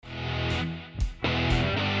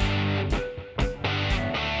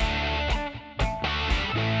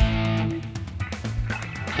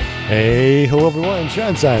Hey, hello everyone,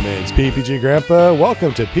 Sean Simons, PPG Grandpa.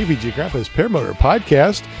 Welcome to PPG Grandpa's Paramotor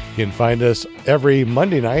Podcast. You can find us every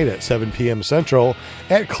Monday night at 7 p.m. Central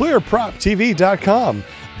at clearproptv.com.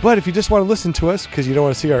 But if you just want to listen to us because you don't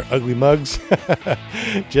want to see our ugly mugs,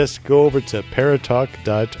 just go over to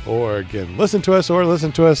paratalk.org and listen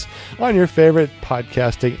to us on your favorite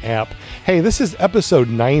podcasting app. Hey, this is episode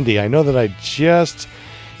 90. I know that I just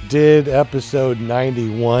did episode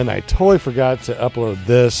 91. I totally forgot to upload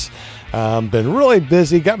this. Been really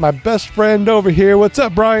busy. Got my best friend over here. What's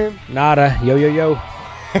up, Brian? Nada. Yo, yo, yo.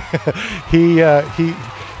 He.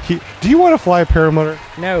 Do you want to fly a paramotor?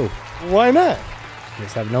 No. Why not?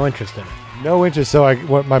 Just have no interest in it. No interest. So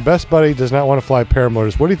my best buddy does not want to fly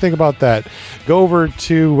paramotors. What do you think about that? Go over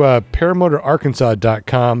to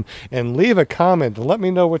paramotorarkansas.com and leave a comment and let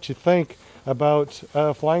me know what you think about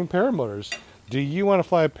flying paramotors. Do you want to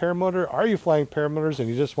fly a paramotor? Are you flying paramotors and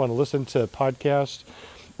you just want to listen to a podcast?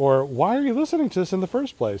 Or why are you listening to this in the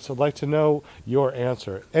first place? I'd like to know your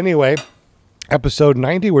answer. Anyway, episode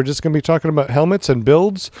 90, we're just going to be talking about helmets and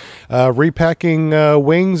builds, repacking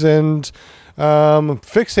wings and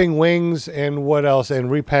fixing wings and what else, and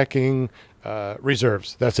repacking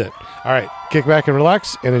reserves. That's it. All right, kick back and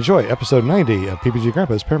relax and enjoy episode 90 of PPG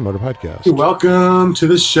Grandpa's Paramotor Podcast. Welcome to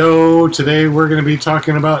the show. Today we're going to be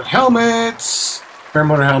talking about helmets,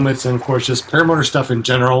 paramotor helmets, and of course just paramotor stuff in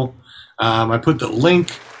general. I put the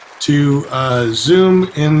link to Zoom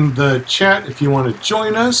in the chat. If you want to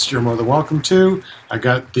join us, you're more than welcome to. I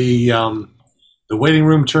got the waiting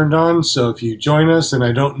room turned on, so if you join us and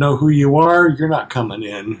I don't know who you are, you're not coming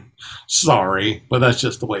in. Sorry, but that's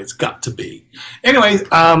just the way it's got to be. Anyway,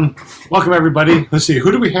 welcome everybody. Let's see,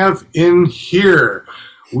 who do we have in here?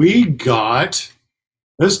 Let's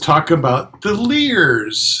talk about the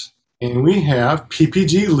Lears. And we have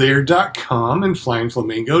ppglear.com and Flying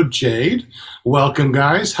Flamingo Jade. Welcome,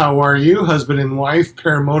 guys. How are you, husband and wife,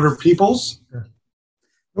 paramotor peoples?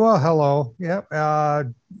 Well, hello. Yep.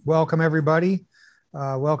 Welcome, everybody.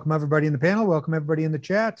 Welcome, everybody in the panel. Welcome, everybody in the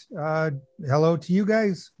chat. Hello to you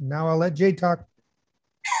guys. Now I'll let Jade talk.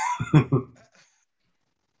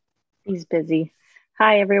 He's busy.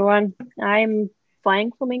 Hi, everyone. I'm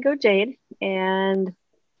Flying Flamingo Jade, and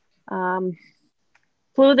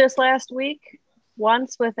flew this last week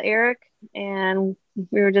once with Eric, and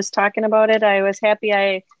we were just talking about it. I was happy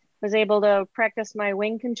I was able to practice my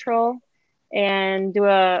wing control and do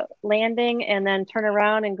a landing and then turn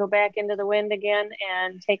around and go back into the wind again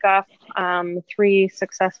and take off 3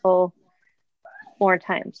 successful more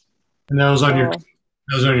times. And that was on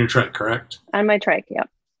your trek, correct? On my trike, yep.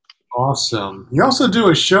 Awesome. You also do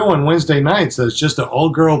a show on Wednesday nights that's just an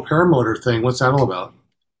all-girl paramotor thing. What's that all about?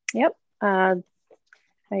 Yep.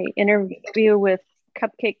 I interview with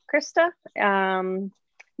Cupcake Krista,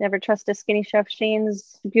 Never Trust a Skinny Chef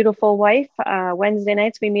Shane's beautiful wife. Wednesday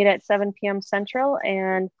nights we meet at 7 p.m. Central,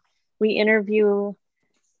 and we interview,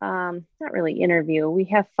 not really interview, we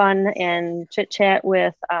have fun and chit-chat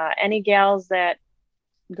with any gals that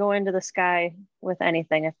go into the sky with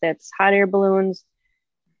anything. If it's hot air balloons,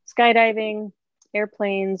 skydiving,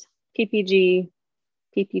 airplanes, PPG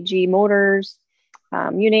motors,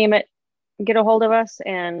 you name it. Get a hold of us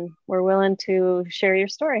and we're willing to share your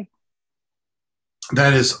story.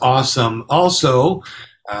 That is awesome. Also,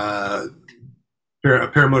 Paramotor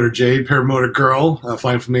Jade, Paramotor Girl,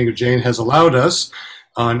 Flying Flamingo Jane has allowed us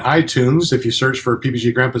on iTunes. If you search for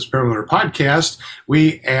PPG Grandpa's Paramotor Podcast,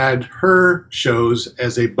 we add her shows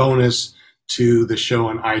as a bonus to the show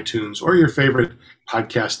on iTunes or your favorite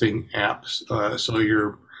podcasting apps. So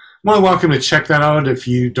you're more than welcome to check that out if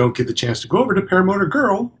you don't get the chance to go over to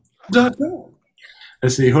paramotorgirl.com.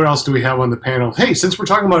 Let's see, who else do we have on the panel? Hey, since we're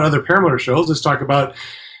talking about other paramotor shows, let's talk about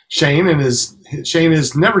Shane and Shane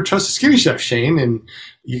is Never Trust a Skinny Chef Shane, and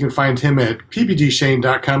you can find him at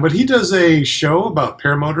ppgshane.com. But he does a show about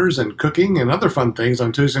paramotors and cooking and other fun things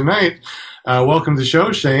on Tuesday night. Welcome to the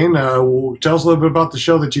show, Shane. Tell us a little bit about the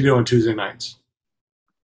show that you do on Tuesday nights.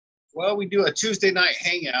 Well, we do a Tuesday night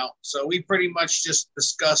hangout, so we pretty much just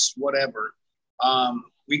discuss whatever.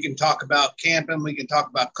 We can talk about camping, we can talk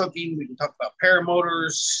about cooking, we can talk about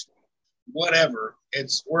paramotors, whatever.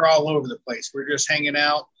 We're all over the place. We're just hanging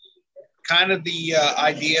out. Kind of the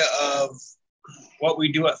idea of what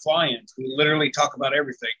we do at Fly-Ins. We literally talk about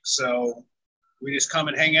everything. So we just come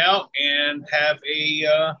and hang out and have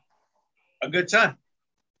a good time.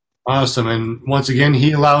 Awesome. And once again,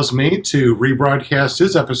 he allows me to rebroadcast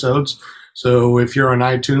his episodes. So if you're on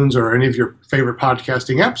iTunes or any of your favorite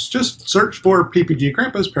podcasting apps, just search for PPG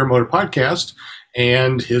Grandpa's Paramotor Podcast,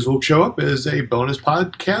 and his will show up as a bonus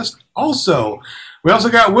podcast also. We also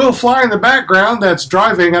got Will Fly in the background that's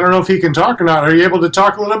driving. I don't know if he can talk or not. Are you able to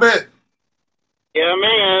talk a little bit? Yeah,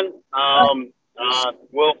 man.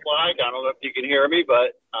 Will Fly, I don't know if you can hear me,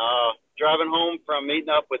 but driving home from meeting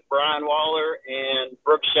up with Brian Waller and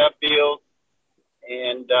Brooke Sheffield.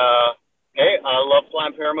 And, hey, I love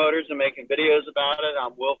flying paramotors and making videos about it.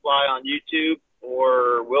 I'm Will Fly on YouTube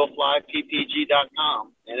or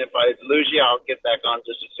willflyppg.com. And if I lose you, I'll get back on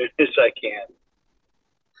just as soon as I can.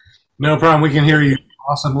 No problem. We can hear you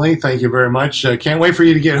awesomely. Thank you very much. Can't wait for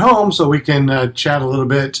you to get home so we can chat a little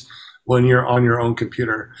bit when you're on your own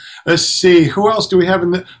computer. Let's see. Who else do we have in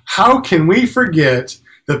the... How can we forget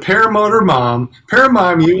the Paramotor Mom,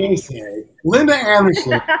 Paramom USA, Linda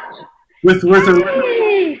Anderson, with her...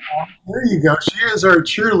 There you go. She is our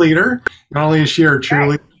cheerleader. Not only is she our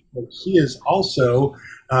cheerleader, but she is also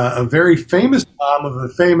a very famous mom of a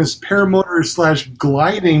famous paramotor /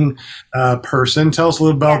 gliding person. Tell us a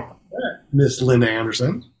little about Miss Linda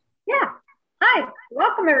Anderson. Yeah. Hi.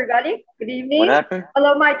 Welcome, everybody. Good evening. What happened?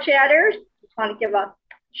 Hello, my chatters. Just want to give a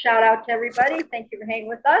shout out to everybody. Thank you for hanging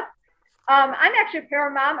with us. I'm actually a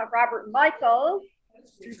paramom of Robert Michaels,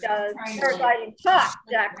 who does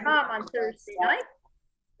paraglidingtalk.com on Thursday night.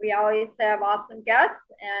 We always have awesome guests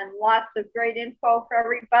and lots of great info for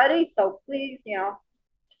everybody. So please,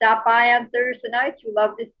 stop by on Thursday nights. We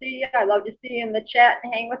love to see you. I love to see you in the chat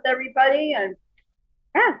and hang with everybody. And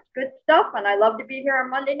yeah, it's good stuff. And I love to be here on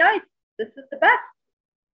Monday nights. This is the best.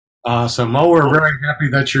 Awesome. Well, we're very happy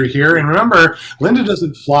that you're here. And remember, Linda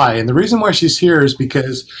doesn't fly. And the reason why she's here is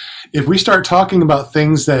because if we start talking about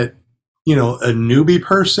things that, a newbie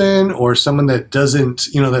person or someone that doesn't,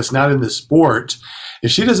 that's not in the sport,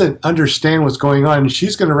 if she doesn't understand what's going on,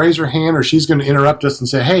 she's going to raise her hand or she's going to interrupt us and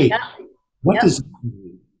say, hey, what does that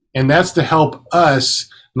mean? And that's to help us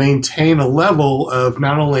maintain a level of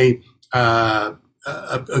not only a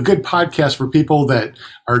good podcast for people that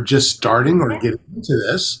are just starting or getting into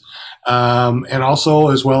this, and also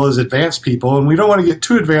as well as advanced people. And we don't want to get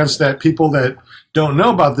too advanced that people that don't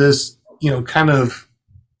know about this, kind of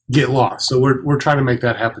get lost. So we're trying to make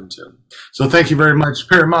that happen too. So thank you very much,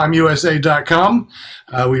 ParaMomUSA.com.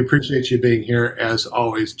 We appreciate you being here as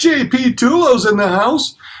always. JP Tulo's in the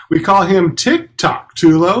house. We call him TikTok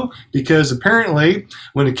Tulo because apparently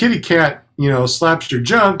when a kitty cat slaps your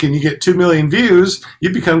junk and you get 2 million views, you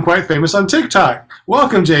become quite famous on TikTok.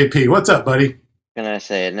 Welcome, JP. What's up, buddy? Can I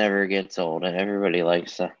say it never gets old? Everybody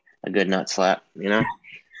likes a good nut slap,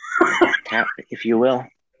 Tap, if you will.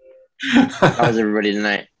 How's everybody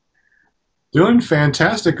tonight? Doing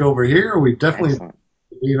fantastic over here. We definitely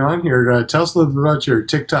being on here. Tell us a little bit about your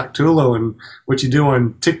TikTok Tulo and what you do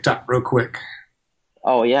on TikTok real quick.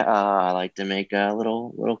 Oh, yeah. I like to make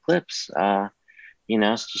little clips.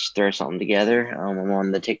 Just throw something together. I'm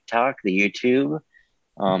on the TikTok, the YouTube,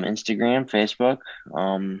 Instagram, Facebook,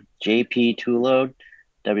 JP Tulo,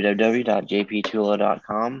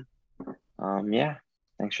 www.jptulo.com. Yeah,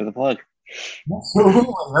 thanks for the plug.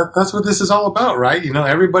 That's what this is all about, right?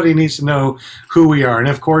 Everybody needs to know who we are. And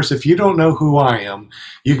of course, if you don't know who I am,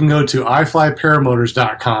 you can go to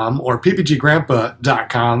iflyparamotors.com or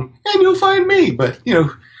ppggrandpa.com and you'll find me. But,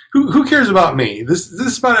 who cares about me? This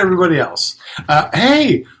is about everybody else.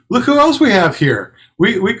 Hey, look who else we have here.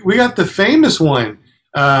 We got the famous one.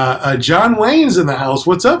 John Wayne's in the house.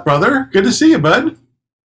 What's up, brother? Good to see you, bud.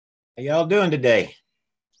 How y'all doing today?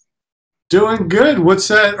 Doing good. What's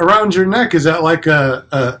that around your neck? Is that like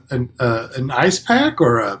an ice pack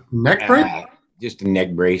or a neck brace? Just a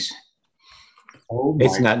neck brace. Oh,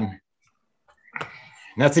 it's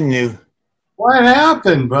nothing new. What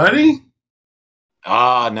happened, buddy?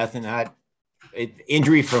 Nothing.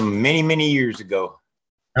 Injury from many years ago.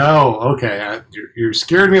 Oh, okay. You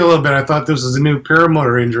scared me a little bit. I thought this was a new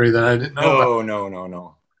paramotor injury that I didn't know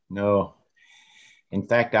about. No. In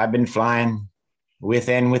fact, I've been flying with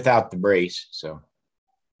and without the brace, so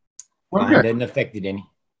flying didn't affect it any.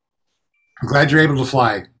 I'm glad you're able to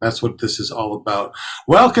fly. That's what this is all about.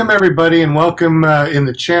 Welcome, everybody, and welcome in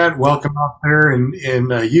the chat. Welcome out there in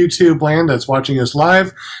YouTube land that's watching us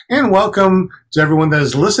live, and welcome to everyone that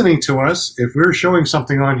is listening to us. If we're showing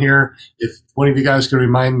something on here, if one of you guys could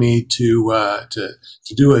remind me to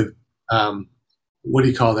do a what do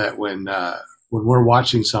you call that when we're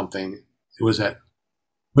watching something? What is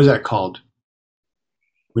that called?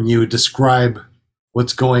 When you describe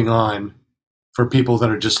what's going on for people that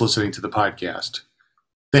are just listening to the podcast.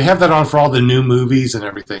 They have that on for all the new movies and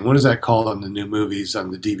everything. What is that called on the new movies, on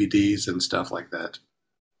the DVDs and stuff like that?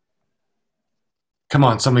 Come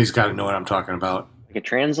on, somebody's got to know what I'm talking about. Like a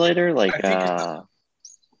translator? I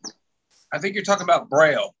think you're talking about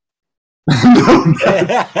Braille. No, no.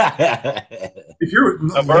 If you're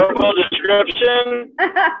A verbal description.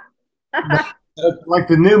 like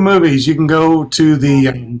the new movies, you can go to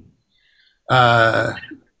the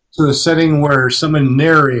to a setting where someone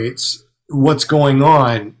narrates what's going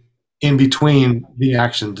on in between the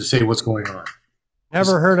action to say what's going on.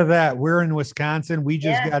 Never heard of that. We're in Wisconsin. We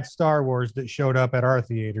just Yeah. got Star Wars that showed up at our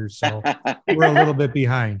theaters, so we're a little bit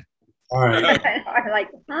behind. All right. I'm like,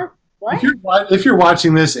 huh? What? If you're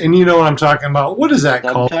watching this and you know what I'm talking about, what is that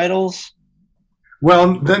called? Subtitles?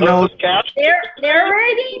 Well, no,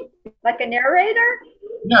 Narrating? Like a narrator?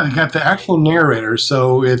 yeah, they got the actual narrator,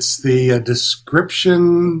 so it's the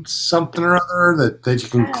description something or other that you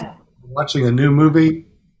can click watching a new movie.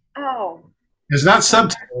 Oh. It's not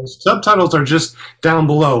subtitles. Subtitles are just down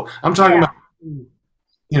below. I'm talking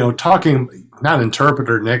about, talking, not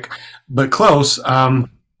interpreter, Nick, but close.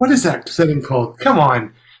 What is that setting called? Come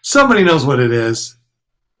on. Somebody knows what it is.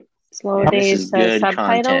 Slow This days is good subtitles.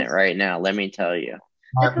 content right now, let me tell you.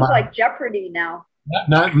 This is like Jeopardy now.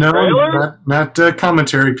 Not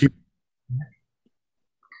commentary, people.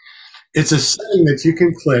 It's a setting that you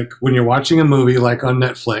can click when you're watching a movie, like on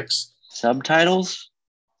Netflix. Subtitles?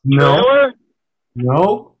 No,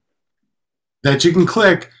 that you can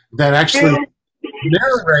click that actually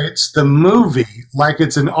narrates the movie like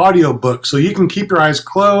it's an audio book. So you can keep your eyes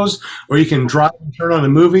closed, or you can drive and turn on a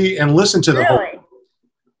movie and listen to the whole. Really?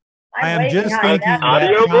 I am just thinking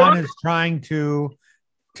that John is trying to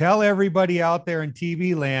tell everybody out there in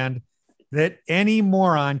TV land that any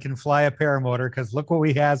moron can fly a paramotor, because look what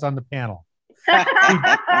we has on the panel.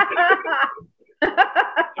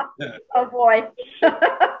 Oh boy.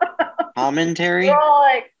 Commentary? We're all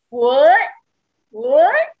like, what?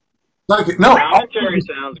 What? Like no, Commentary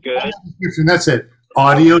sounds good. description. That's it.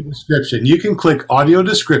 Audio description. You can click audio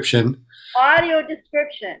description. Audio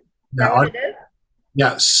description. Is that what it is?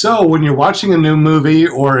 Yeah. So when you're watching a new movie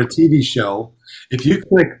or a TV show, if you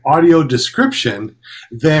click audio description,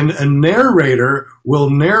 then a narrator will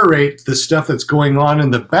narrate the stuff that's going on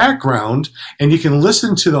in the background, and you can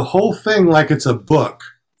listen to the whole thing like it's a book.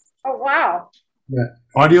 Oh wow. Yeah.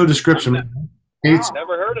 Audio description. It's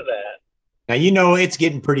Never heard of that. Now, it's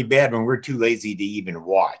getting pretty bad when we're too lazy to even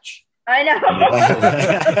watch. I know.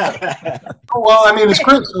 well, I mean, it's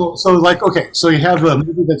great. So like, okay, so you have a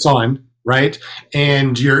movie that's on, right?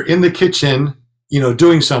 And you're in the kitchen,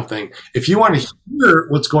 doing something. If you want to hear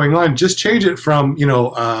what's going on, just change it from,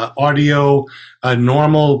 audio,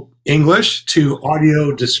 normal English to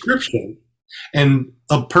audio description. And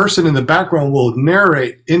a person in the background will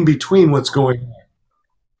narrate in between what's going on.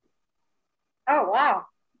 Oh wow.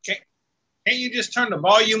 Can't you just turn the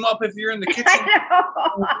volume up if you're in the kitchen?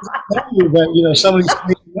 Tell you that, somebody's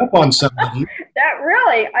sneaking up on somebody.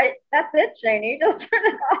 That's it, Shane. Just turn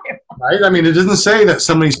the volume up. Right? I mean, it doesn't say that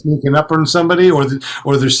somebody's sneaking up on somebody, or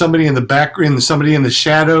there's somebody in the background, somebody in the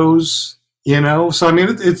shadows. So I mean,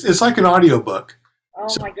 it's like an audiobook. Oh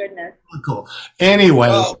my goodness. Cool. Anyway,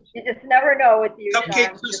 You just never know with you, Cupcake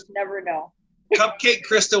Sean. You just never know. Cupcake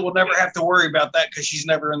Krista will never have to worry about that because she's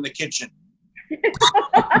never in the kitchen.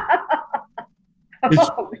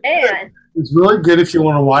 Oh man. it's really good if you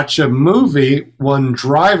want to watch a movie when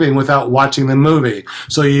driving without watching the movie.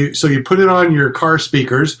 So you put it on your car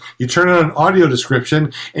speakers, you turn it on audio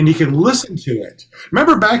description, and you can listen to it.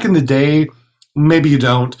 Remember back in the day, maybe you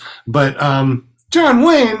don't, but John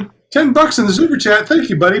Wayne, $10 in the super chat. Thank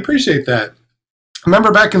you, buddy. Appreciate that.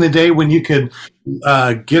 Remember back in the day when you could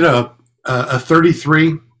get a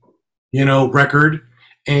 33, record,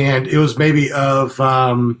 and it was maybe of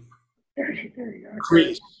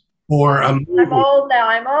Crease or a movie. I'm old now.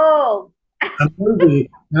 I'm old. A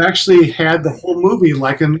movie that actually had the whole movie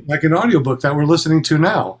like an audiobook that we're listening to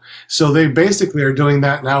now. So they basically are doing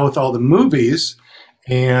that now with all the movies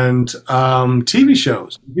and TV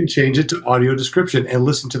shows. You can change it to audio description and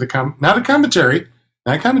listen to not a commentary,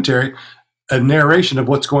 a narration of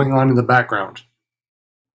what's going on in the background.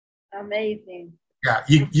 Amazing. Yeah,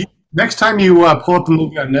 you next time you pull up a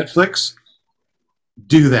movie on Netflix,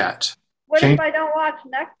 do that. What if I don't watch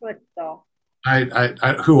Netflix though?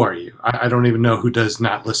 Who are you? I don't even know who does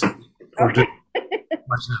not listen or watch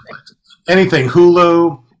Netflix. Anything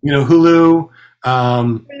Hulu, Hulu.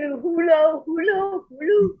 Hulu.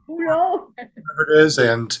 Whatever it is,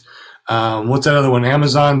 and what's that other one?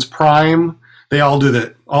 Amazon's Prime. They all do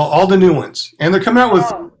that. All the new ones, and they're coming out with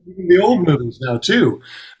the old movies now too.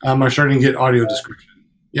 Are starting to get audio description.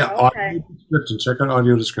 Yeah, audio description. Check out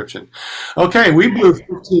audio description. Okay, we blew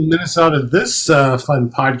 15 minutes out of this fun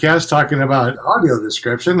podcast talking about audio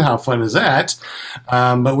description. How fun is that?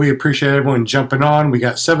 But we appreciate everyone jumping on. We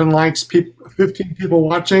got 7 likes, 15 people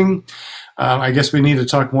watching. I guess we need to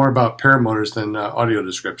talk more about paramotors than audio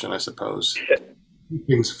description, I suppose. Keep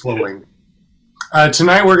things flowing.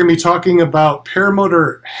 Tonight we're going to be talking about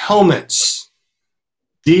paramotor helmets.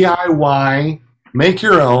 DIY, make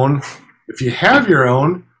your own. If you have your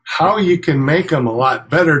own, how you can make them a lot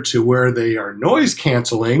better to where they are noise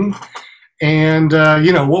canceling, and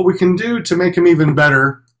what we can do to make them even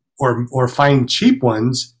better, or find cheap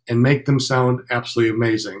ones and make them sound absolutely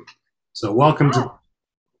amazing. So welcome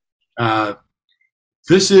to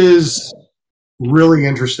this is really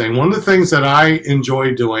interesting. One of the things that I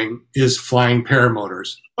enjoy doing is flying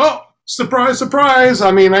paramotors. Oh, surprise, surprise.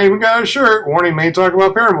 I mean, I even got a shirt. Warning, may talk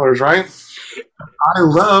about paramotors, right? I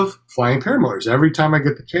love flying paramotors. Every time I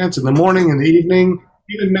get the chance, in the morning, in the evening,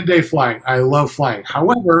 even midday flying, I love flying.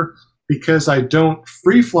 However, because I don't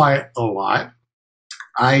free fly a lot,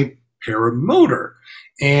 I paramotor.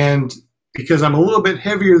 And because I'm a little bit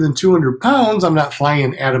heavier than 200 pounds, I'm not flying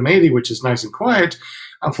an Atom 80, which is nice and quiet.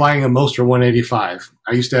 I'm flying a Moster 185.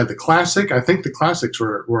 I used to have the Classic. I think the Classics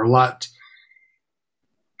were a lot,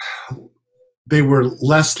 they were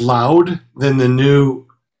less loud than the new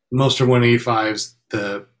Moster 185s,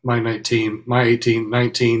 my 18,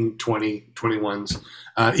 19, 20, 21s.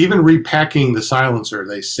 Even repacking the silencer,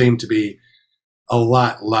 they seem to be a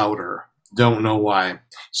lot louder. Don't know why.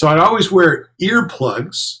 So I'd always wear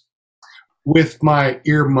earplugs with my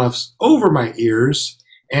earmuffs over my ears,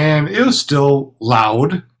 and it was still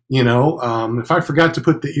loud. If I forgot to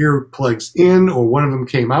put the earplugs in, or one of them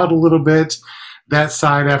came out a little bit, that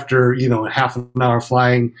side after half an hour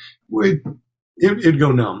flying it'd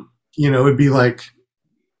go numb. It'd be like,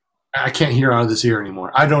 I can't hear out of this ear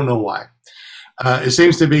anymore. I don't know why. It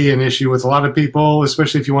seems to be an issue with a lot of people,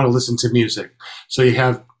 especially if you want to listen to music. So you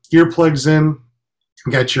have earplugs in,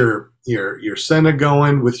 got your Sena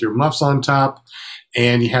going with your muffs on top,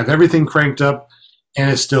 and you have everything cranked up, and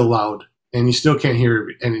it's still loud, and you still can't hear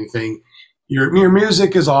anything. Your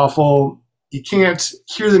music is awful. You can't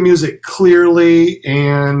hear the music clearly,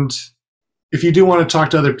 and if you do want to talk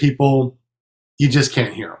to other people, you just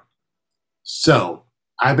can't hear them. So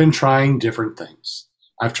I've been trying different things.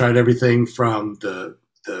 I've tried everything from the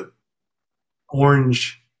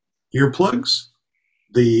orange earplugs,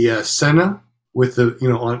 the Sena with the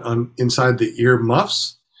on inside the ear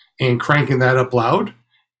muffs, and cranking that up loud.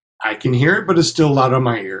 I can hear it, but it's still loud on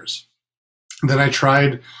my ears. Then I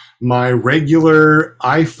tried my regular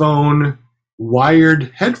iPhone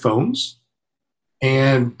wired headphones,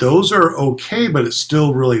 and those are okay, but it's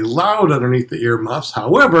still really loud underneath the ear muffs.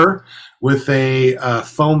 However, with a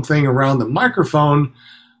foam thing around the microphone,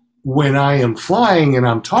 when I am flying and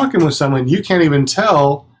I'm talking with someone, you can't even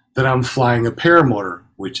tell that I'm flying a paramotor,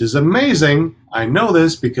 which is amazing. I know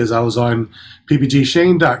this because I was on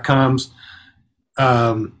ppgshane.com's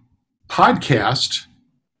podcast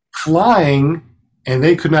flying, and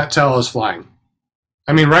they could not tell I was flying.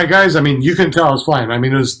 I mean, right, guys? I mean, you couldn't tell I was flying. I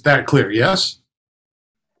mean, it was that clear, yes?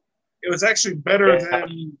 It was actually better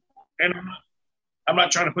than, and I'm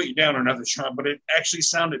not trying to put you down or nothing, Sean, but it actually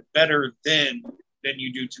sounded better than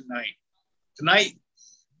you do tonight. Tonight,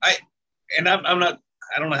 I don't know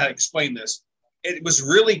how to explain this. It was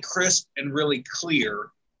really crisp and really clear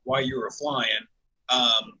while you were flying,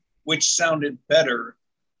 which sounded better.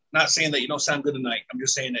 Not saying that you don't sound good tonight. I'm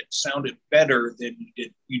just saying it sounded better than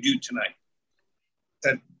you do tonight.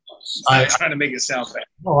 I'm trying to make it sound bad.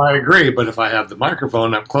 Well, I agree, but if I have the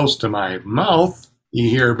microphone up close to my mouth, you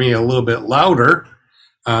hear me a little bit louder,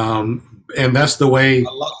 and that's the way.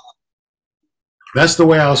 That's the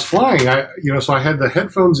way I was flying. So I had the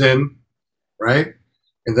headphones in, right,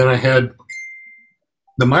 and then I had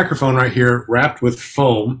the microphone right here wrapped with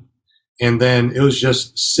foam, and then it was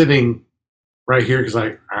just sitting right here because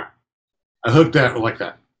I hooked that like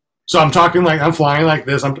that. So I'm talking like I'm flying like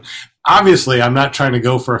this. Obviously, I'm not trying to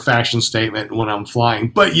go for a fashion statement when I'm flying,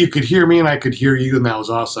 but you could hear me and I could hear you, and that was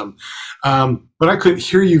awesome. But I couldn't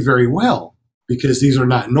hear you very well because these are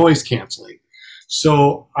not noise canceling.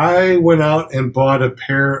 So I went out and bought a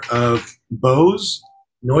pair of Bose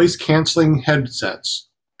noise canceling headsets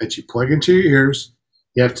that you plug into your ears.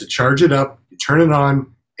 You have to charge it up, you turn it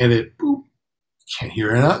on, and it boop, you can't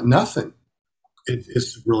hear nothing.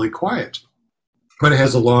 It's really quiet, but it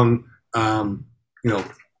has a long,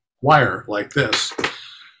 wire like this.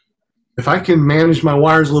 If I can manage my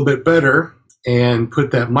wires a little bit better and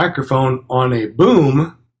put that microphone on a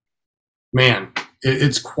boom, man,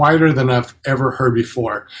 it's quieter than I've ever heard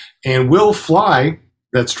before. And Will Fly,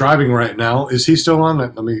 that's driving right now, is he still on?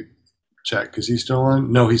 Let me check. Is he still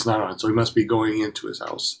on? No, he's not on. So he must be going into his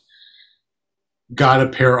house. Got a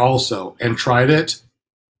pair also and tried it.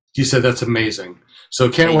 He said that's amazing. So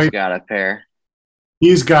can't wait. Got a pair.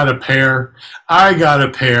 He's got a pair. I got a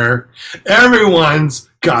pair. Everyone's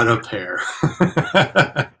got a pair.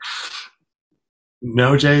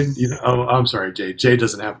 No, Jade? Oh, I'm sorry, Jade. Jade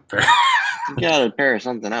doesn't have a pair. You got a pair of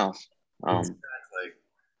something else. Exactly.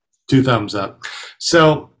 2 thumbs up.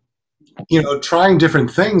 So, trying different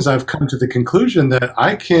things, I've come to the conclusion that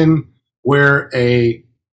I can wear a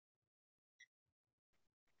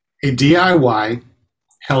DIY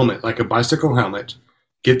helmet, like a bicycle helmet,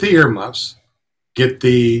 get the earmuffs, get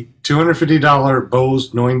the $250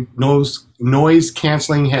 Bose noise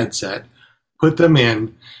canceling headset, put them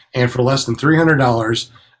in, and for less than $300,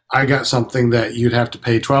 I got something that you'd have to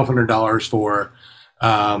pay $1,200 for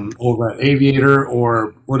over at Aviator,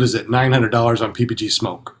 or what is it, $900 on PPG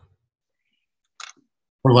Smoke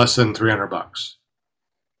for less than $300.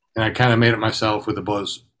 And I kind of made it myself with the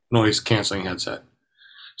Bose noise canceling headset.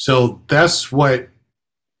 So that's what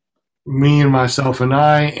me and myself and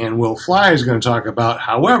I and Will Fly is going to talk about.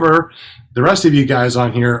 However, the rest of you guys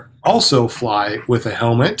on here also fly with a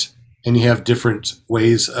helmet, and you have different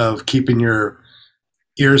ways of keeping your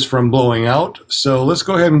ears from blowing out. So let's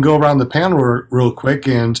go ahead and go around the panel real quick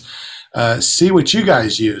and see what you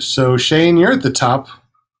guys use. So Shane, you're at the top,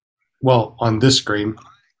 well, on this screen.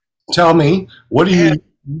 Tell me, what kind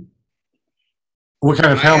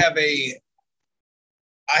of helmet?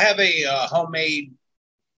 I have a homemade,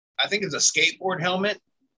 I think it's a skateboard helmet.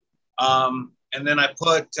 And then I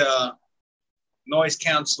put noise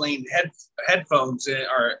canceling headphones in,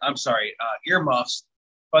 earmuffs,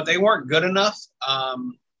 but they weren't good enough.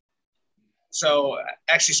 So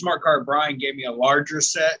actually Smart Card Brian gave me a larger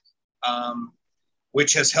set,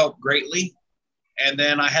 which has helped greatly. And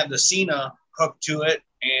then I have the Sena hooked to it.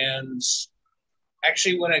 And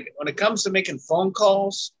actually when it comes to making phone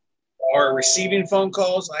calls or receiving phone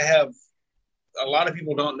calls, I have a lot of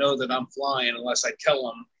people don't know that I'm flying unless I tell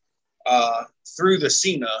them through the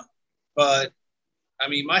Sena. But I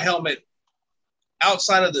mean, my helmet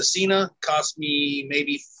outside of the Sena cost me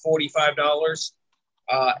maybe $45.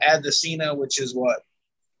 Add the Sena, which is what,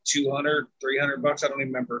 $200, $300? I don't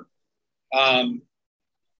even remember.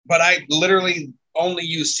 But I literally only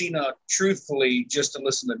use Sena truthfully just to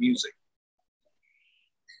listen to music.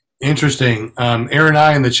 Interesting. Aaron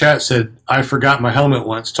I in the chat said, I forgot my helmet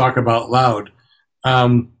once. Talk about loud.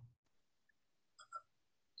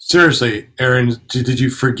 Seriously, Aaron, did you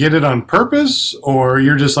forget it on purpose, or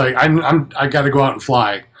you're just like, I got to go out and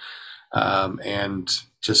fly, and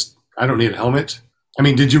just I don't need a helmet? I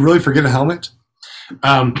mean, did you really forget a helmet?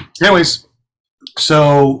 Anyways,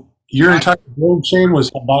 so your entire build chain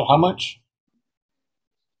was about how much?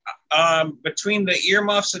 Between the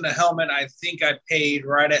earmuffs and the helmet, I think I paid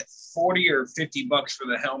right at $40 or $50 for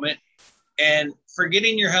the helmet. And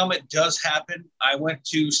forgetting your helmet does happen. I went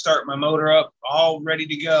to start my motor up, all ready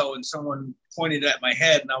to go, and someone pointed at my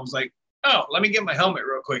head, and I was like, oh, let me get my helmet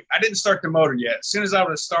real quick. I didn't start the motor yet. As soon as I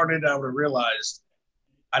would have started, I would have realized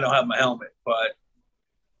I don't have my helmet. But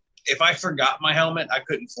if I forgot my helmet, I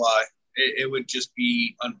couldn't fly. It would just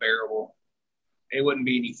be unbearable. It wouldn't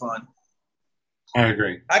be any fun. I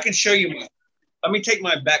agree. I can show you. Let me take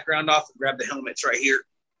my background off and grab the helmets right here.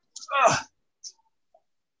 Oh.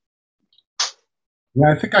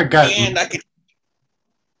 Yeah, I think I got. And I can.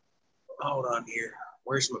 Hold on here.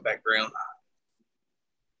 Where's my background?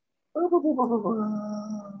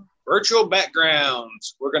 Virtual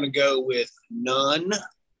backgrounds. We're going to go with none.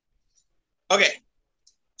 Okay.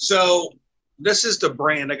 So this is the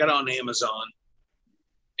brand. I got it on Amazon.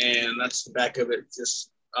 And that's the back of it. Just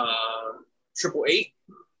 888.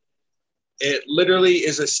 It literally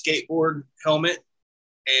is a skateboard helmet.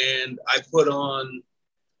 And I put on,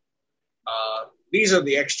 these are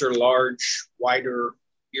the extra large, wider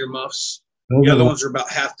earmuffs. The other ones are about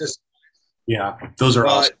half this. Yeah, those are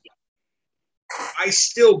awesome. I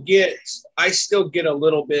still get a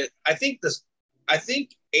little bit. I think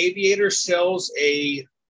Aviator sells a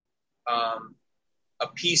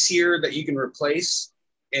piece here that you can replace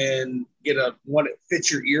and get one that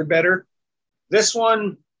fits your ear better. This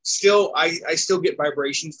one still, I still get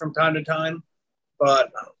vibrations from time to time,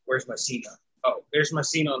 but where's my Sena? Oh, there's my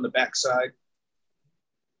Sena on the back side.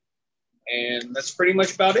 And that's pretty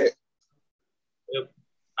much about it.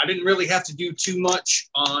 I didn't really have to do too much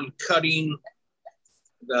on cutting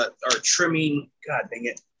or trimming, God dang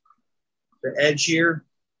it, the edge here.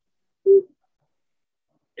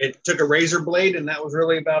 It took a razor blade, and that was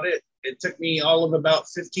really about it. It took me all of about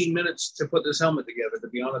 15 minutes to put this helmet together, to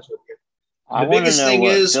be honest with you. I want to know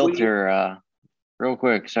what filter, real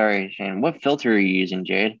quick, sorry, Shane, what filter are you using,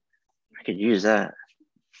 Jade? I could use that.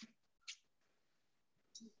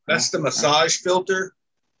 That's the massage filter.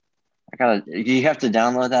 Do you have to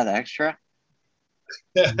download that extra?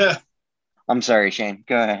 I'm sorry, Shane.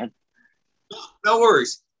 Go ahead. No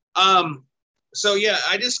worries. So yeah,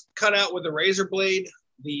 I just cut out with a razor blade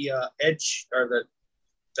the edge or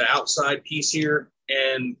the outside piece here,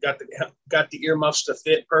 and got the earmuffs to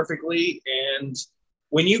fit perfectly. And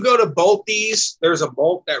when you go to bolt these, there's a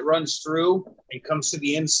bolt that runs through and comes to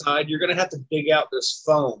the inside. You're going to have to dig out this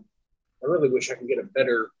foam. I really wish I could get a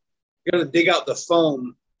better. You're going to dig out the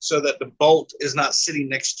foam so that the bolt is not sitting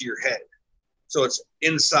next to your head. So it's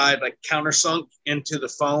inside, like countersunk into the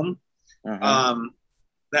foam.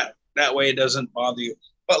 That way it doesn't bother you.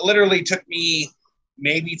 But literally took me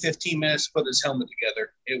maybe 15 minutes to put this helmet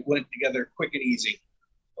together. It went together quick and easy.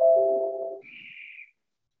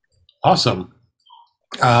 Awesome.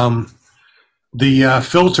 The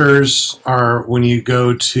filters are when you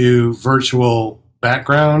go to virtual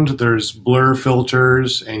background, there's blur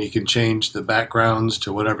filters, and you can change the backgrounds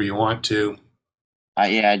to whatever you want to.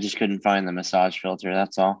 Yeah, I just couldn't find the massage filter.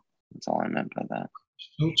 That's all. That's all I meant by that.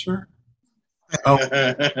 Filter? Oh,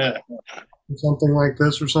 something like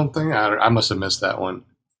this or something? I must have missed that one.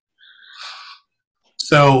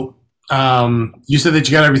 So you said that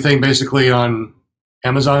you got everything basically on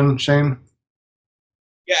Amazon, Shane?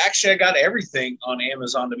 Yeah, actually, I got everything on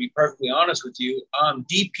Amazon, to be perfectly honest with you.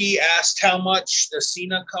 DP asked how much the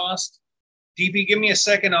Cena cost. DP, give me a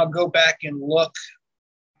second. I'll go back and look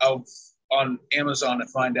on Amazon and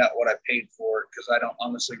find out what I paid for it, because I don't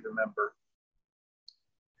honestly remember.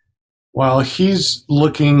 While he's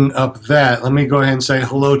looking up that, let me go ahead and say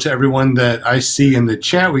hello to everyone that I see in the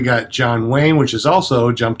chat. We got John Wayne, which has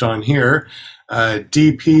also jumped on here.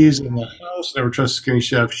 DP's in the house. Never Trust Skinny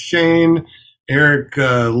Chef Shane. Eric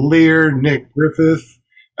Lear. Nick Griffith.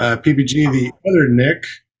 PPG, the other Nick.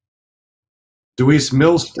 Deweese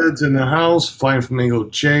Milstead's in the house. Flying Flamingo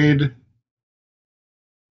Jade.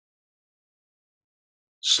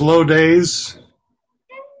 Slow Days.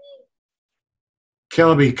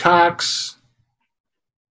 Kelby Cox.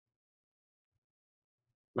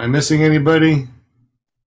 Am I missing anybody?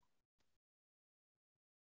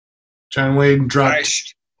 John Wade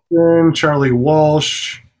dropped in. Charlie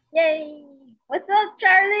Walsh. Yay! What's up,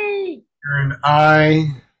 Charlie? Aaron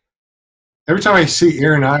I. Every time I see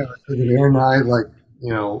Aaron I think of Aaron I, like,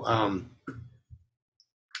 you know,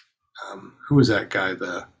 who is that guy?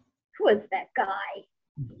 Who is that guy?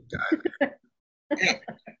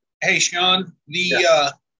 Hey, Sean,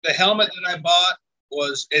 the helmet that I bought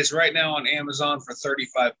is right now on Amazon for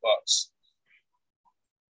 $35.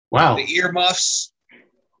 Wow. The earmuffs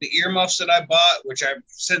that I bought, which I've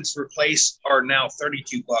since replaced, are now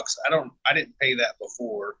 $32. I didn't pay that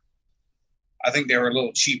before. I think they were a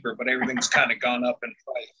little cheaper, but everything's kind of gone up in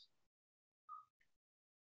price.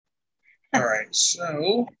 All right,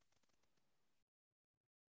 so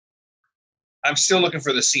I'm still looking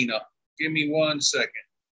for the Cena. Give me 1 second.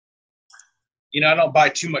 You know, I don't buy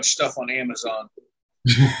too much stuff on Amazon.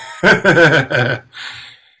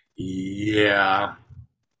 Yeah.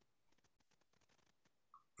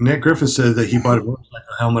 Nick Griffith said that he bought a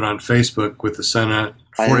motorcycle helmet on Facebook with the Senna.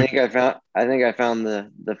 I think I found the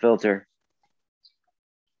filter.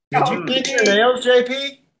 Did you beat your nails,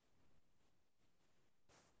 JP?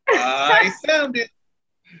 I found it.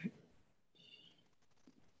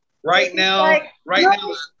 Right now.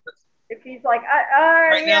 If he's like,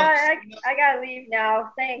 I gotta leave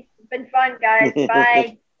now. Thanks. It's been fun, guys.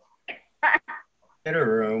 Bye. In a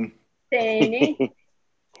room. Danny.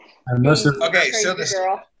 I must have. Okay, so the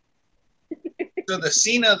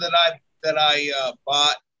Cena that I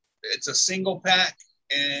bought, it's a single pack,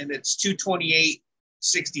 and it's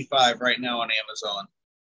 $228.65 right now on Amazon,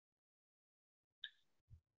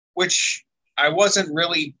 which I wasn't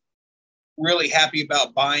really happy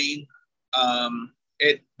about buying.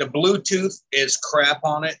 The Bluetooth is crap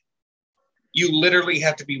on it. You literally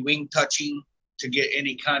have to be wing touching to get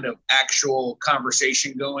any kind of actual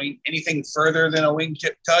conversation going. Anything further than a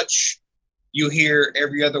wingtip touch, you hear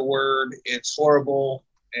every other word. It's horrible.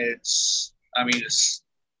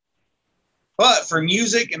 But for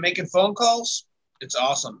music and making phone calls, it's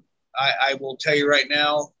awesome. I will tell you right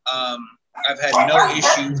now, I've had no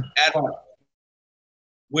issues at all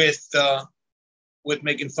with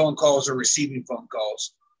making phone calls or receiving phone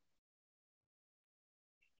calls.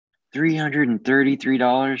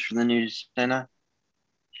 $333 for the new Senna.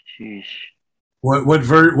 Sheesh. What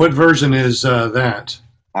version is that?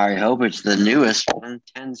 I hope it's the newest one,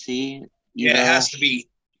 10C. Yeah, it has to be.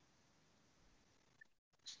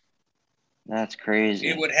 That's crazy.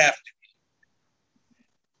 It would have to be.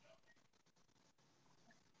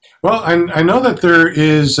 Well, I know that there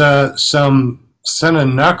is some Senna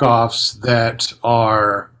knockoffs that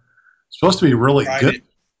are supposed to be really good.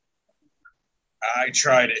 I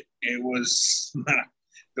tried it. It was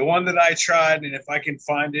the one that I tried, and if I can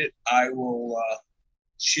find it, I will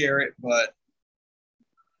share it. But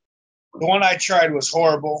the one I tried was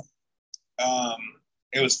horrible. The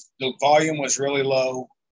volume was really low.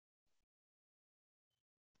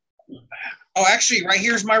 Oh, actually, right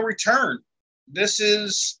here's my return. I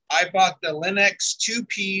bought the Linux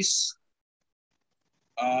 2-piece.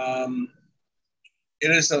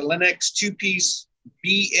 It is the Linux 2-piece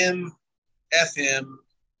BM-FM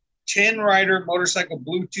 10-rider motorcycle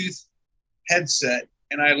Bluetooth headset,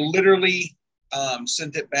 and I literally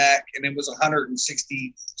sent it back, and it was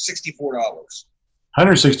 $64.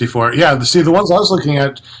 $164. Yeah. See, the ones I was looking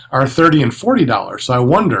at are $30 and $40. So I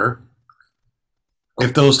wonder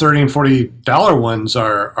if those $30 and $40 ones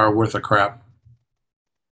are worth a crap.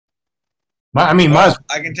 I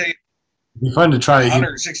can tell you, it'd be fun to try.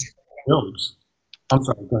 $164. I'm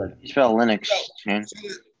sorry. Go ahead. You spell Linux, man.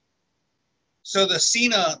 So the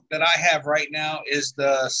Sena that I have right now is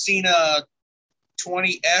the Sena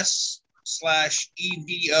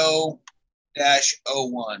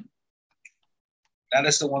 20S/EVO-01. That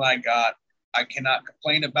is the one I got. I cannot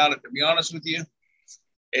complain about it, to be honest with you.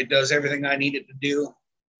 It does everything I need it to do,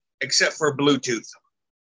 except for Bluetooth.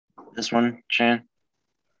 This one, Shan?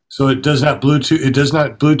 So it does not Bluetooth. It does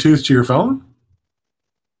not Bluetooth to your phone?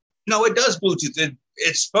 No, it does Bluetooth.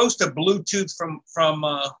 It's supposed to Bluetooth from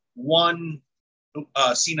one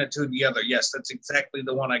Sena to the other. Yes, that's exactly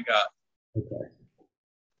the one I got. Okay.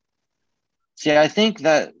 See, I think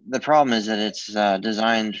that the problem is that it's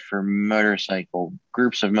designed for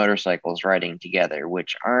groups of motorcycles riding together,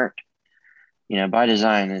 which aren't, by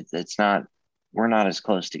design, it's not, we're not as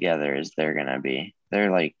close together as they're going to be.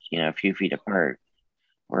 They're like, a few feet apart,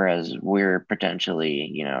 whereas we're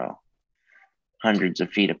potentially, hundreds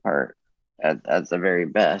of feet apart at the very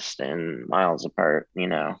best and miles apart,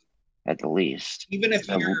 at the least. Even if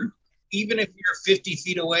you're 50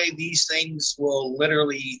 feet away, these things will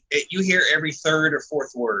literally, you hear every third or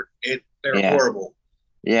fourth word. They're horrible.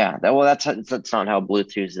 Yeah. That's not how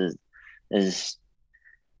Bluetooth is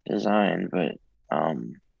designed, but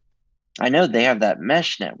I know they have that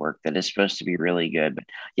mesh network that is supposed to be really good, but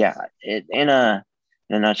yeah, in a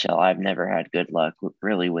nutshell, I've never had good luck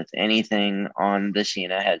really with anything on the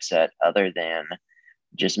Sena headset other than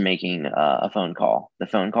just making a phone call. The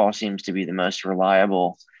phone call seems to be the most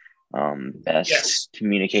reliable, best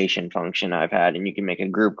communication function I've had. And you can make a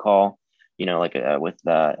group call, like with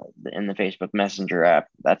in the Facebook Messenger app.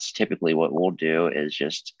 That's typically what we'll do, is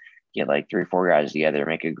just get like 3 or 4 guys together,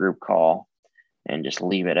 make a group call, and just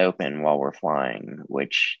leave it open while we're flying,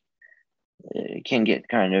 which can get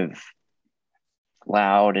kind of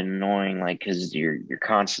loud and annoying, like, because you're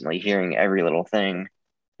constantly hearing every little thing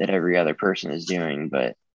that every other person is doing.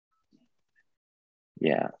 But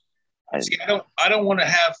yeah, I don't want to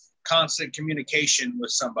have constant communication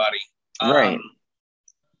with somebody, right?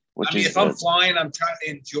 If I'm flying, I'm trying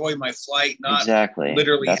to enjoy my flight, not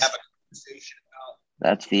literally have a conversation about.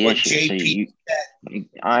 That's the issue.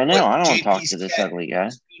 I know. I don't want to talk to this ugly guy.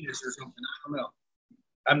 Or something. I don't know.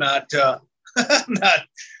 I'm not. I'm not.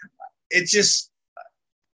 It's just.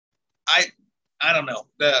 I don't know.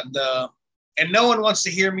 And no one wants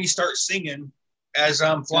to hear me start singing as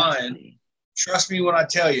I'm flying. Trust me when I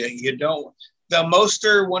tell you, you don't. The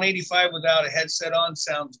Moster 185 without a headset on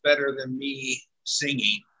sounds better than me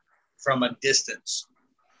singing from a distance.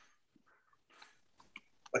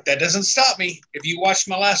 But that doesn't stop me. If you watch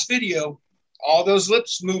my last video, all those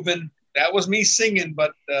lips moving, that was me singing,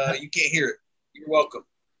 but you can't hear it. You're welcome.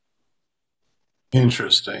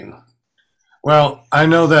 Interesting. Well, I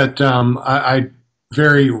know that I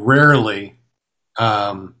very rarely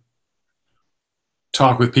talk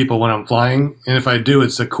with people when I'm flying, and if I do,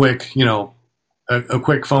 it's a quick, a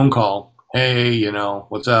quick phone call. Hey,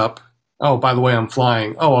 what's up? Oh, by the way, I'm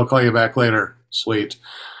flying. Oh, I'll call you back later. Sweet.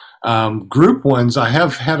 Group ones, I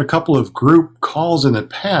have had a couple of group calls in the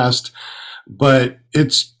past, but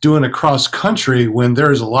it's doing across country when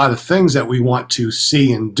there's a lot of things that we want to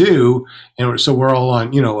see and do. And so we're all on,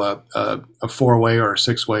 a 4-way or a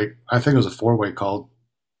 6-way. I think it was a 4-way called.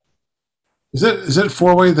 Is it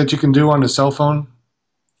 4-way that you can do on a cell phone?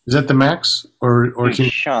 Is that the max? Or hey,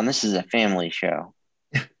 Sean, this is a family show.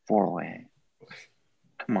 4-way.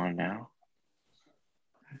 Come on now.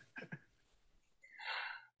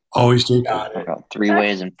 Always JP. I've got 3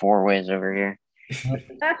 ways and 4 ways over here.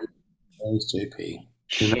 Always JP.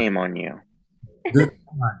 Shame on you. Come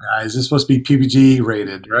on, guys. This is supposed to be PPG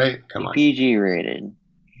rated, right? Come on. PPG rated.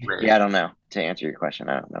 Yeah, I don't know. To answer your question,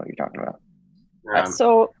 I don't know what you're talking about.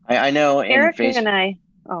 So I know Eric in Facebook, and I.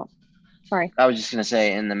 Oh, sorry. I was just going to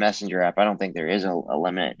say, in the Messenger app, I don't think there is a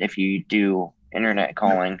limit. If you do internet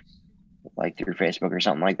calling, like through Facebook or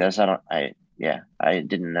something like this. I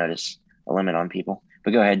didn't notice a limit on people.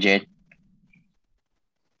 But go ahead, Jade.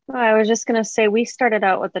 Well, I was just going to say we started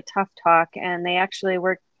out with the Tough Talk, and they actually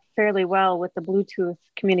worked fairly well with the Bluetooth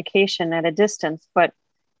communication at a distance, but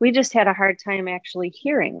we just had a hard time actually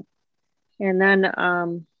hearing. And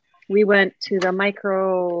then we went to the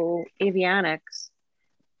Micro Avionics,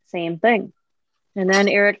 same thing. And then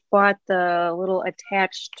Eric bought the little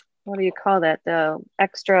attached, what do you call that? The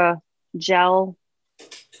extra gel,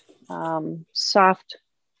 soft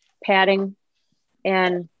padding.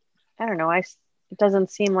 And I don't know, it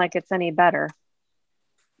doesn't seem like it's any better.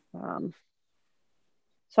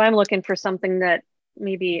 So I'm looking for something that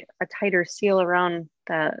maybe a tighter seal around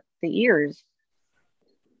the ears,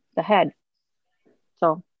 the head.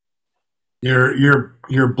 So your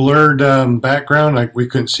blurred background, like we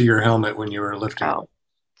couldn't see your helmet when you were lifting. Oh,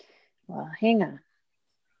 well, hang on.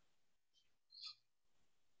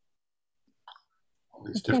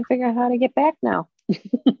 I can't figure out how to get back now.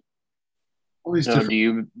 So do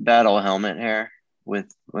you battle helmet hair with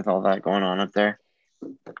all that going on up there?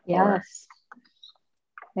 Yes.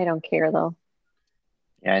 I don't care though.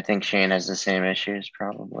 Yeah, I think Shane has the same issues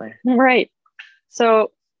probably. Right.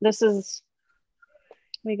 So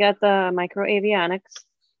we got the Micro Avionics,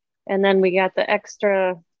 and then we got the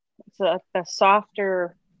extra, the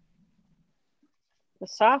softer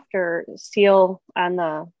seal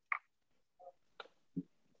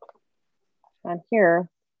on here,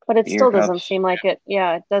 but it still doesn't seem like it.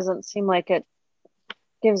 Yeah, it doesn't seem like it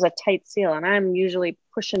gives a tight seal, and I'm usually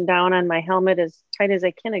pushing down on my helmet as tight as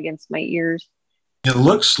I can against my ears. It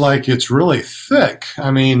looks like it's really thick.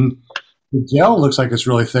 I mean, the gel looks like it's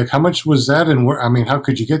really thick. How much was that, and where? I mean, how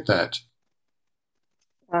could you get that?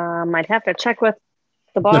 I'd have to check with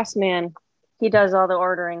the boss man. He does all the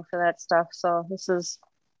ordering for that stuff. So this is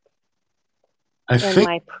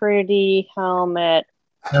my pretty helmet.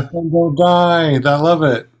 That thing don't die. I love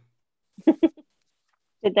it.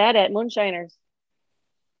 Did that at Moonshiners.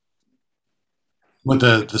 With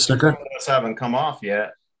the sticker? Those haven't come off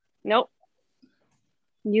yet. Nope.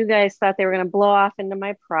 You guys thought they were going to blow off into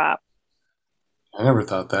my prop. I never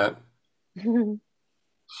thought that.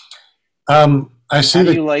 I see How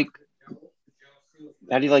do you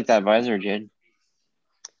like that visor, Jade?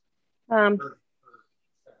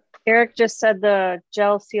 Eric just said the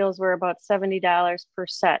gel seals were about $70 per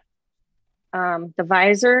set. The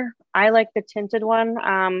visor, I like the tinted one.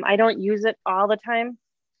 I don't use it all the time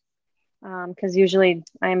because usually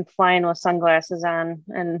I'm flying with sunglasses on,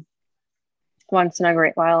 and once in a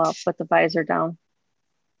great while I'll put the visor down.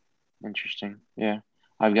 Interesting. Yeah,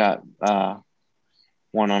 I've got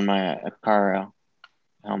one on my Acaro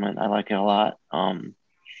helmet. I like it a lot.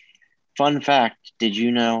 Fun fact, did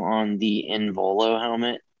you know on the Involo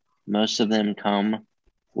helmet, most of them come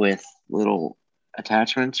with little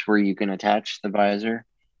attachments where you can attach the visor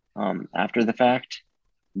after the fact,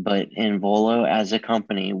 but Involo as a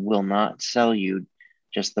company will not sell you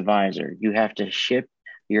just the visor. You have to ship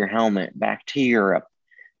your helmet back to Europe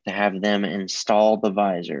to have them install the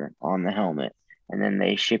visor on the helmet, and then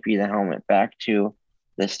they ship you the helmet back to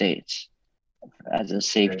the States as a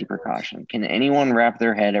safety precaution. Can anyone wrap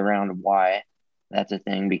their head around why that's a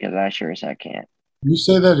thing? Because I sure as heck can't. You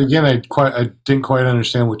say that again. I didn't quite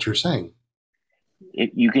understand what you're saying.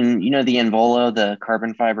 You can, the Involo, the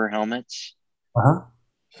carbon fiber helmets,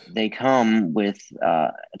 they come with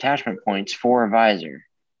attachment points for a visor.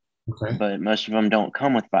 Okay. But most of them don't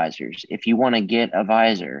come with visors. If you want to get a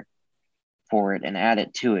visor for it and add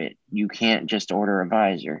it to it, you can't just order a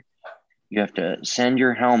visor. You have to send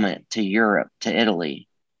your helmet to Europe, to Italy,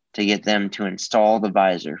 to get them to install the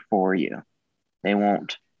visor for you. They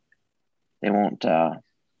won't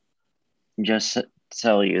just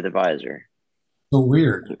sell you the visor. So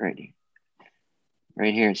weird.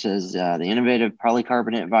 Right here it says the innovative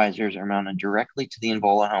polycarbonate visors are mounted directly to the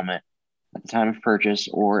Involo helmet at the time of purchase,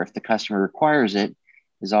 or if the customer requires it,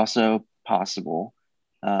 is also possible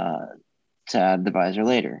to add the visor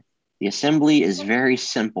later. The assembly is very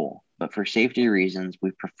simple, but for safety reasons,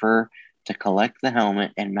 we prefer to collect the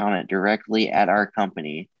helmet and mount it directly at our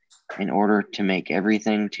company in order to make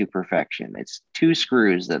everything to perfection. It's 2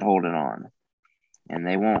 screws that hold it on, and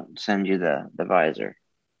they won't send you the visor.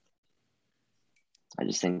 I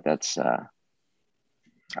just think that's, I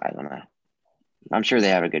don't know. I'm sure they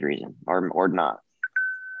have a good reason, or not.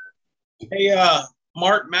 Hey,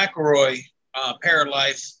 Mark McElroy,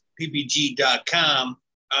 ParalifePPG.com.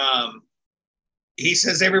 He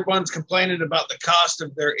says everyone's complaining about the cost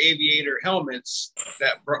of their aviator helmets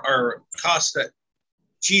that are cost that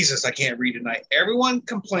Jesus, I can't read tonight. Everyone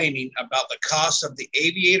complaining about the cost of the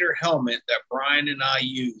aviator helmet that Brian and I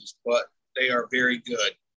use, but they are very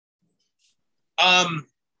good.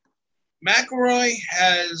 McElroy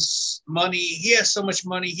has money. He has so much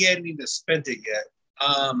money, he hadn't even spent it yet.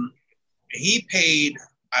 He paid,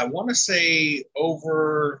 I want to say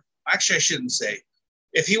over, actually I shouldn't say.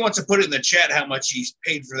 If he wants to put it in the chat how much he's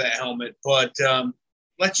paid for that helmet, but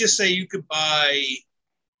let's just say you could buy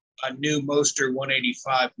a new Moster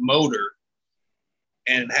 185 motor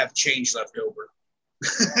and have change left over.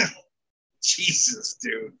 Jesus,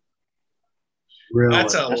 dude. Really?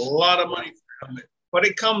 That's a lot of money for a helmet. But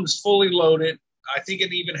it comes fully loaded. I think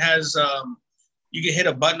it even has, you can hit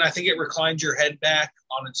a button. I think it reclines your head back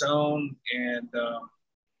on its own. And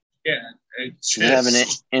yeah. It's just, you have an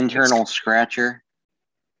internal scratcher.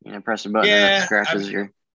 You know, press a button and it scratches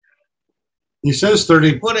your. He says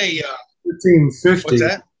 30. Put a 1350. What's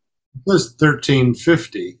that? It says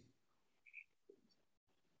 1350.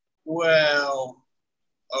 Well,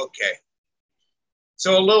 okay.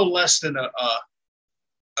 So a little less than a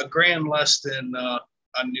grand less than a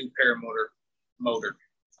new paramotor motor.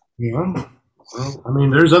 Yeah. Well, I mean,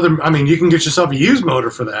 there's other. I mean, you can get yourself a used motor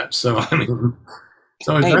for that. So I mean, it's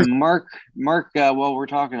always hey, nice. Mark. While we're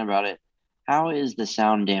talking about it, how is the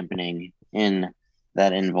sound dampening in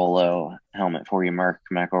that Involo helmet for you, Mark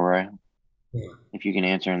McElroy? Yeah. If you can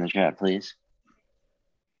answer in the chat, please.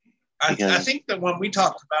 I think that when we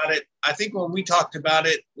talked about it,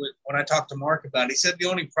 when I talked to Mark about it, he said the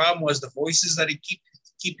only problem was the voices that he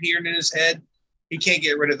keep hearing in his head. He can't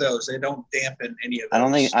get rid of those. They don't dampen any of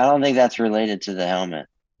those. I don't think that's related to the helmet.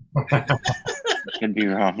 Could be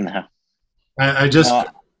wrong now. I just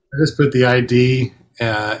put the ID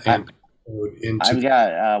and code into. I've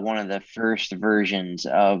got one of the first versions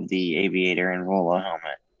of the Aviator Involo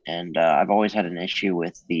helmet, and I've always had an issue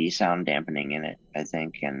with the sound dampening in it, I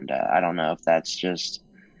think, and I don't know if that's just,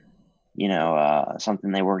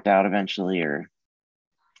 something they worked out eventually, or,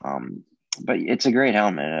 but it's a great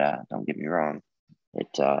helmet. Don't get me wrong. It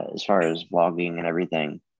as far as vlogging and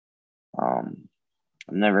everything, I've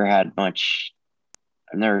never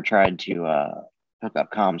tried to hook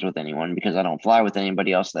up comms with anyone because I don't fly with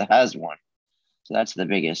anybody else that has one. So that's the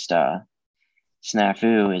biggest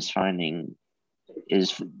snafu is having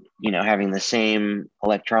the same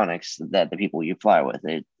electronics that the people you fly with.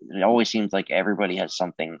 It always seems like everybody has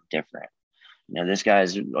something different. This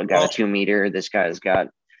guy's got a 2 meter, this guy's got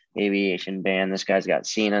aviation band, this guy's got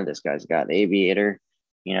Cena, this guy's got aviator,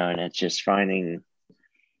 and it's just finding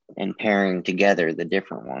and pairing together the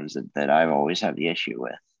different ones that I've always had the issue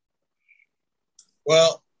with.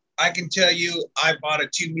 Well, I can tell you, I bought a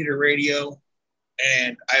 2 meter radio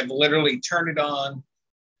and I've literally turned it on,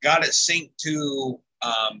 got it synced to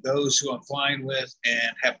those who I'm flying with,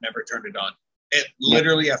 and have never turned it on. It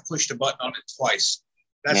literally, I've pushed a button on it twice.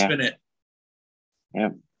 That's been it.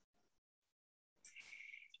 Yep.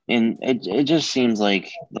 And it just seems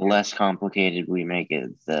like the less complicated we make it,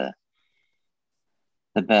 the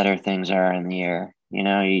better things are in the air.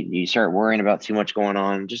 You start worrying about too much going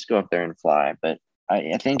on, just go up there and fly. But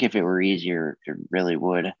I think if it were easier, it really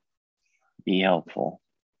would be helpful.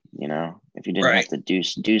 If you didn't have to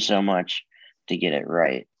do so much to get it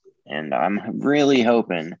right. And I'm really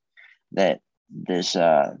hoping that this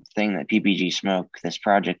thing that PPG Smoke, this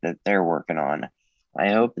project that they're working on, I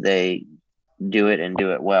hope they do it and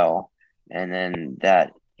do it well, and then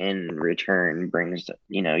that in return brings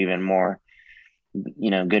even more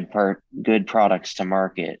good products to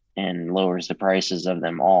market and lowers the prices of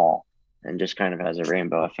them all, and just kind of has a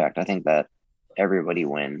rainbow effect. I think that everybody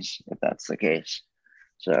wins if that's the case.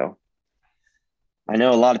 So I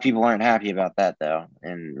know a lot of people aren't happy about that though,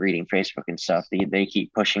 and reading Facebook and stuff, they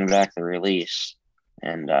keep pushing back the release,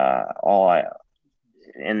 and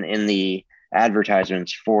in the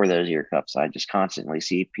advertisements for those ear cups, I just constantly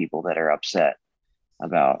see people that are upset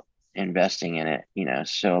about investing in it,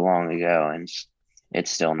 so long ago, and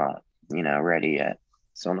it's still not, ready yet.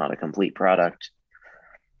 Still not a complete product.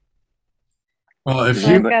 Well,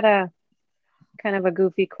 I've got a kind of a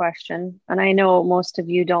goofy question, and I know most of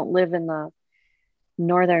you don't live in the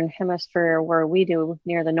northern hemisphere where we do,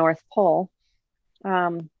 near the North Pole.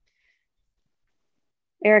 Eric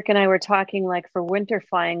and I were talking, like, for winter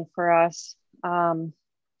flying for us,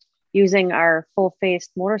 using our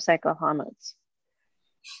full-faced motorcycle helmets.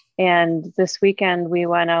 And this weekend we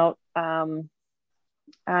went out on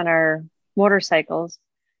our motorcycles,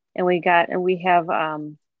 and we have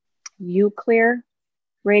UClear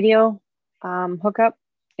radio hookup,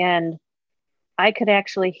 and I could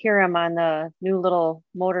actually hear them on the new little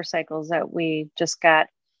motorcycles that we just got.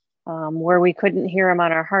 where we couldn't hear him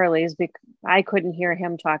on our Harleys. I couldn't hear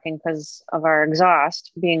him talking because of our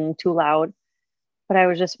exhaust being too loud. But I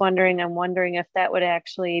was just wondering, I'm wondering if that would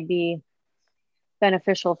actually be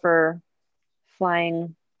beneficial for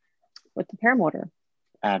flying with the paramotor.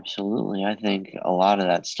 Absolutely. I think a lot of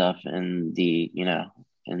that stuff in the,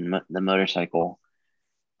 the motorcycle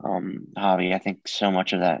hobby, I think so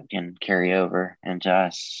much of that can carry over into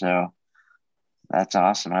us. So that's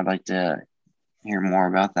awesome. I'd like to hear more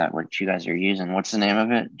about that, what you guys are using. What's the name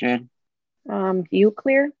of it, Jade?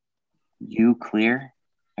 Uclear. Uclear?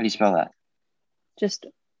 How do you spell that? Just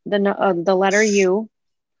the letter U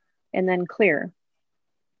and then clear.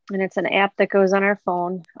 And it's an app that goes on our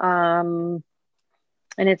phone. And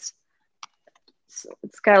it's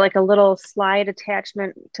got like a little slide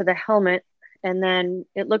attachment to the helmet. And then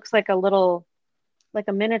it looks like a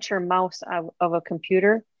miniature mouse of a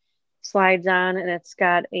computer slides on, and it's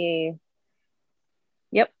got yep,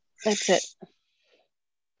 that's it.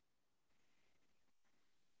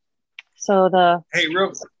 So hey,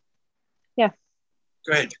 real yeah,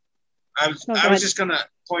 go ahead. I was just gonna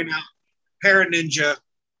point out, Para Ninja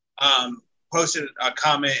posted a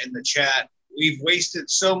comment in the chat. We've wasted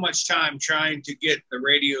so much time trying to get the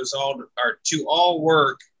radios to all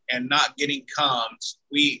work and not getting comms.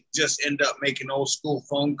 We just end up making old school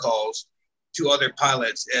phone calls to other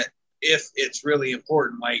pilots if it's really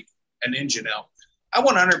important, like an engine out. I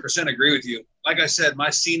 100% agree with you. Like I said, my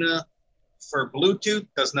Sena for Bluetooth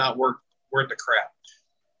does not work worth the crap.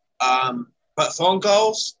 But phone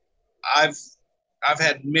calls, I've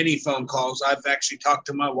had many phone calls. I've actually talked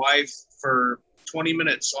to my wife for 20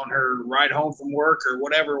 minutes on her ride home from work or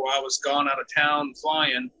whatever while I was gone out of town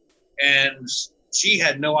flying, and she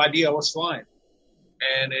had no idea I was flying.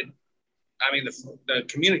 And the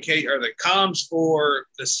communicate or the comms for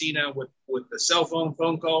the Sena with the cell phone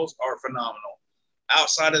calls are phenomenal.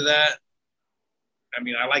 Outside of that, I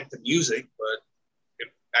like the music, but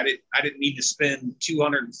I didn't need to spend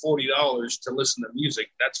 $240 to listen to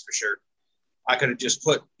music. That's for sure. I could have just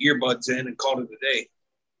put earbuds in and called it a day.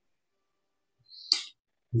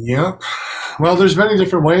 Yep. Well, there's many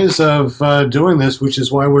different ways of doing this, which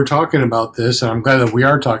is why we're talking about this. And I'm glad that we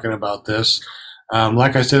are talking about this.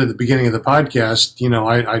 Like I said at the beginning of the podcast,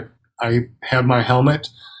 I have my helmet.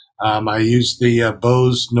 I use the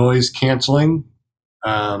Bose noise canceling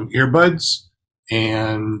earbuds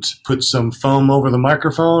and put some foam over the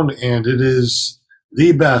microphone, and it is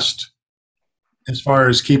the best as far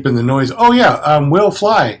as keeping the noise. Oh yeah, Will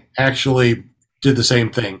Fly actually did the same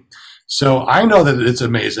thing. So I know that it's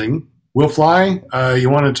amazing. Will Fly, you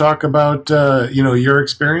want to talk about your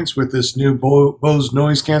experience with this new Bose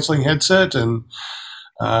noise canceling headset and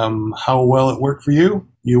how well it worked for you?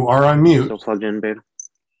 You are on mute. Still plugged in, babe.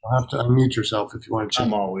 You'll have to unmute yourself if you want to check.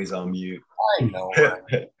 I'm always on mute. I know.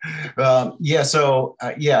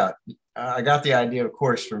 I got the idea, of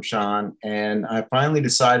course, from Sean, and I finally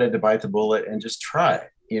decided to bite the bullet and just try it,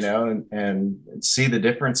 and see the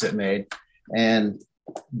difference it made. And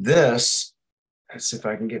this, let's see if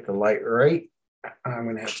I can get the light right. I'm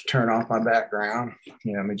going to have to turn off my background.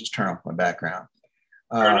 Let me just turn off my background.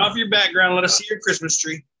 Turn off your background. Let us see your Christmas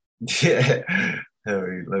tree. Yeah,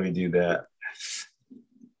 let me do that.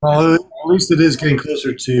 Well, at least it is getting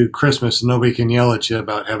closer to Christmas, and nobody can yell at you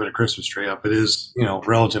about having a Christmas tree up. It is,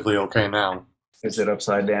 relatively okay now. Is it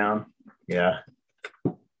upside down? Yeah.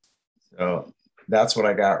 So that's what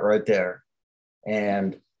I got right there.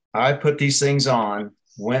 And I put these things on,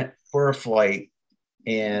 went for a flight,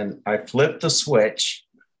 and I flipped the switch,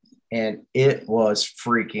 and it was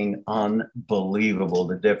freaking unbelievable,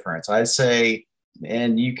 the difference. I say,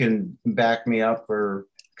 and you can back me up or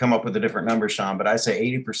come up with a different number, Sean, but I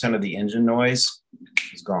say 80% of the engine noise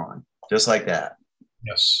is gone, just like that.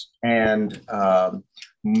 Yes. And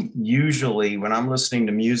usually when I'm listening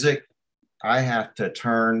to music, I have to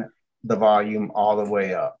turn the volume all the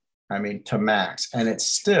way up. To max. And it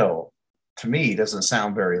still, to me, doesn't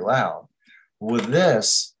sound very loud. With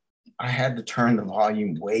this, I had to turn the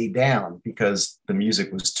volume way down because the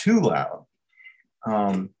music was too loud.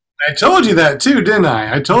 I told you that too, didn't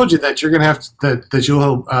I? I told you that you're going to have to, that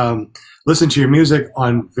you'll listen to your music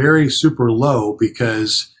on very super low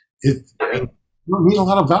because you don't need a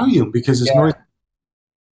lot of volume because it's noise.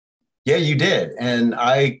 Yeah, you did. And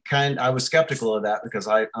I was skeptical of that because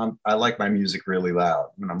I like my music really loud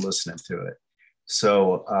when I'm listening to it.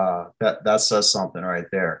 So that says something right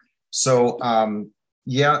there. So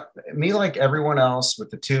me, like everyone else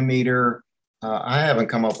with the 2 meter, I haven't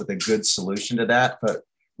come up with a good solution to that, but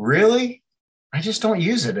really, I just don't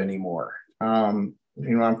use it anymore. I'm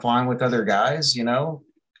flying with other guys,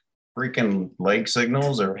 freaking leg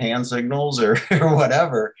signals or hand signals or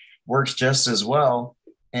whatever. works just as well.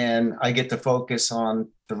 And I get to focus on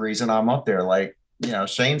the reason I'm up there. Like,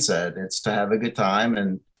 Shane said, it's to have a good time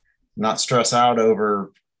and not stress out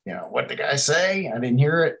over, what the guy say? I didn't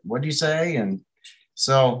hear it. What did you say? And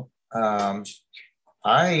so I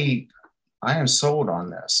am sold on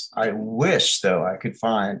this. I wish, though, I could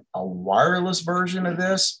find a wireless version of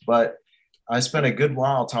this, but I spent a good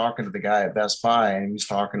while talking to the guy at Best Buy, and he was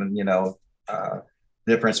talking,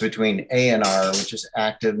 difference between ANR, which is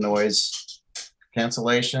active noise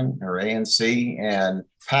cancellation, or ANC, and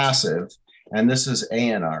passive. And this is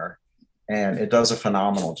ANR, and it does a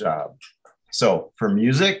phenomenal job. So for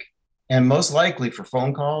music, and most likely for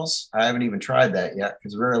phone calls, I haven't even tried that yet,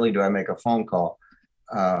 because rarely do I make a phone call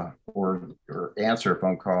or answer a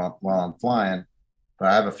phone call while I'm flying. But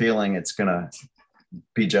I have a feeling it's going to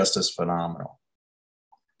be just as phenomenal.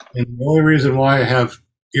 And the only reason why I have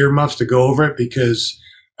earmuffs to go over it, because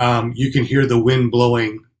you can hear the wind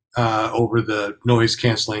blowing over the noise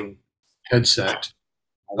canceling headset.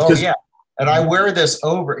 Oh, yeah. And I wear this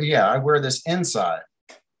I wear this inside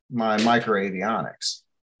my micro avionics.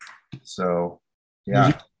 So,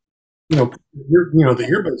 yeah. The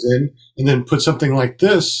earbuds in, and then put something like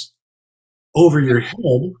this over your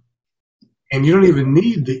head, and you don't even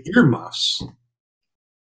need the earmuffs.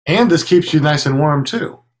 And this keeps you nice and warm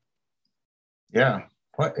too. Yeah.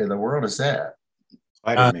 What in the world is that?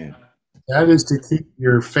 Spider-Man. That is to keep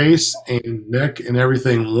your face and neck and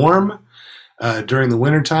everything warm during the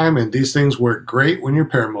wintertime, and these things work great when you're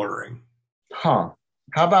paramotoring. Huh.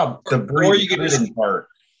 How about the breathing part?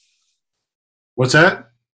 What's that?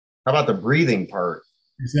 How about the breathing part?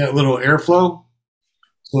 Is that little airflow?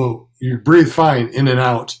 So you breathe fine in and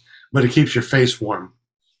out, but it keeps your face warm.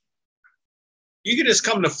 You can just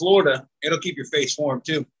come to Florida. It'll keep your face warm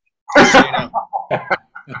too.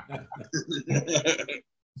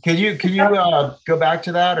 Can you go back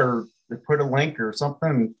to that or put a link or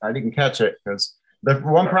something? I didn't catch it, because the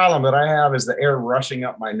one problem that I have is the air rushing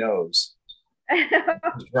up my nose.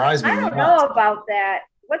 It drives me I don't nuts. know about that.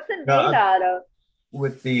 What's it made out of?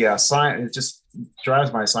 With the sign, it just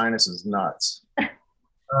drives my sinuses nuts.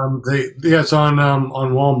 It's on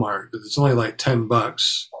Walmart. It's only like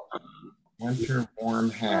 $10. Winter warm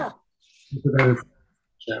hat.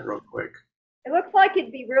 Chat real quick. It looks like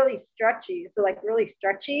it'd be really stretchy. So like really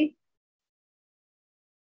stretchy.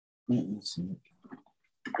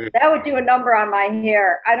 That would do a number on my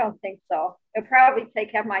hair. I don't think so. It'll probably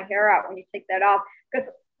have my hair out when you take that off. Because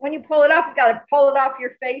when you pull it off, you got to pull it off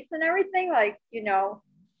your face and everything. Like,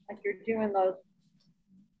 like you're doing those.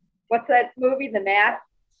 What's that movie, The Mask?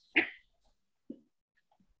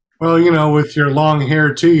 Well, with your long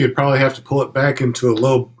hair too, you'd probably have to pull it back into a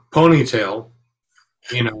low ponytail,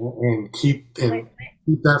 and keep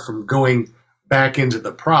that from going back into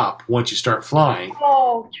the prop once you start flying.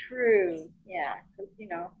 Oh, true. Yeah. Because,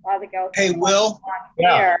 a lot of the girls. Hey, Will.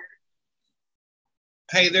 Yeah.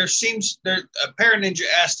 Hey, Paraninja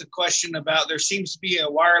asked a question about, there seems to be a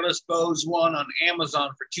wireless Bose one on Amazon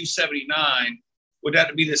for $279. Would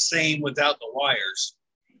that be the same without the wires?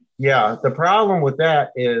 Yeah, the problem with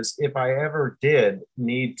that is if I ever did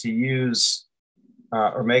need to use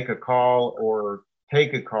or make a call or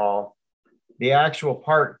take a call, the actual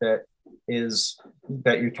part that you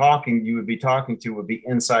would be talking to would be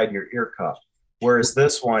inside your ear cuff. Whereas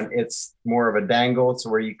this one, it's more of a dangle. It's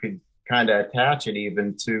where you could kind of attach it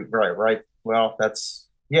even to, right. Well, that's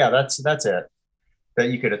it. That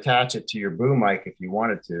you could attach it to your boom mic if you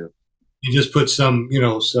wanted to. You just put some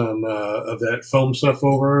of that foam stuff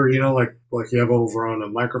over, like you have over on a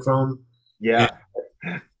microphone. Yeah.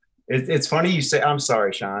 It's funny you say, I'm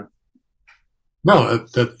sorry, Sean. No,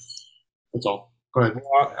 that's all. Go ahead.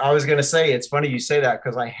 Well, I was going to say, it's funny you say that,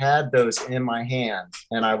 because I had those in my hand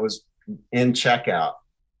and I was in checkout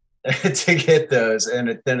to get those.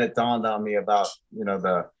 And then it dawned on me about,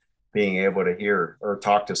 the being able to hear or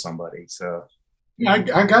talk to somebody. So I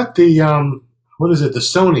got the, what is it? The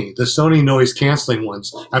Sony noise canceling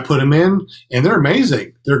ones. I put them in and they're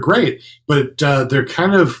amazing. They're great, but they're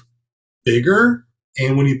kind of bigger.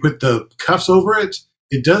 And when you put the cuffs over it,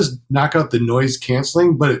 it does knock out the noise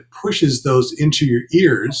canceling, but it pushes those into your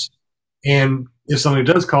ears. And if somebody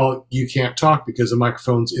does call, you can't talk because the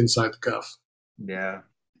microphone's inside the cuff. Yeah.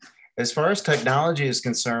 As far as technology is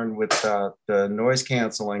concerned with the noise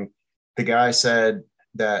canceling, the guy said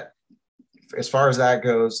that as far as that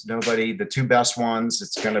goes, the two best ones,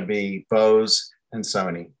 it's going to be Bose and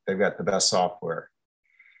Sony. They've got the best software.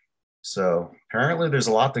 So apparently there's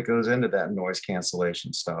a lot that goes into that noise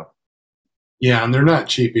cancellation stuff. Yeah, and they're not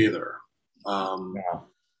cheap either. I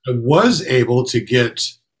was able to get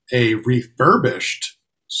a refurbished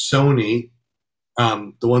Sony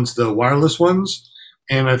the wireless ones,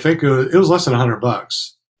 and I think it was less than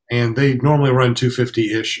 $100, and they normally run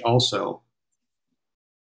 250-ish also.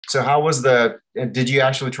 So how was did you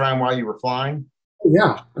actually try them while you were flying? Oh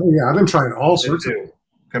yeah, I've been trying all sorts of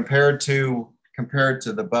compared to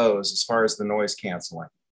the Bose as far as the noise canceling.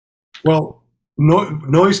 Well,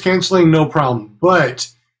 noise canceling, no problem, but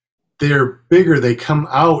they're bigger. They come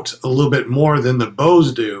out a little bit more than the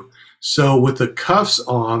Bose do. So with the cuffs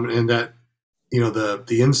on and that,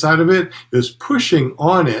 the inside of it was pushing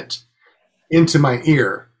on it into my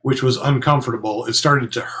ear, which was uncomfortable. It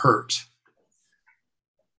started to hurt.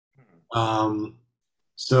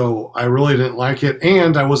 So I really didn't like it,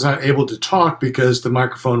 and I was not able to talk because the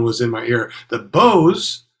microphone was in my ear. The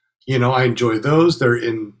Bose, I enjoy those. They're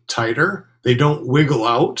in tighter. They don't wiggle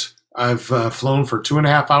out. I've flown for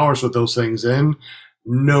 2.5 hours with those things in,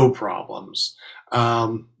 no problems.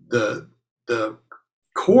 The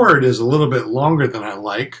cord is a little bit longer than I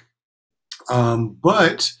like,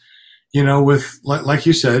 but with like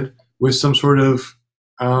you said, with some sort of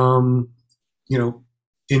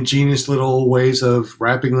ingenious little ways of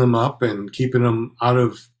wrapping them up and keeping them out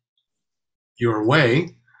of your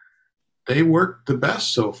way, they work the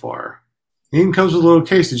best so far. It even comes with a little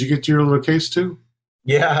case. Did you get your little case too?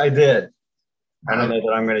 Yeah, I did. I don't know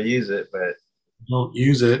that I'm going to use it, but don't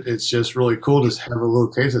use it. It's just really cool to have a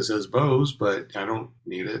little case that says Bose, but I don't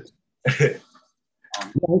need it. I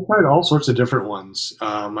tried all sorts of different ones.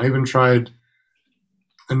 I even tried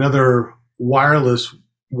another wireless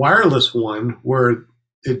one where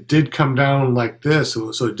it did come down like this,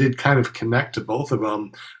 so it did kind of connect to both of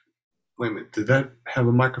them. Wait a minute, did that have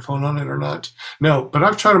a microphone on it or not? No, but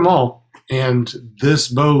I've tried them all, and this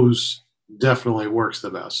Bose definitely works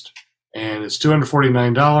the best. And it's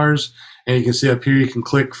 $249, and you can see up here you can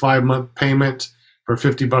click 5-month payment for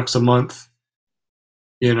 $50 a month,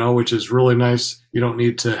 which is really nice. You don't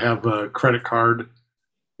need to have a credit card,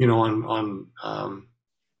 on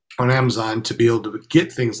Amazon to be able to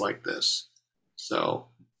get things like this. So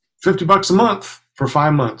 $50 a month for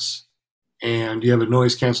 5 months, and you have a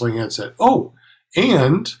noise canceling headset. Oh,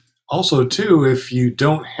 and also too, if you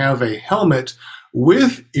don't have a helmet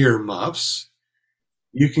with earmuffs,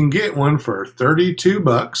 you can get one for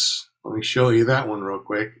 $32. Let me show you that one real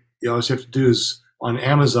quick. All you have to do is on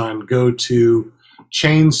Amazon go to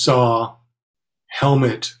chainsaw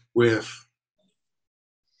helmet with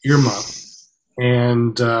earmuff,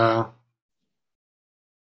 and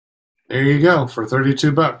there you go for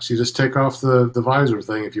 $32. You just take off the visor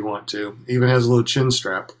thing if you want to. Even has a little chin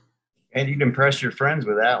strap. And you'd impress your friends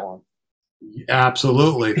with that one.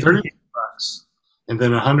 Absolutely, $32, and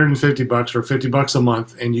then $150 or $50 a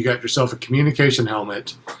month, and you got yourself a communication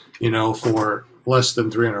helmet, for less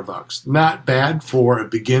than $300. Not bad for a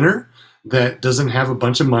beginner that doesn't have a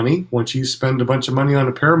bunch of money. Once you spend a bunch of money on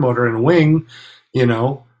a paramotor and a wing,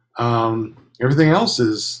 everything else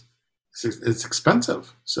it's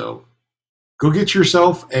expensive. So go get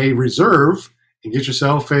yourself a reserve and get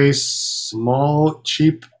yourself a small,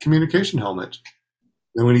 cheap communication helmet.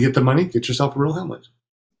 Then when you get the money, get yourself a real helmet.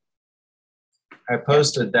 I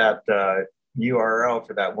posted that URL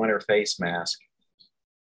for that winter face mask.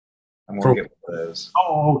 I'm going to get one of those.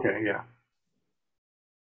 Oh, okay, yeah.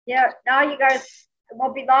 Yeah, now you guys, it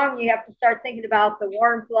won't be long. You have to start thinking about the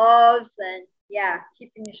warm gloves and,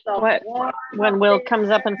 keeping yourself warm. When Will comes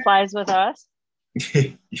up and flies with us.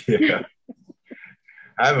 Yeah.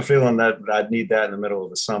 I have a feeling that I'd need that in the middle of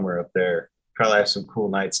the summer up there. Probably have some cool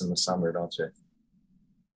nights in the summer, don't you?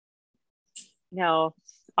 No,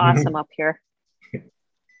 awesome up here.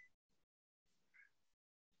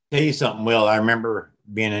 Tell you something, Will. I remember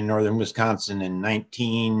being in northern Wisconsin in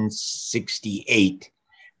 1968.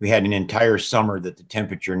 We had an entire summer that the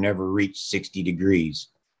temperature never reached 60 degrees.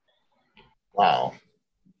 Wow.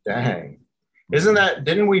 Dang.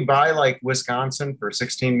 Didn't we buy like Wisconsin for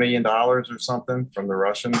 $16 million or something from the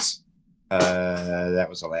Russians? That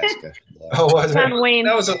was Alaska. Oh, was it? Wayne.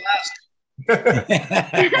 That was Alaska.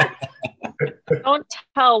 Don't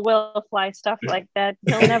tell Will fly stuff like that.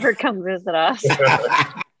 He'll never come visit us.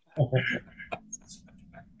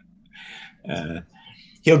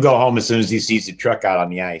 He'll go home as soon as he sees the truck out on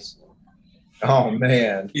the ice. Oh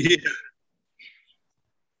man. Yeah.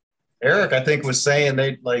 Eric, I think, was saying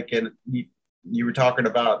you were talking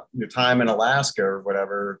about your time in Alaska or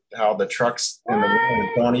whatever, how the trucks in the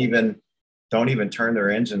winter don't even turn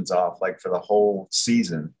their engines off like for the whole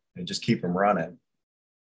season and just keep them running.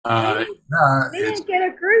 We didn't get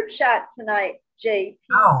a group shot tonight, JP.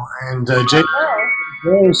 No, and JP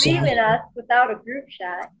leaving us without a group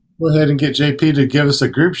shot. Go ahead and get JP to give us a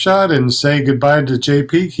group shot and say goodbye to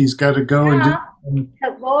JP. He's got to go and do.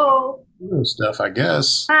 Hello. stuff, I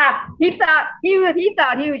guess. He thought he was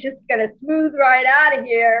just gonna smooth right out of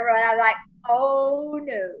here. But I was like, oh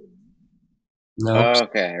no. No.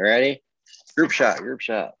 Okay, ready? Group shot.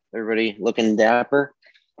 Everybody looking dapper.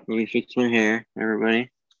 Let me fix my hair, everybody.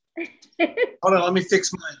 Hold on, let me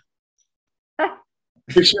fix mine.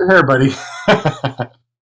 Fix your hair, buddy.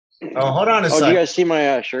 Oh, hold on a sec. Do you guys see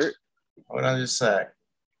my shirt? Hold on just a sec.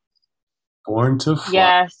 Born to Fly.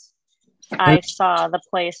 Yes, I saw the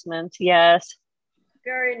placement. Yes.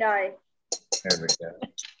 Very nice. There we go.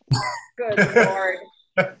 Good Lord.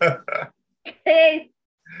 Hey,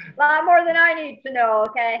 a lot more than I need to know,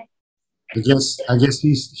 okay? I guess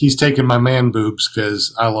he's taking my man boobs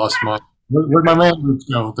because I lost my. Where'd my man boobs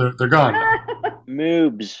go? They're gone.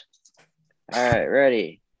 Moobs. All right,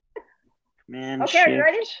 ready. Man. Okay, are you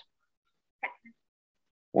ready?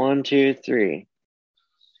 1, 2, 3.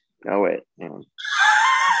 Oh wait. Hang on.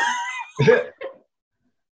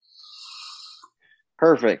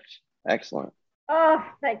 Perfect. Excellent. Oh,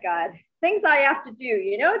 thank God. Things I have to do,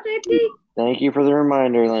 you know, JP? Thank you for the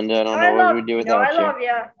reminder, Linda. I don't know what we'd do without you. I love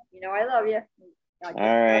you. You know, I love you. All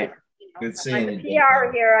right. Good seeing you.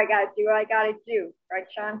 PR here. I got to do what I got to do. Right,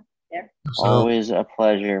 Sean? Yeah. Always a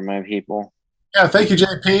pleasure, my people. Yeah, thank you,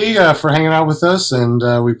 JP, for hanging out with us, and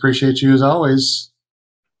we appreciate you as always.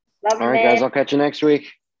 Love you, all right, guys. I'll catch you next week.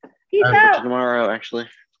 Peace I'll out. catch you tomorrow, actually.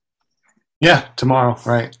 Yeah, tomorrow,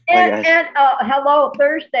 right. And hello,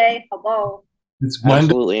 Thursday. Hello. It's Monday.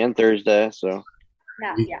 Absolutely, and Thursday, so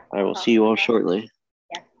Yeah. I will see you all shortly.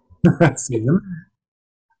 See you.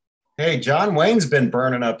 Hey, John Wayne's been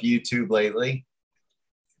burning up YouTube lately.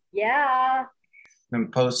 Yeah. Been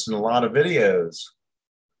posting a lot of videos.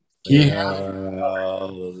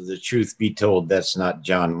 The truth be told, that's not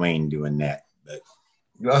John Wayne doing that.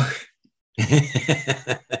 But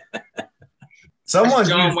someone's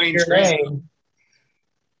John Wayne's name.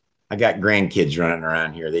 I got grandkids running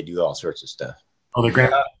around here. They do all sorts of stuff. Oh, the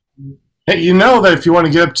grand. Hey, you know that if you want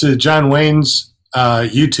to get up to John Wayne's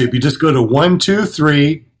YouTube, you just go to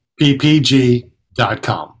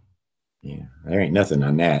 123ppg.com. Yeah, there ain't nothing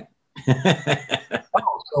on that.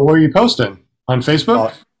 So where are you posting? On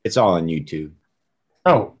Facebook? It's all on YouTube.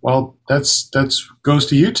 Oh, well, that's goes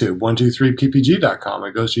to YouTube, 123ppg.com.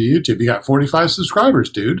 It goes to YouTube. You got 45 subscribers,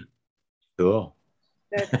 dude. Cool.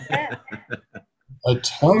 A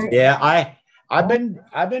ton. Yeah, I've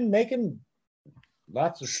been making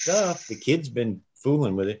lots of stuff. The kids been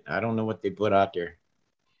fooling with it. I don't know what they put out there.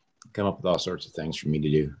 Come up with all sorts of things for me to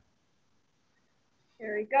do.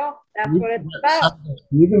 There you go. That's what it's about.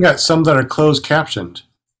 You even got some that are closed captioned.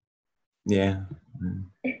 Yeah.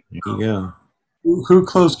 There you go. Who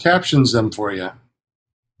closed captions them for you?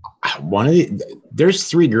 There's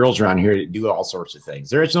 3 girls around here that do all sorts of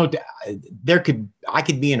things. I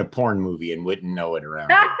could be in a porn movie and wouldn't know it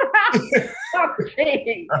around here. Oh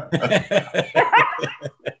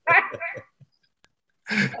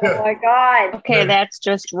my God. Okay, that's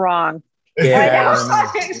just wrong. Yeah.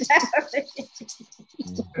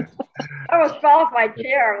 I almost fell off my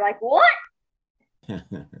chair. I'm like, what?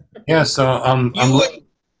 Yeah, so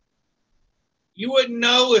you wouldn't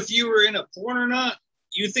know if you were in a porn or not.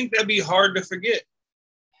 You think that'd be hard to forget?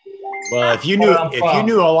 Well, if you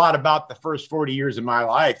knew a lot about the first 40 years of my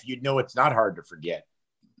life, you'd know it's not hard to forget.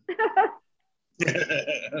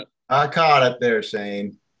 I caught it there,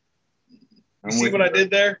 Shane. You see what I did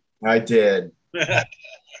there? I did. Hey,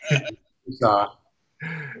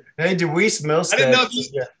 Deweese Milstead. I didn't know if you,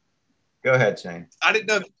 Go ahead, Shane. I didn't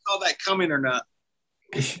know if you saw that coming or not.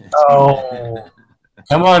 Oh,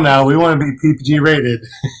 come on now. We want to be PPG rated.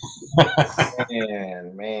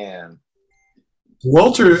 Man.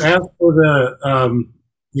 Walter asked for the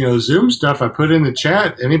Zoom stuff. I put in the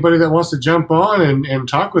chat. Anybody that wants to jump on and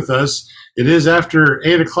talk with us, it is after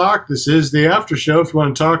 8 o'clock. This is the after show. If you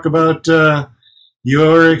want to talk about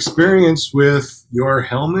your experience with your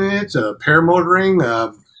helmet,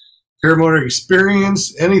 paramotoring, paramotor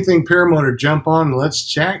experience, anything paramotor, jump on and let's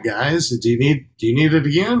chat, guys. Do you need it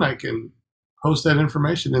again? I can post that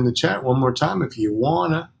information in the chat one more time if you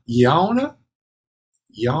wanna. Yana.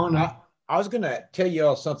 I was gonna tell you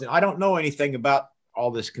all something. I don't know anything about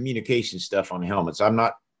all this communication stuff on helmets.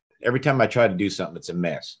 Every time I try to do something, it's a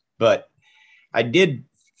mess. But I did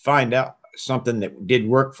find out something that did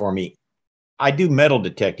work for me. I do metal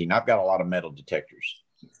detecting. I've got a lot of metal detectors,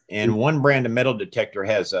 and one brand of metal detector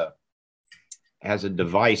has a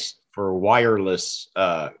device for wireless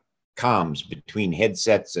comms between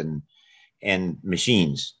headsets and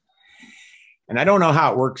machines. And I don't know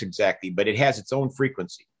how it works exactly, but it has its own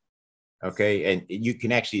frequency. Okay. And you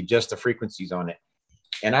can actually adjust the frequencies on it.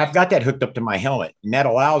 And I've got that hooked up to my helmet, and that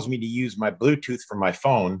allows me to use my Bluetooth from my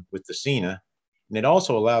phone with the Sena. And it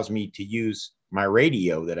also allows me to use my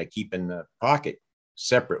radio that I keep in the pocket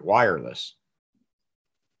separate wireless.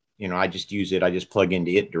 You know, I just use it. I just plug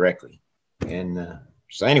into it directly. And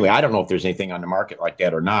so anyway, I don't know if there's anything on the market like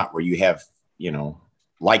that or not, where you have, you know,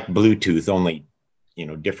 like Bluetooth, only, you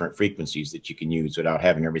know, different frequencies that you can use without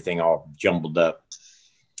having everything all jumbled up.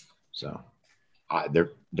 So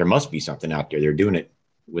there must be something out there. They're doing it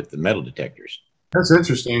with the metal detectors. That's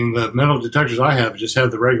interesting. The metal detectors I have just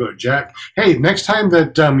have the regular jack. Hey, next time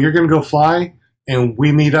that you're going to go fly and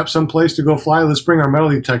we meet up someplace to go fly, let's bring our metal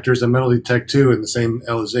detectors and metal detect 2 in the same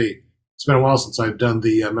LZ. It's been a while since I've done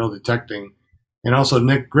the metal detecting. And also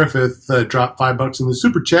Nick Griffith dropped $5 in the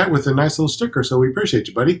super chat with a nice little sticker, so we appreciate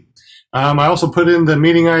you, buddy. I also put in the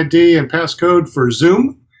meeting ID and passcode for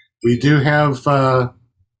Zoom. We do have that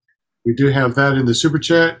in the super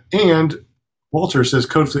chat. And Walter says,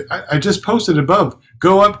 code. I just posted above.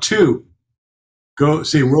 Go up 2. Go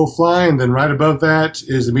see Will Fly, and then right above that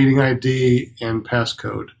is the meeting ID and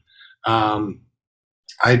passcode.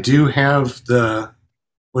 I do have the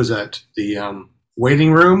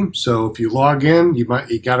waiting room. So if you log in, you got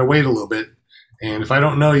to wait a little bit. And if I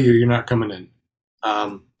don't know you, you're not coming in.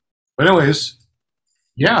 But anyways,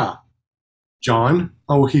 yeah, John.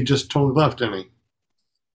 Oh, he just totally left, didn't he?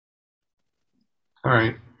 All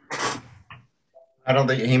right. I don't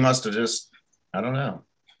think he must have just, I don't know.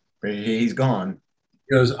 He's gone.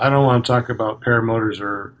 He goes, I don't want to talk about paramotors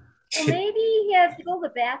or. Well, maybe he has to go to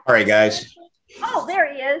the bathroom. All right, guys. Oh,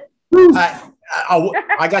 there he is.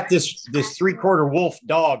 I got this 3/4 wolf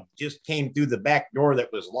dog just came through the back door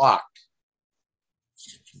that was locked.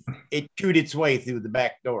 It chewed its way through the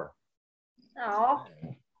back door. Oh.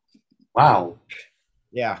 Wow.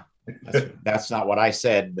 Yeah, that's not what I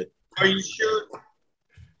said, but. Are you sure?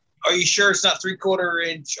 Are you sure it's not 3/4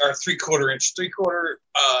 inch or 3/4 inch, 3/4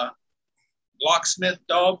 locksmith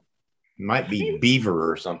dog? Might be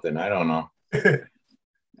beaver or something. I don't know.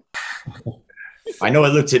 I know it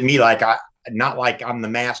looks at me like not like I'm the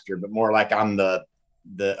master, but more like I'm the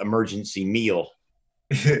emergency meal.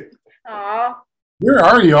 Aw. Where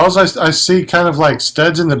are you? Also, I see kind of like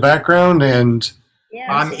studs in the background, and Yeah.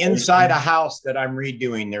 I'm inside a house that I'm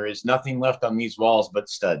redoing. There is nothing left on these walls but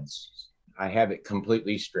studs. I have it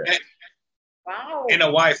completely stripped. Wow. And a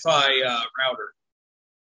Wi-Fi router.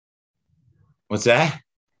 What's that?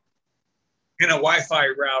 And a Wi-Fi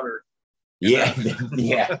router. Yeah,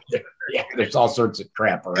 yeah. There's all sorts of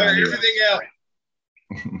crap around here. Everything else.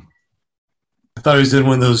 I thought he was in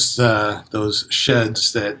one of those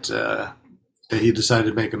sheds that he decided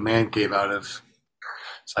to make a man cave out of.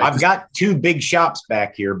 I've got 2 big shops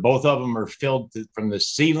back here. Both of them are filled from the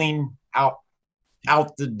ceiling out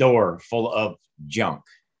the door, full of junk.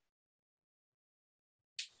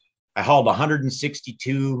 I hauled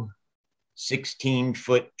 162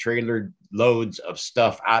 16-foot trailer loads of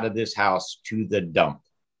stuff out of this house to the dump.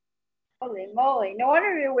 Holy moly. No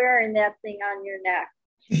wonder you're wearing that thing on your neck.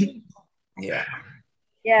 Yeah.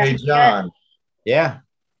 Yeah. Hey, John. Yeah.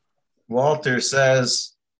 Walter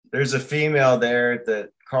says there's a female there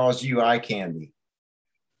that calls you eye candy.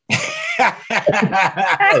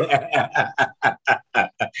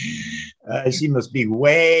 She must be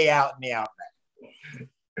way out in the outback.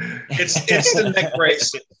 It's the neck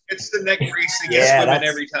brace. It's the neck brace that gets women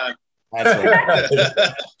every time.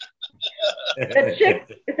 The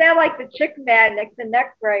chick, is that like the chick magnet, the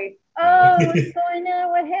neck brace? Oh, what's going on?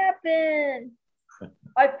 What happened?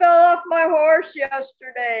 I fell off my horse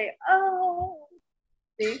yesterday. Oh.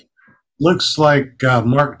 See? Looks like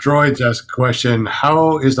Mark Droids asked a question.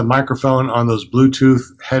 How is the microphone on those Bluetooth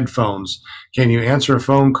headphones? Can you answer a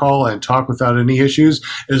phone call and talk without any issues?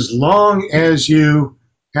 As long as you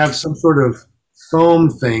have some sort of foam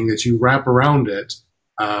thing that you wrap around it,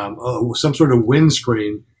 some sort of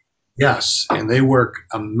windscreen, yes, and they work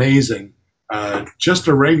amazing. Just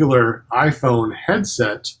a regular iPhone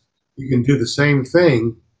headset, you can do the same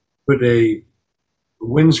thing. Put a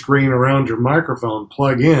windscreen around your microphone,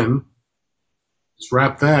 plug in, just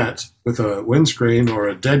wrap that with a windscreen or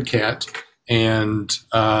a dead cat, and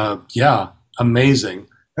yeah, amazing.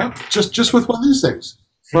 Yeah, just with one of these things.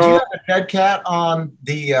 Did you have a dead cat on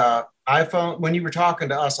the iPhone when you were talking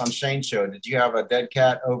to us on Shane's show? Did you have a dead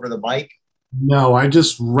cat over the mic? No, I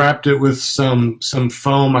just wrapped it with some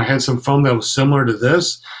foam. I had some foam that was similar to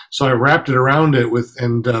this, so I wrapped it around it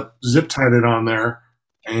and zip tied it on there,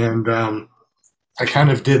 and I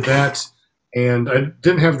kind of did that. And I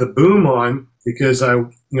didn't have the boom on because I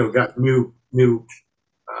got new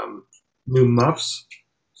muffs.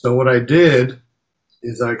 So what I did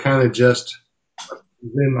is I kind of just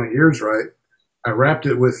in my ears right, I wrapped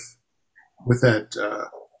it with that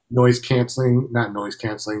not noise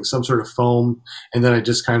canceling, some sort of foam, and then I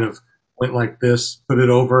just kind of went like this, put it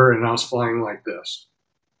over, and I was flying like this.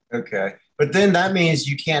 Okay. But then that means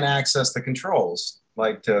you can't access the controls,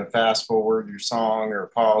 like to fast forward your song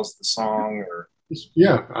or pause the song or.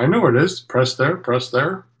 Yeah, I know where it is. Press there, press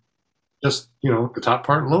there. Just, the top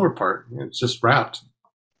part and lower part. It's just wrapped.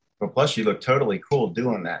 Well, plus you look totally cool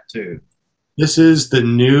doing that too. This is the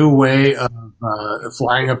new way of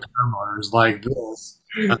flying a paramotor, is like this.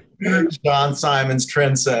 John Simon's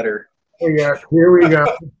trendsetter. Oh, yeah, here we go.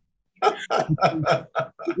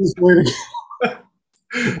 Just waiting.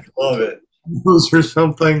 Love it. Those or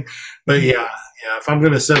something. But yeah, if I'm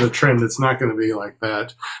going to set a trend, it's not going to be like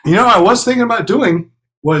that. I was thinking about doing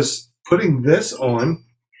was putting this on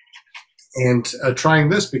and trying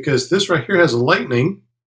this, because this right here has a lightning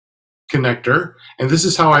connector, and this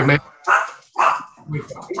is how I make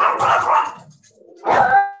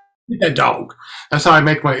that dog. That's how I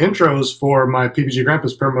make my intros for my PPG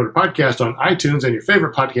Grandpa's Paramotor podcast on iTunes and your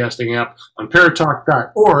favorite podcasting app on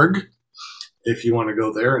paratalk.org. If you want to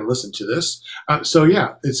go there and listen to this. So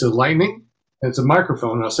yeah, it's a lightning. It's a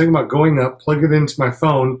microphone. I was thinking about going up, plug it into my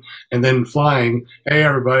phone, and then flying. Hey,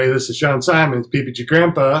 everybody, this is Sean Simons, PPG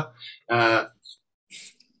Grandpa. Hey,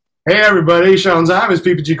 everybody, Sean Simons,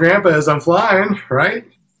 PPG Grandpa, as I'm flying, right?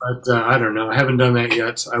 But I don't know. I haven't done that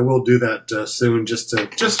yet. I will do that soon, just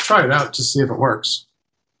try it out, just see if it works.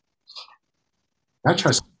 I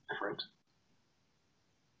try something different.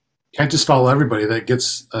 Can't just follow everybody that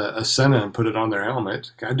gets a Senna and put it on their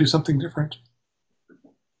helmet. Got to do something different.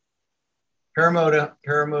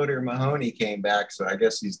 Paramotor Mahoney came back, so I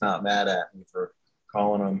guess he's not mad at me for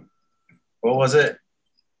calling him. What was it?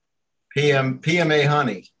 PMA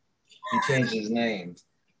Honey. He changed his name.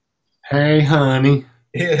 Hey, honey.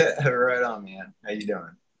 Yeah, right on, man. How you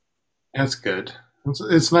doing? That's good.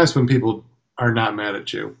 It's nice when people are not mad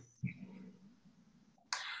at you.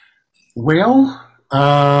 Well,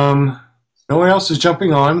 no one else is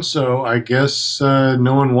jumping on, so I guess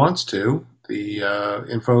no one wants to. The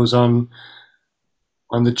info's on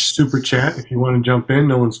the super chat if you want to jump in.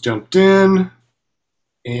 No one's jumped in.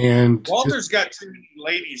 And Walter's got too many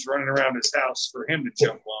ladies running around his house for him to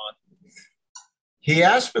jump on. He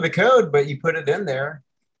asked for the code, but you put it in there.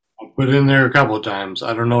 I put it in there a couple of times.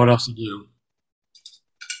 I don't know what else to do.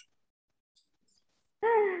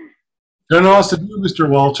 Don't know what else to do, Mr.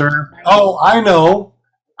 Walter. Oh, I know.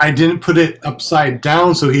 I didn't put it upside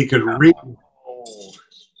down so he could read.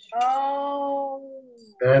 Oh.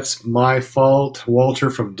 That's my fault,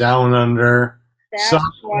 Walter from Down Under. That's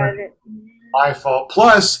what my fault.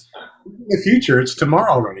 Plus, in the future, it's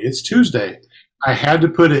tomorrow already. It's Tuesday. I had to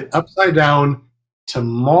put it upside down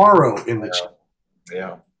tomorrow in the chat.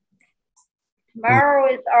 Yeah.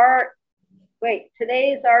 Tomorrow is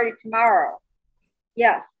today is already tomorrow.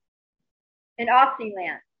 Yes. In Aussie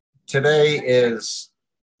land. Today is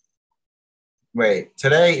their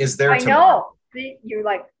tomorrow. I know. See, you're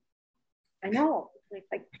like, I know. It's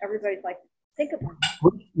like everybody's like, think about it.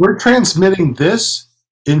 We're transmitting this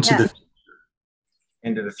into the future.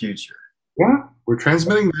 Into the future. Yeah, we're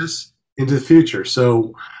transmitting this into the future.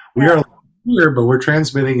 So we are here, but we're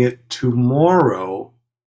transmitting it tomorrow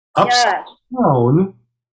upside down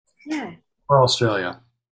for Australia.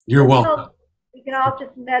 You're welcome. We can all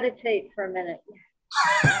just meditate for a minute.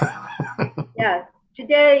 Yes,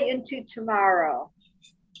 today into tomorrow.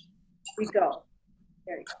 We go.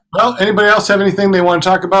 There you go. Well, anybody else have anything they want to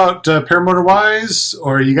talk about paramotor wise?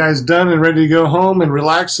 Or are you guys done and ready to go home and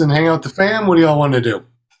relax and hang out with the fam? What do y'all want to do?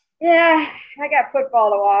 Yeah, I got football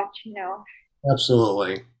to watch,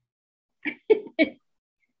 Absolutely.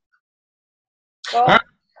 Well, all right.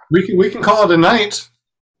 We can call it a night.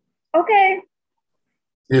 Okay.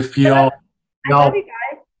 If y'all I love you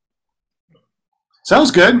guys.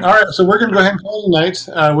 Sounds good. All right, so we're gonna go ahead and call it a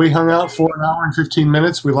night. We hung out for an hour and 15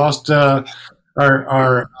 minutes. We lost our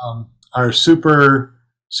super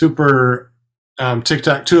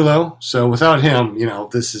TikTok Tulo. So without him,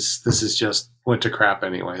 this is just went to crap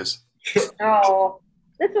anyways. Oh,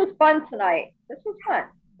 this was fun tonight. This was fun.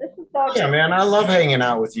 This was so Yeah, good. man, I love hanging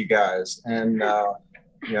out with you guys, and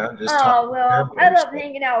just. Oh well, I love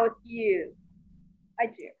hanging out with you. I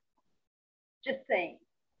do. Just saying.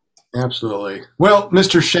 Absolutely. Well,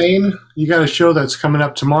 Mr. Shane, you got a show that's coming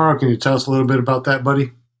up tomorrow. Can you tell us a little bit about that,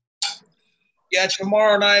 buddy? Yeah,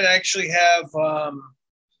 tomorrow night I actually have.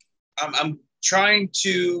 I'm trying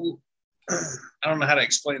to. I don't know how to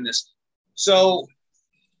explain this. So,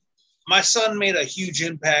 my son made a huge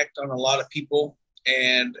impact on a lot of people,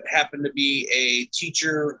 and happened to be a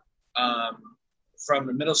teacher from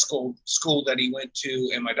the middle school that he went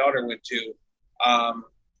to, and my daughter went to.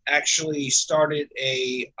 actually started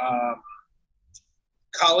a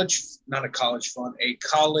college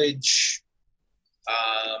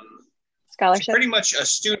scholarship. Pretty much a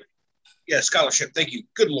student, scholarship. Thank you.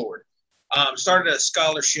 Good Lord. Started a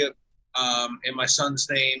scholarship in my son's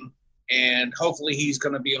name, and hopefully he's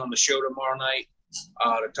going to be on the show tomorrow night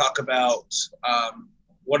to talk about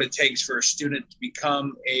what it takes for a student to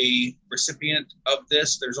become a recipient of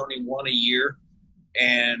this. There's only one a year,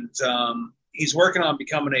 and he's working on to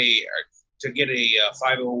get a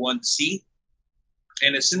 501c.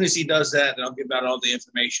 And as soon as he does that, then I'll give out all the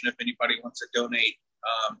information. If anybody wants to donate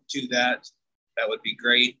to that, that would be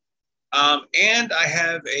great. And I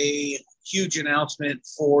have a huge announcement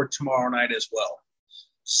for tomorrow night as well.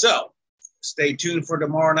 So stay tuned for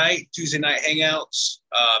tomorrow night, Tuesday night hangouts,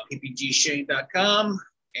 ppgshane.com.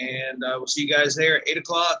 And we'll see you guys there at 8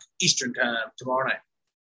 o'clock Eastern time tomorrow night.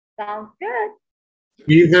 Sounds good.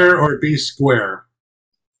 Be there or be square.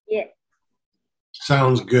 Yeah.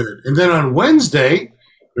 Sounds good. And then on Wednesday,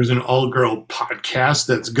 there's an all-girl podcast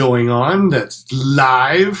that's going on that's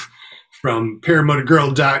live from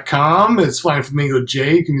paramotorgirl.com. It's Flying Flamingo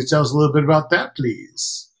Jay. Can you tell us a little bit about that,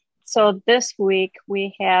 please? So this week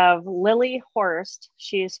we have Lily Horst.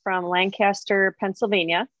 She's from Lancaster,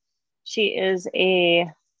 Pennsylvania. She is a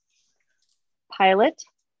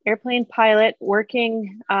airplane pilot,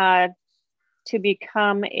 working to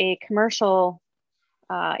become a commercial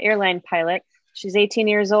airline pilot. She's 18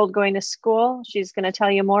 years old, going to school. She's going to tell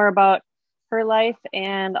you more about her life.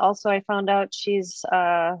 And also I found out she's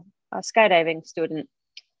a skydiving student.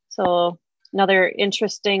 So another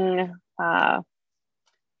interesting high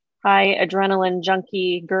adrenaline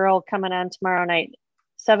junkie girl coming on tomorrow night,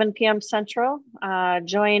 7 p.m. Central.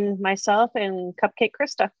 Join myself and Cupcake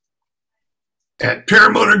Krista at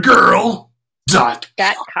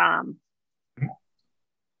paramotorgirl.com.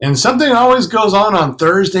 And something always goes on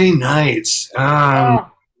Thursday nights.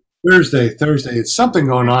 Thursday. It's something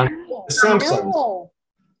going on. The Simpsons.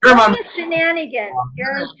 Plenty of shenanigans,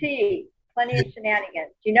 guaranteed. Plenty of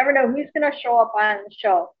shenanigans. You never know who's going to show up on the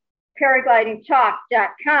show.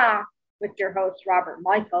 Paraglidingtalk.com with your host, Robert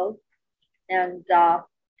Michaels. And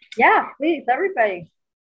please, everybody,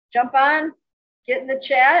 jump on, get in the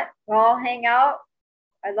chat. We'll all hang out.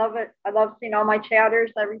 I love it. I love seeing all my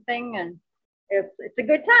chatters, everything. And it's a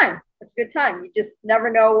good time. It's a good time. You just never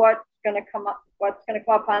know what's going to come up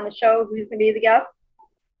on the show, who's going to be the guest.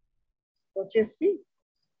 We'll just see.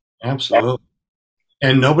 Absolutely.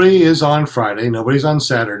 And nobody is on Friday. Nobody's on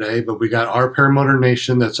Saturday, but we got our Paramotor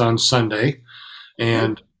Nation that's on Sunday.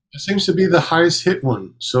 And it seems to be the highest hit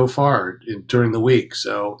one so far during the week.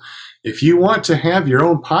 So if you want to have your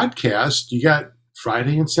own podcast, you got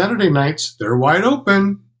Friday and Saturday nights. They're wide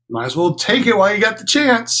open. Might as well take it while you got the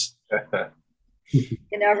chance. You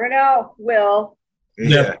never know. Will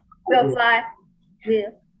fly.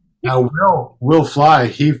 Will. Now, Will Fly,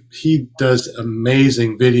 he does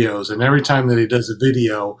amazing videos, and every time that he does a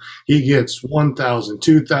video, he gets 1,000,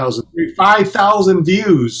 2,000, 5,000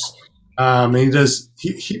 views. And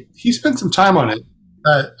he spent some time on it.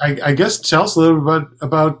 I guess tell us a little bit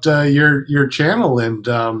about your channel and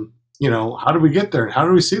how do we get there and how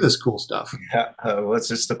do we see this cool stuff? Yeah, well, it's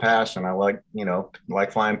just a passion. I like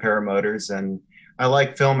flying paramotors, and I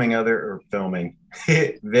like videoing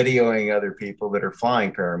other people that are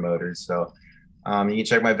flying paramotors. So you can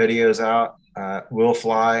check my videos out, Will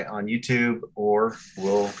Fly on YouTube or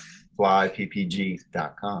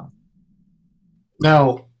willflyppg.com.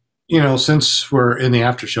 Now, since we're in the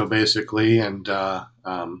after show basically, and no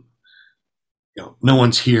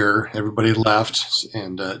one's here, everybody left,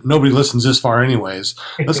 and nobody listens this far anyways.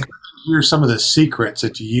 Let's hear some of the secrets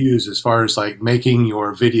that you use as far as like making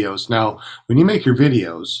your videos. Now, when you make your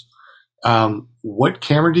videos, what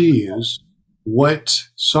camera do you use? What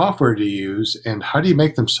software do you use? And how do you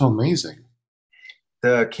make them so amazing?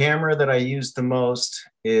 The camera that I use the most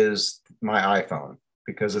is my iPhone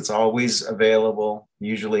because it's always available,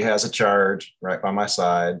 usually has a charge right by my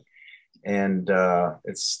side. And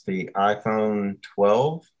it's the iPhone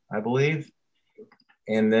 12, I believe.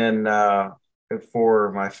 And then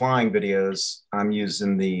for my flying videos, I'm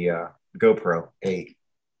using the GoPro 8,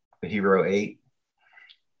 the Hero 8.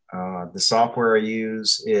 The software I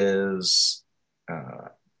use is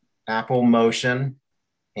Apple Motion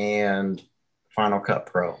and Final Cut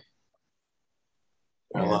Pro.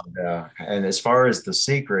 And as far as the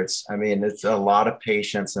secrets, I mean, it's a lot of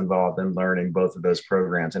patience involved in learning both of those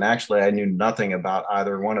programs. And actually, I knew nothing about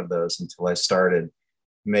either one of those until I started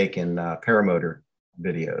making paramotor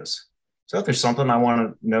videos. So if there's something I want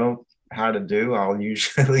to know how to do, I'll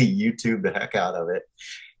usually YouTube the heck out of it.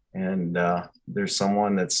 And there's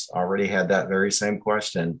someone that's already had that very same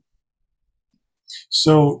question.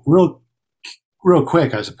 So real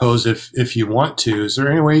quick, I suppose, if you want to, is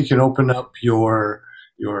there any way you can open up your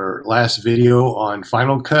last video on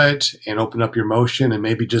Final Cut and open up your Motion and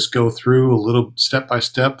maybe just go through a little step by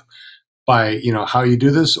step by how you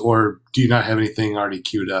do this, or do you not have anything already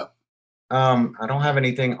queued up? I don't have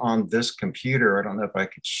anything on this computer. I don't know if I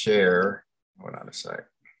could share. Hold on a sec.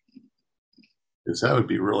 Because that would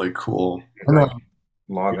be really cool.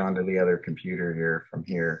 Log on to the other computer here from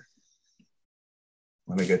here.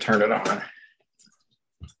 Let me go turn it on.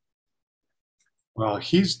 While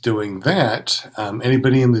he's doing that,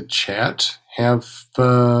 anybody in the chat have,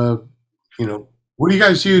 what do you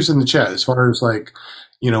guys use in the chat as far as like,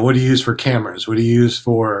 what do you use for cameras? What do you use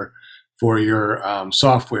for your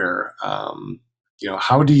software?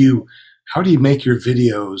 How do you make your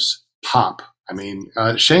videos pop? I mean,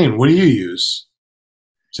 Shane, what do you use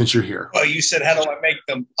since you're here? Well, you said, how do I make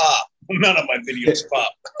them pop? None of my videos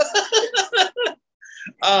pop.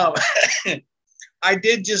 I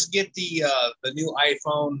did just get the new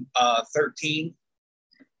iPhone 13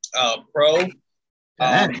 Pro.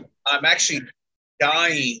 I'm actually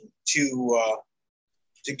dying to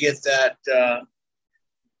get that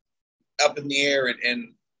up in the air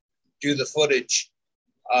and do the footage.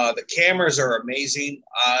 The cameras are amazing.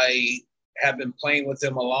 I have been playing with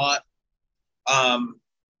them a lot.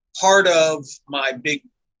 Part of my big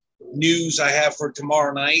news I have for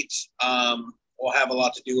tomorrow night will have a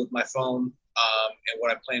lot to do with my phone and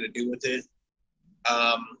what I plan to do with it.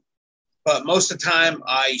 But most of the time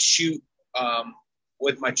I shoot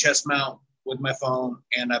with my chest mount with my phone,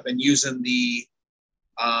 and I've been using the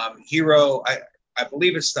Hero. I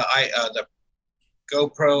believe it's the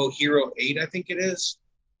GoPro Hero 8. I think it is.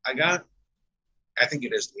 I think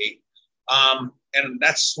it is the 8. And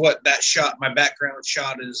that's what that shot, my background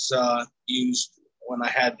shot, is used when I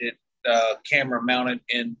had it camera mounted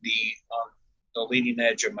in the leading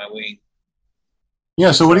edge of my wing.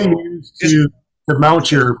 Yeah. So what do you use to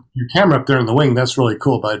mount your camera up there in the wing? That's really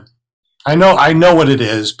cool, bud. I know what it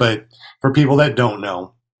is, but for people that don't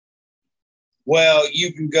know. Well,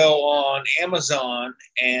 you can go on Amazon,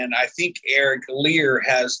 and I think Eric Lear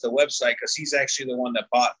has the website because he's actually the one that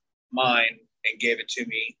bought mine and gave it to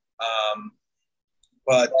me.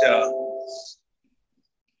 But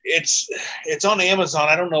it's on Amazon.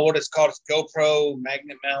 I don't know what it's called. It's GoPro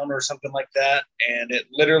magnet mount or something like that, and it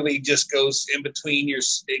literally just goes in between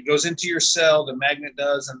it goes into your cell. The magnet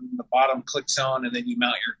does, and the bottom clicks on, and then you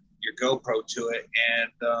mount your GoPro to it,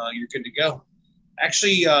 and you're good to go.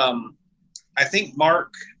 Actually, I think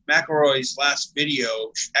Mark McElroy's last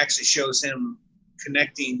video actually shows him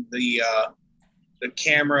connecting the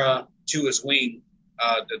camera to his wing,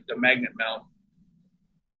 the magnet mount,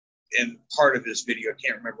 in part of his video. I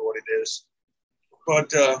can't remember what it is,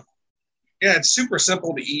 but yeah, it's super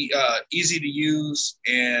simple to easy to use,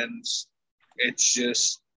 and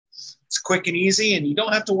it's quick and easy, and you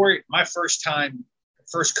don't have to worry. My first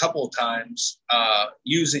couple of times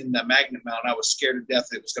using the magnet mount, I was scared to death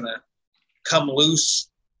it was going to come loose,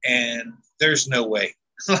 and there's no way.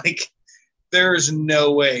 There's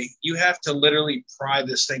no way. You have to literally pry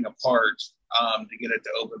this thing apart to get it to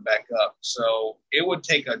open back up. So it would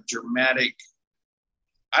take a dramatic,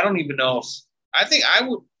 I don't even know if, I think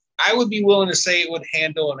I would be willing to say it would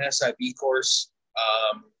handle an SIB course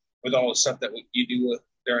with all the stuff that you do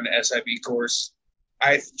during the SIB course.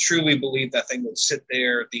 I truly believe that thing would sit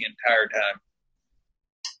there the entire time.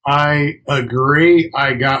 I agree.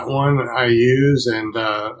 I got one that I use, and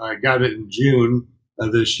I got it in June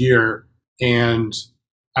of this year, and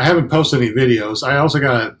I haven't posted any videos. I also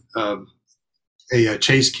got a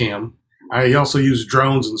chase cam. I also use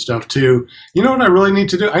drones and stuff too. You know what I really need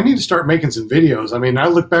to do? I need to start making some videos. I mean, I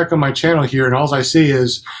look back on my channel here, and all I see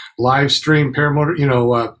is live stream paramotor,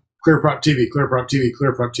 ClearProp TV, ClearProp TV,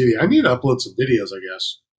 ClearProp TV. I need to upload some videos, I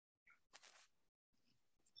guess.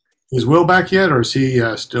 Is Will back yet, or is he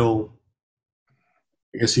still?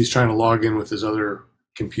 I guess he's trying to log in with his other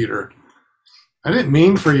computer. I didn't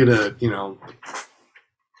mean for you to,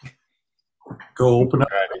 go open up.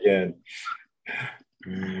 Try it again.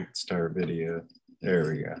 Start video. There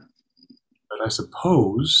we go. But I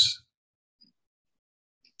suppose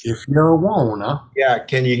if you wanna. Yeah,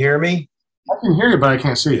 can you hear me? I can hear you, but I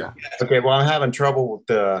can't see you. Okay, well, I'm having trouble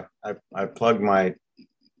with I plugged my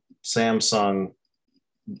Samsung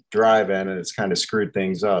drive in, and it's kind of screwed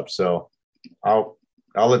things up. So I'll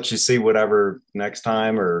let you see whatever next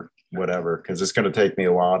time or whatever, because it's going to take me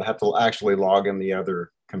a while. I'd have to actually log in the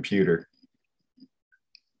other computer.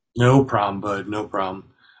 No problem, bud. No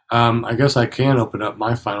problem. I guess I can open up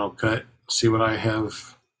my Final Cut, see what I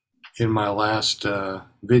have in my last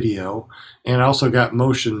video, and I also got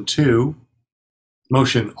Motion 2.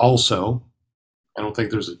 Motion also. I don't think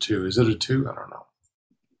there's a 2. Is it a 2? I don't know.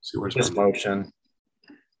 See where's Just Motion.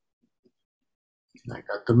 I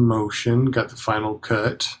got the Motion, got the Final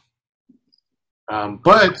Cut.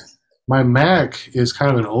 But my Mac is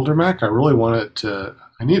kind of an older Mac. I really want it to,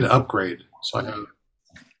 I need to upgrade so I have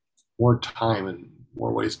more time and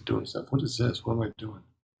more ways of doing stuff. What is this? What am I doing?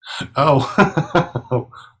 Oh,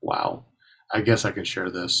 wow. I guess I can share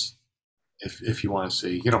this if you want to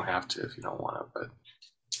see. You don't have to if you don't want to, but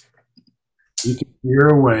you can hear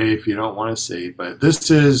away if you don't want to see. But this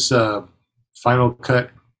is Final Cut.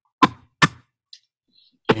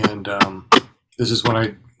 And this is when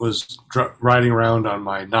I was riding around on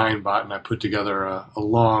my 9-bot and I put together a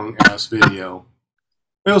long-ass video.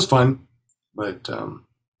 It was fun. But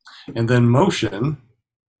and then Motion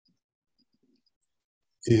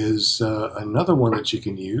is another one that you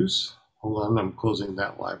can use. Hold on, I'm closing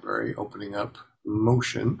that library, opening up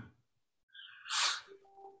Motion.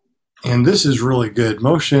 And this is really good.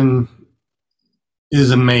 Motion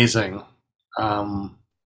is amazing.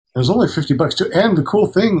 It was only $50 too. And the cool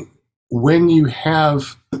thing, when you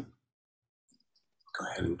have, go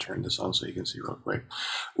ahead and turn this on so you can see real quick.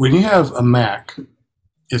 When you have a Mac,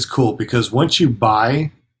 it's cool because once you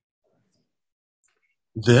buy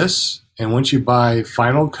this and once you buy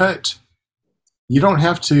Final Cut, you don't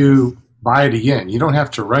have to buy it again. You don't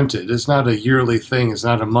have to rent it. It's not a yearly thing. It's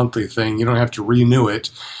not a monthly thing. You don't have to renew it.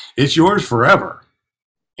 It's yours forever.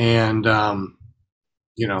 And,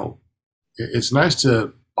 you know, it's nice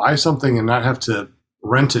to buy something and not have to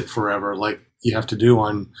rent it forever like you have to do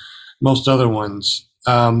on most other ones.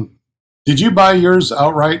 Did you buy yours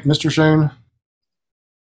outright, Mr. Shane?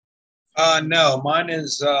 No, mine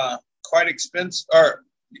is quite expensive. Or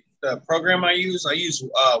the program I use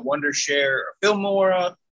Wondershare,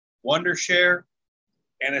 Filmora, Wondershare,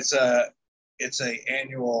 and it's a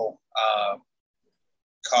annual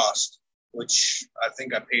cost, which I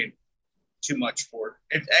think I paid too much for.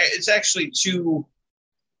 It's actually too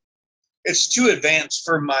advanced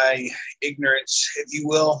for my ignorance, if you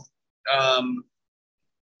will. I'm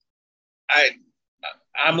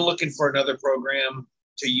looking for another program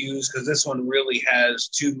to use because this one really has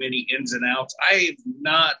too many ins and outs. I've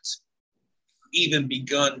not even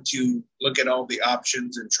begun to look at all the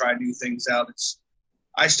options and try new things out.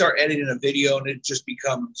 I start editing a video and it just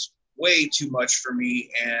becomes way too much for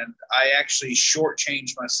me, and I actually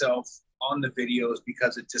shortchange myself on the videos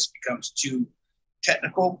because it just becomes too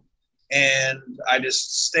technical, and I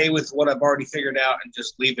just stay with what I've already figured out and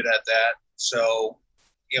just leave it at that. So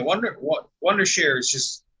yeah, Wondershare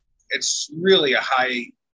is it's really a high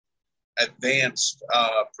advanced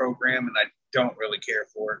program, and I don't really care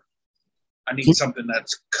for it. I need something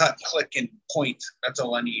that's cut, click, and point. That's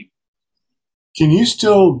all I need. Can you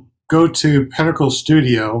still go to Pinnacle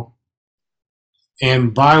Studio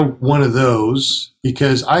and buy one of those?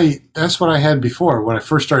 Because that's what I had before. When I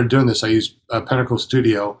first started doing this, I used Pinnacle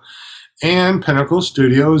Studio. And Pinnacle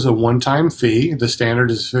Studio is a one-time fee. The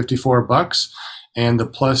standard is $54, and the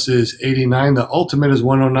plus is $89. The ultimate is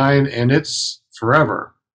 $109, and it's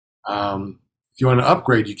forever. If you want to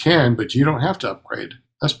upgrade, you can, but you don't have to upgrade.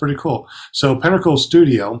 That's pretty cool. So Pinnacle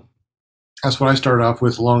Studio, that's what I started off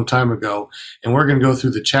with a long time ago. And we're going to go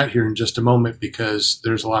through the chat here in just a moment because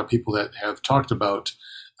there's a lot of people that have talked about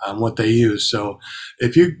what they use. So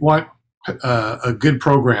if you want a good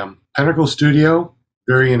program, Pinnacle Studio,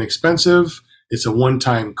 very inexpensive. It's a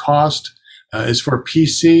one-time cost. It's for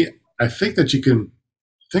PC. I think that you can,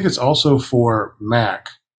 I think it's also for Mac.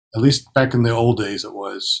 At least back in the old days it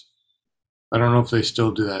was. I don't know if they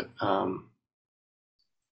still do that.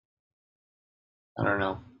 I don't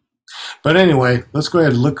know. But anyway, let's go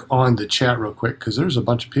ahead and look on the chat real quick because there's a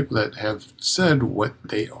bunch of people that have said what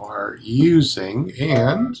they are using.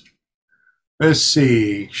 And let's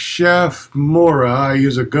see. Chef Mora, I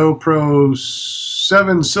use a GoPro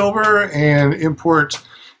 7 Silver and import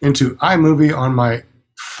into iMovie on my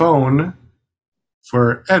phone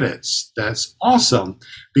for edits. That's awesome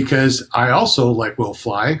because I also, like Will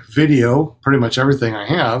Fly, video pretty much everything I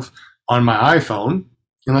have on my iPhone.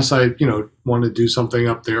 Unless I, want to do something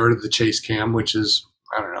up there to the chase cam, which is,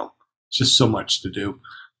 I don't know, it's just so much to do.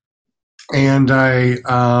 And I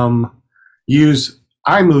use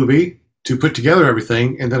iMovie to put together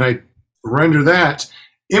everything, and then I render that,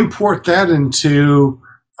 import that into,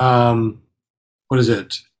 what is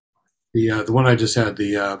it? The one I just had,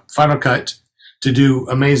 the Final Cut, to do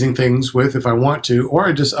amazing things with if I want to, or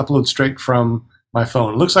I just upload straight from my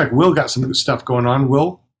phone. It looks like Will got some good stuff going on.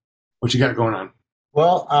 Will, what you got going on?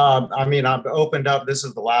 Well, I mean, I've opened up. This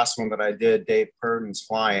is the last one that I did, Dave Purden's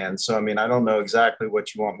fly-in. So, I mean, I don't know exactly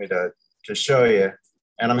what you want me to show you,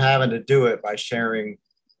 and I'm having to do it by sharing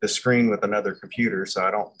the screen with another computer. So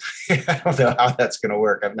I don't, I don't know how that's going to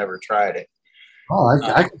work. I've never tried it. Oh,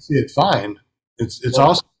 I can see it fine. It's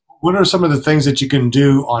awesome. What are some of the things that you can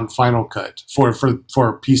do on Final Cut for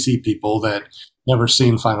PC people that never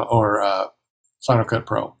seen Final Cut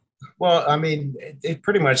Pro? Well, I mean, it's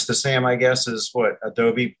pretty much the same, I guess, as what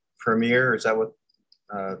Adobe Premiere. Is that what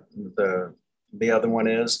the other one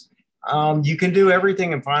is? You can do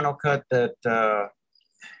everything in Final Cut that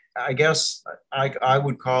I guess I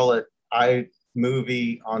would call it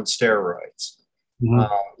iMovie on steroids.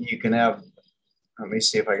 Mm-hmm. You can have. Let me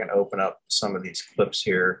see if I can open up some of these clips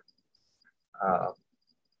here.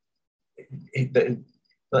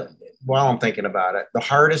 But while I'm thinking about it, the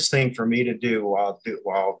hardest thing for me to do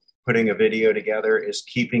while putting a video together is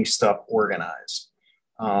keeping stuff organized.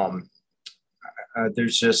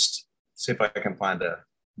 There's just, see if I can find a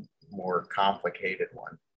more complicated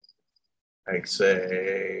one. Like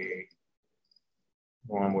say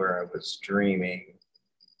one where I was dreaming.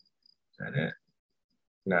 Is that it?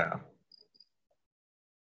 No.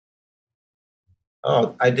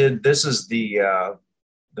 Oh, I did. This is the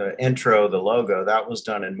intro, the logo that was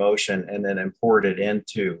done in Motion and then imported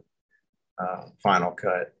into Final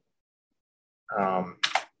Cut. But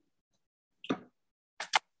the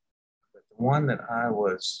one that I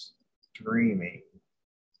was dreaming,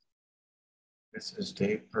 this is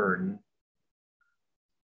Dave Purden.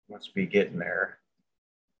 Must be getting there.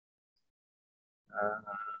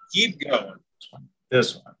 Keep going.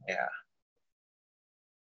 This one, yeah.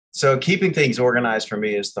 So keeping things organized for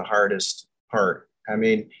me is the hardest part. I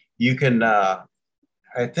mean, you can, I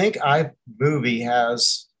think iMovie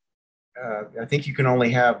has, I think you can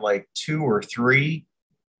only have like 2 or 3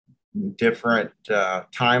 different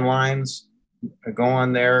timelines go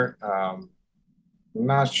on there. I'm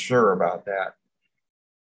not sure about that.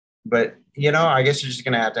 But, you know, I guess you're just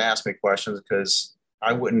going to have to ask me questions because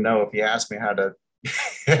I wouldn't know if you asked me how to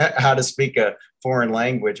how to speak a foreign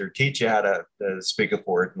language or teach you how to speak a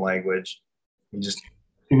foreign language.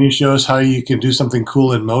 Can you show us how you can do something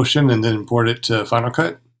cool in Motion and then import it to Final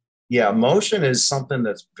Cut? Yeah, Motion is something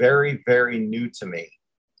that's very, very new to me.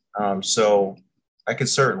 So I could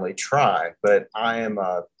certainly try, but I am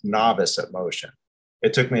a novice at Motion.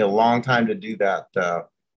 It took me a long time to do that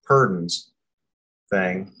Purden's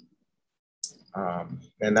thing.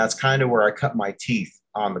 And that's kind of where I cut my teeth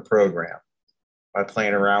on the program, by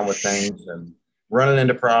playing around with things and running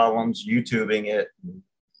into problems, YouTubing it, and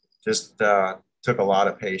just took a lot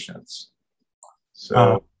of patience.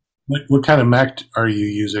 So, what kind of Mac are you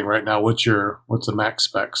using right now? What's the Mac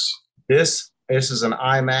specs? This is an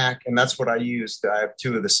iMac, and that's what I used. I have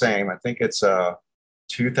 2 of the same. I think it's a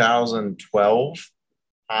 2012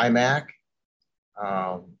 iMac.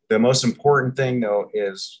 The most important thing though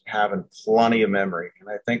is having plenty of memory, and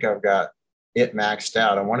I think I've got it maxed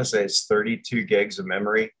out. I want to say it's 32 gigs of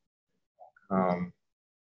memory. I don't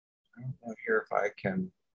know here if I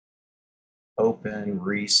can open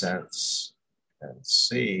Recents and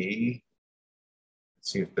see.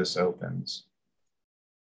 Let's see if this opens.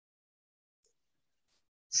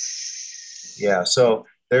 Yeah, so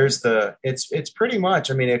there's it's pretty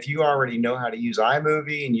much, I mean, if you already know how to use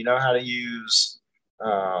iMovie and you know how to use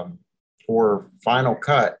for Final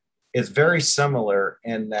Cut, it's very similar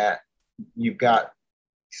in that you've got,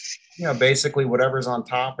 you know, basically whatever's on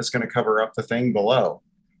top is going to cover up the thing below.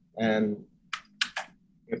 And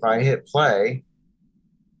if I hit play,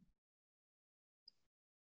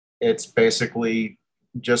 it's basically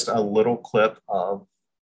just a little clip of,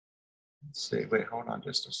 let's see, wait, hold on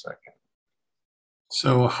just a second.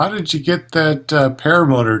 So how did you get that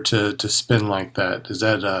paramotor to spin like that? Is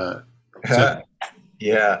that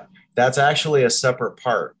Yeah, that's actually a separate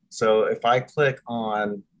part. So if I click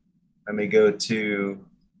on, let me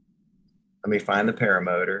find the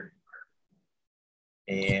paramotor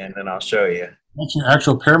and then I'll show you. That's your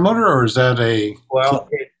actual paramotor, or is that a? Well,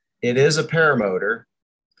 it is a paramotor.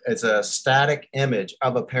 It's a static image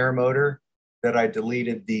of a paramotor that I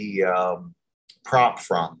deleted the prop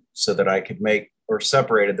from so that I could make, or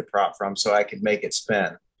separated the prop from so I could make it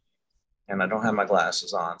spin. And I don't have my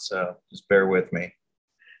glasses on, so just bear with me.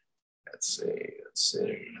 Let's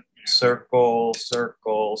see. Circle,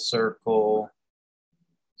 circle, circle,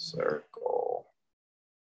 circle.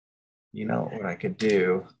 You know what I could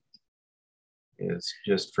do is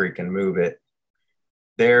just freaking move it.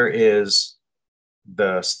 There is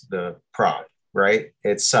the prop, right?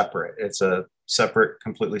 It's separate. It's a separate,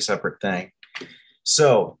 completely separate thing.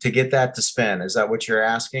 So to get that to spin, is that what you're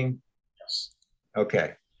asking? Yes.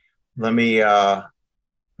 Okay. Let me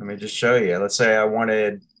just show you. Let's say I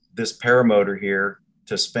wanted this paramotor here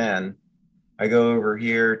to spin. I go over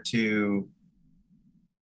here to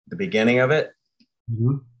the beginning of it.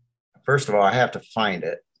 Mm-hmm. First of all, I have to find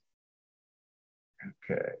it.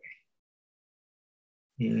 Okay.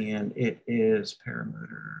 And it is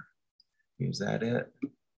paramotor. Is that it?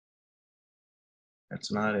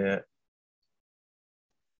 That's not it.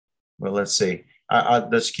 Well, let's see.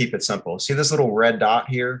 Let's keep it simple. See this little red dot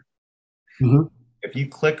here? Mm-hmm. If you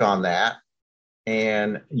click on that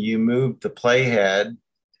and you move the playhead,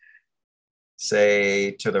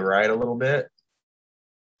 say to the right a little bit,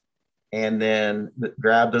 and then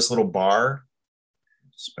grab this little bar,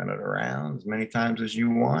 spin it around as many times as you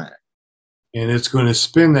want. And it's going to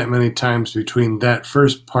spin that many times between that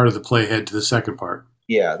first part of the playhead to the second part.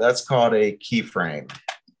 Yeah, that's called a keyframe.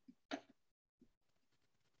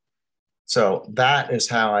 So that is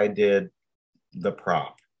how I did the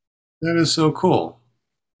prop. That is so cool.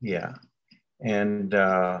 Yeah. And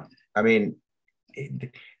I mean,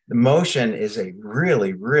 the Motion is a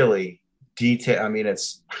really, really detailed, I mean,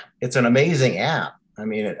 it's an amazing app. I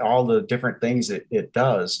mean, all the different things it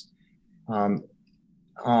does.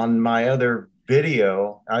 On my other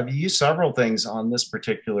video, I've used several things on this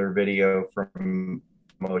particular video from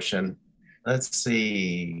Motion. Let's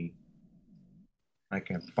see. I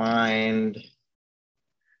can find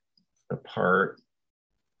the part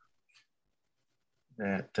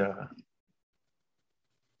that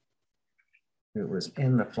it was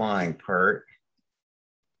in the flying part.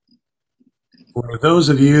 For those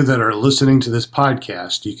of you that are listening to this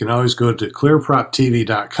podcast, you can always go to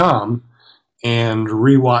clearproptv.com and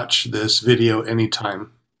rewatch this video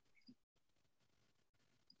anytime.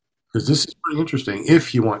 Because this is pretty interesting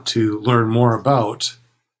if you want to learn more about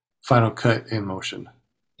Final Cut and Motion.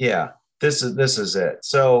 Yeah, this is it.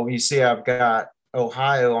 So you see I've got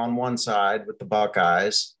Ohio on one side with the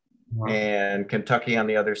Buckeyes, wow, and Kentucky on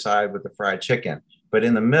the other side with the fried chicken. But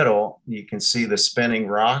in the middle, you can see the spinning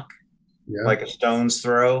rock, yeah, like a stone's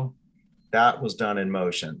throw. That was done in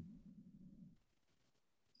Motion.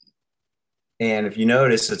 And if you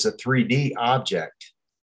notice, it's a 3D object.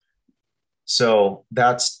 So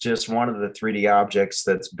that's just one of the 3D objects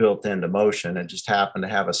that's built into Motion. It just happened to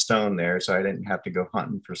have a stone there, so I didn't have to go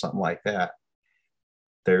hunting for something like that.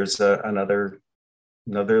 There's another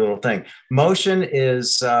little thing. Motion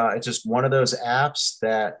is it's just one of those apps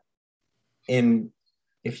that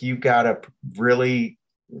if you got a really,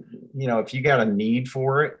 if you got a need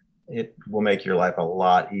for it, it will make your life a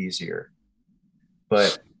lot easier.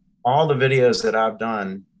 But all the videos that I've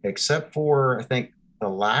done, except for I think the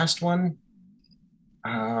last one,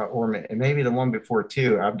 or maybe the one before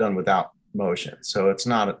too, I've done without Motion. So it's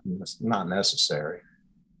not necessary.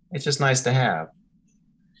 It's just nice to have.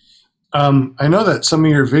 I know that some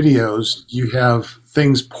of your videos, you have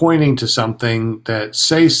things pointing to something that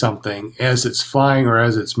say something as it's flying or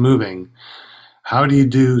as it's moving. How do you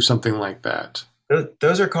do something like that?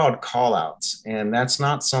 Those are called callouts, and that's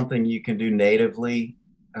not something you can do natively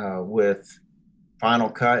with Final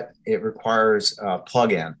Cut. It requires a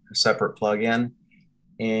plugin, a separate plugin.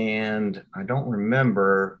 And I don't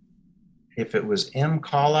remember if it was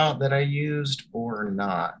mCallout that I used or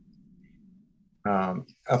not.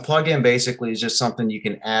 A plugin basically is just something you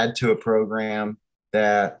can add to a program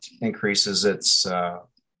that increases its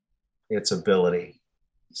ability.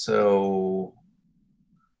 So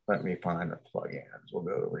let me find the plugins. We'll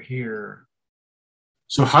go over here.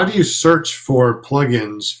 So how do you search for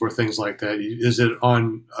plugins for things like that? Is it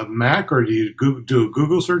on a Mac, or do you do a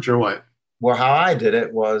Google search, or what? Well, how I did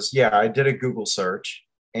it was, yeah, I did a Google search,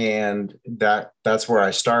 and that's where I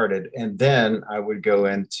started. And then I would go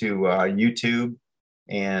into YouTube,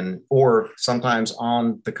 or sometimes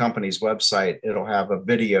on the company's website, it'll have a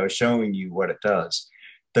video showing you what it does.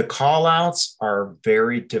 The call outs are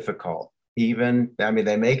very difficult. They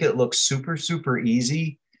make it look super, super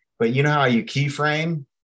easy, but you know how you keyframe?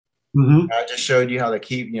 Mm-hmm. I just showed you how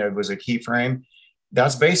it was a keyframe.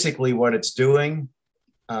 That's basically what it's doing.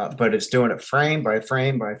 But it's doing it frame by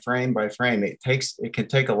frame by frame by frame. It can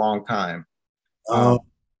take a long time.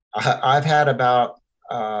 I've had about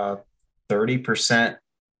 30%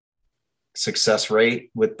 success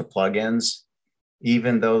rate with the plugins,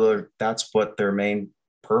 even though that's what their main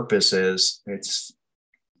purpose is. It's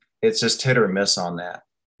just hit or miss on that.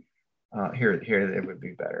 Here it would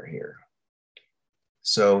be better here.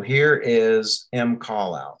 So here is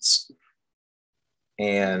mCallouts,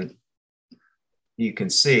 and you can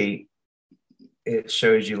see it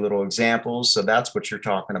shows you little examples. So that's what you're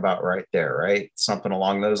talking about right there, right? Something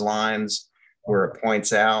along those lines where it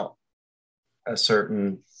points out a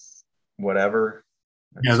certain whatever.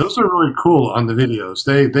 Yeah, those are really cool on the videos.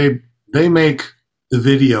 They make the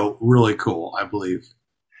video really cool, I believe.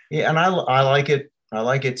 Yeah, and I like it. I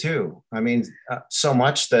like it too. I mean, so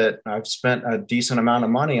much that I've spent a decent amount of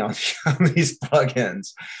money on, on these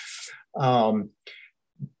plugins.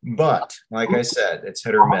 But like I said, it's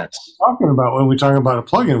hit or miss. Talking about when we talking about a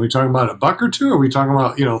plugin, are we talking about $1 or $2? Or are we talking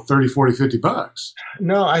about 30, 40, $50?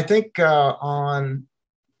 No, I think on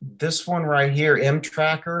this one right here, M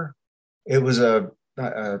Tracker, it was I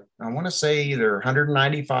want to say either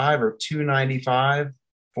 195 or 295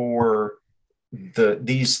 for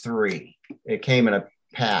these three. It came in a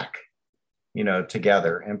pack,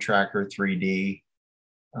 together. M Tracker 3D,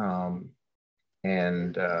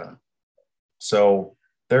 so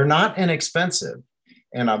they're not inexpensive,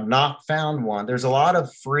 and I've not found one. There's a lot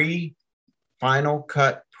of free Final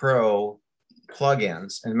Cut Pro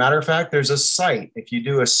plugins. And matter of fact, there's a site. If you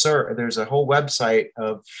do a search, there's a whole website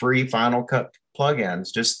of free Final Cut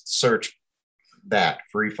plugins. Just search that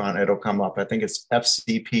free Final. It'll come up. I think it's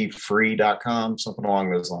fcpfree.com, something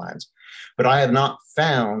along those lines. But I have not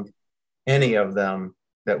found any of them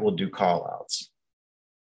that will do call outs.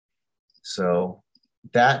 So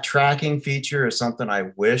that tracking feature is something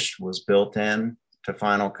I wish was built in to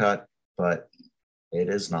Final Cut, but it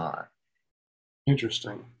is not.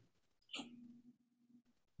 Interesting.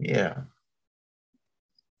 Yeah.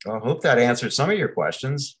 Well, I hope that answered some of your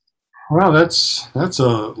questions. Well, that's a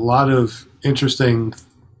lot of interesting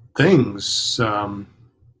things.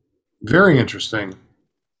 Very interesting.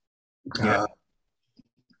 Yeah.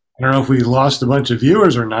 I don't know if we lost a bunch of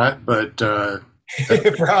viewers or not, but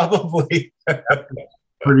probably.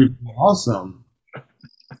 Pretty awesome.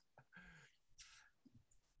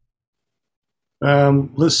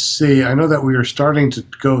 Let's see. I know that we are starting to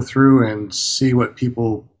go through and see what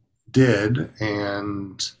people did,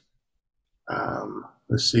 and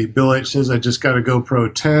let's see. Bill H says, I just got a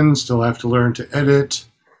GoPro 10, still have to learn to edit.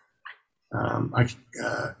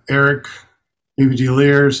 Eric PPG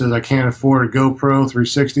Lear says, I can't afford a GoPro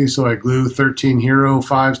 360, so I glue 13 Hero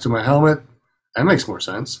 5s to my helmet. That makes more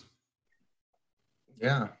sense.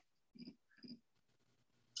 Yeah.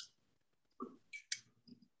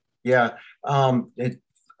 Yeah.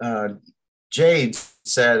 Jade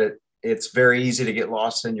said it's very easy to get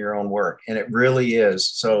lost in your own work, and it really is.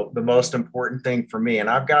 So the most important thing for me, and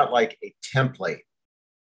I've got like a template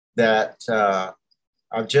that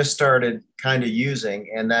I've just started kind of using,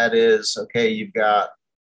 and that is, okay, you've got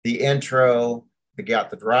the intro, you got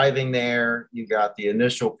the driving there, you got the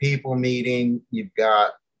initial people meeting, you've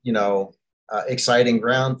got, exciting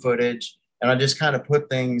ground footage. And I just kind of put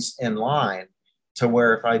things in line to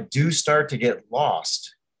where if I do start to get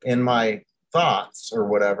lost in my thoughts or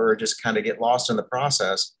whatever, or just kind of get lost in the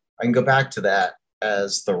process, I can go back to that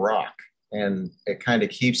as the rock, and it kind of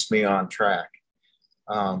keeps me on track.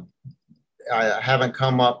 I haven't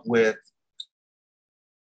come up with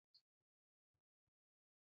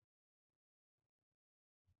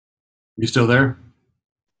You still there?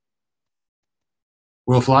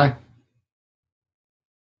 Will Fly?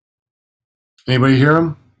 Anybody hear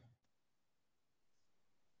him?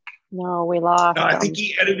 No, we lost. No, I think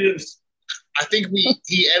he edited. I think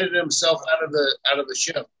he edited himself out of the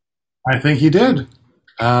show. I think he did. It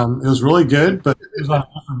was really good, but it was on a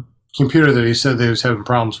different computer that he said that he was having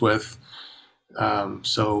problems with.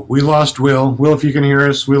 So we lost Will. Will, if you can hear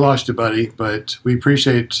us, we lost you, buddy. But we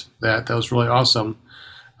appreciate that. That was really awesome.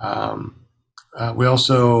 We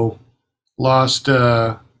also lost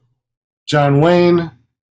John Wayne,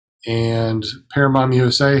 and Paramount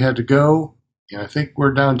USA had to go. And I think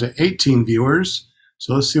we're down to 18 viewers.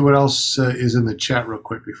 So let's see what else is in the chat real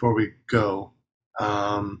quick before we go.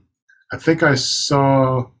 I think I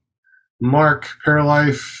saw Mark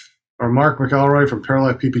Paralife, or Mark McElroy from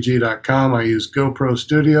ParalifePPG.com. I use GoPro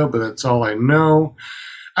Studio, but that's all I know.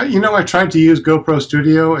 I tried to use GoPro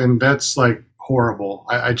Studio, and that's like horrible.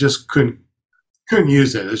 I just couldn't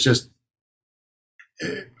use it. It's just,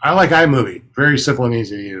 I like iMovie. Very simple and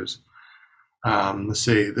easy to use. Let's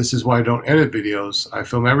see. This is why I don't edit videos. I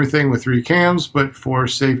film everything with 3 cams, but for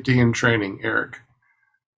safety and training, Eric.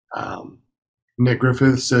 Nick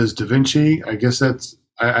Griffith says DaVinci. I guess that's,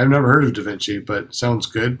 I've never heard of DaVinci, but sounds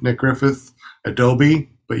good. Nick Griffith, Adobe,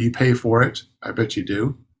 but you pay for it. I bet you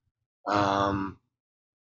do.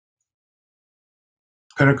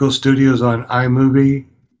 Pinnacle Studios on iMovie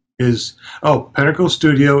Pinnacle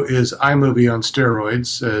Studio is iMovie on steroids,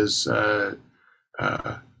 says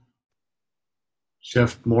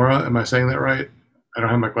Chef Mora. Am I saying that right? I don't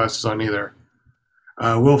have my glasses on either.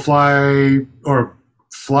 Will Fly, or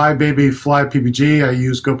Fly Baby Fly PPG. I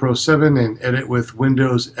use GoPro 7 and edit with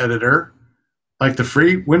Windows Editor. Like the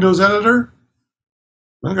free Windows editor?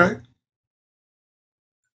 Okay.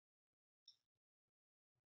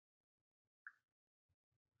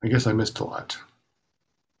 I guess I missed a lot.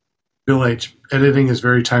 Bill H., editing is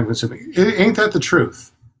very time consuming. Ain't that the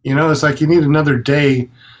truth? You know, it's like you need another day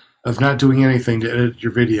of not doing anything to edit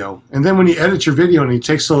your video. And then when you edit your video and it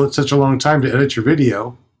takes such a long time to edit your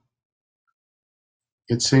video,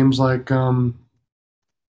 it seems like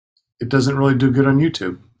it doesn't really do good on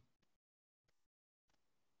YouTube.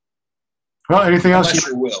 Well, anything else? Unless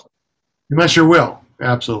you will. Unless you will,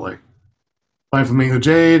 absolutely. Flying Flamingo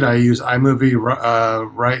Jade, I use iMovie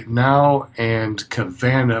right now and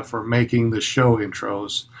Kavana for making the show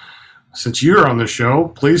intros. Since you're on the show,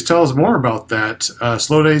 please tell us more about that.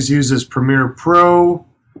 Slow Days uses Premiere Pro.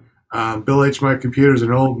 Bill H. My computer is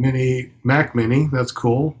an old Mac Mini. That's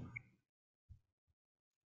cool.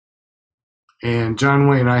 And John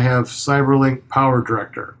Wayne, I have CyberLink Power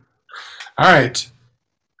Director. All right.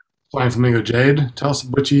 Flying Flamingo Jade, tell us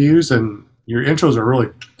what you use, and your intros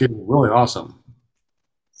are getting really awesome.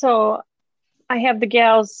 So I have the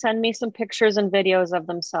gals send me some pictures and videos of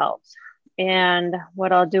themselves. And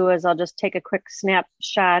what I'll do is I'll just take a quick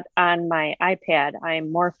snapshot on my iPad. I'm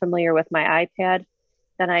more familiar with my iPad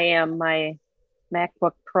than I am my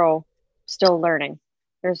MacBook Pro, still learning.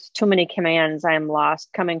 There's too many commands. I'm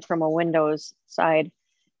lost coming from a Windows side.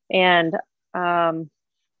 And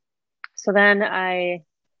so then I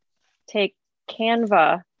take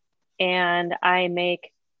Canva and I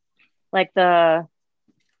make like the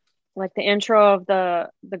intro of the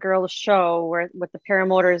girls show where with the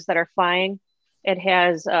paramotors that are flying, it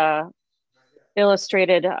has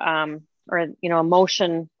illustrated or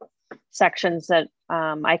motion sections that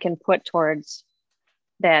I can put towards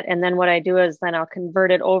that. And then what I do is then I'll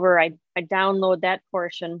convert it over. I download that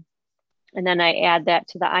portion and then I add that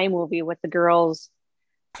to the iMovie with the girls'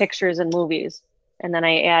 pictures and movies. And then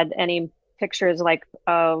I add any pictures like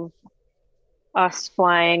of us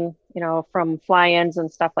flying, from fly-ins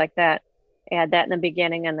and stuff like that. Add that in the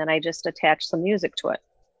beginning, and then I just attach some music to it.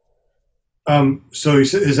 So you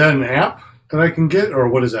said, is that an app that I can get, or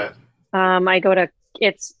what is that? I go to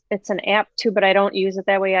it's an app too, but I don't use it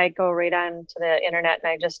that way. I go right on to the internet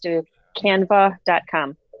and I just do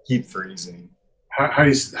canva.com. Keep freezing. How do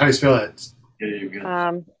you spell that? Yeah, you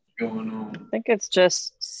got going on. I think it's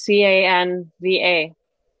just canva.com.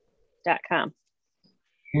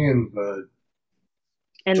 Canva.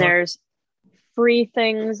 And there's free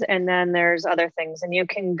things and then there's other things. And you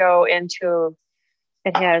can go into,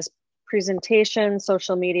 it has presentation,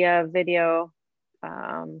 social media, video.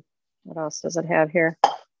 What else does it have here?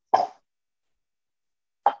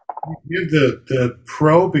 You have the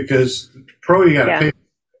Pro, because Pro you got to pay.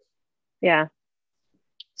 Yeah.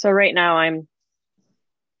 So right now I'm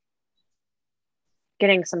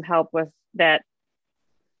getting some help with that.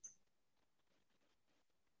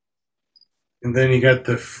 And then you got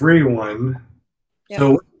the free one. Yep.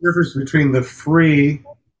 So what's the difference between the free?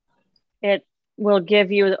 It will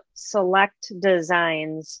give you select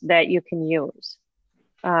designs that you can use,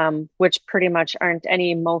 which pretty much aren't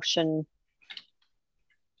any motion.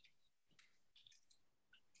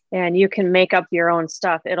 And you can make up your own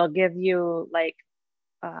stuff. It'll give you like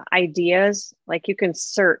ideas, like you can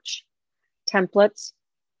search templates.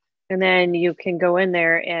 And then you can go in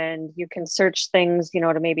there and you can search things,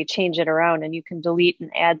 to maybe change it around, and you can delete and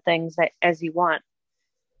add things as you want.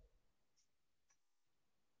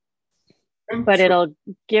 But it'll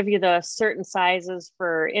give you the certain sizes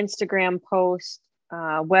for Instagram posts,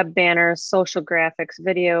 web banners, social graphics,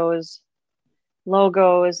 videos,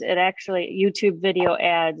 logos. It actually, YouTube video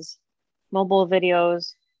ads, mobile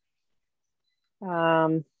videos.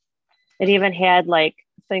 It even had like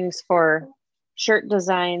things for shirt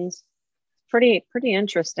designs. Pretty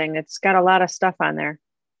interesting. It's got a lot of stuff on there.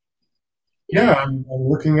 Yeah, I'm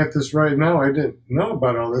looking at this right now. I didn't know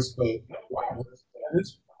about all this, but wow,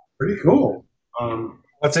 it's pretty cool.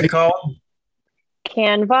 What's it called?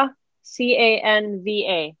 Canva,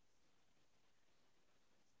 Canva.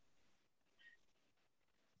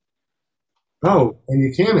 Oh, and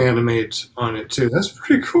you can animate on it too. That's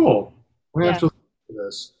pretty cool. We have to look at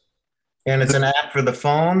this. And it's an app for the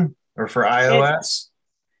phone or for iOS?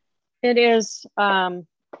 It is. I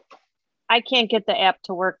can't get the app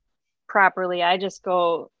to work properly. I just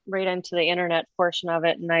go right into the internet portion of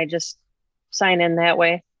it and I just sign in that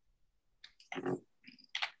way.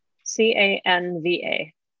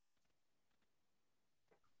 Canva.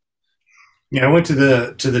 Yeah, I went to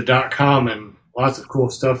the .com and lots of cool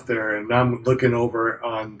stuff there, and I'm looking over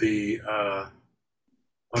on the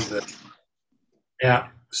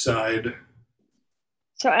app side.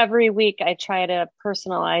 So every week I try to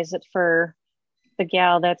personalize it for the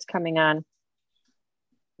gal that's coming on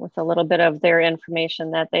with a little bit of their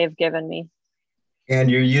information that they've given me. And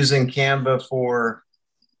you're using Canva for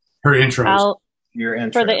her intros. Your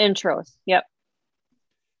intro. For the intros. Yep.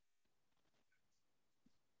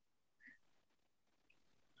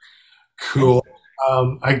 Cool.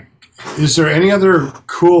 Is there any other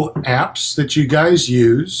cool apps that you guys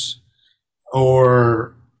use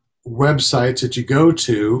or websites that you go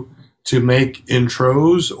to make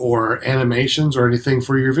intros or animations or anything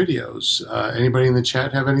for your videos? Anybody in the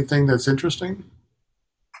chat have anything that's interesting?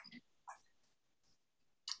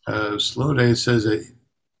 Slow Day says that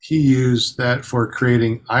he used that for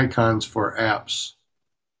creating icons for apps.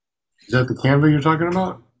 Is that the Canva you're talking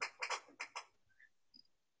about?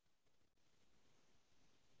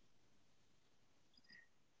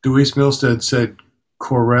 Deweese Milstead said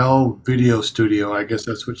Corel Video Studio. I guess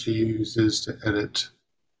that's what she uses to edit.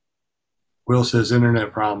 Will says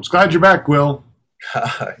internet problems. Glad you're back, Will.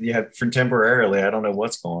 Yeah, for temporarily. I don't know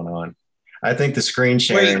what's going on. I think the screen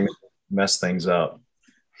sharing messed things up.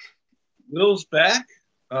 Will's back?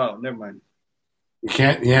 Oh, never mind. You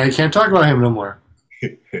can't talk about him no more.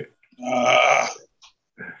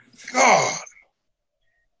 God.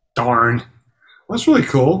 Darn. That's really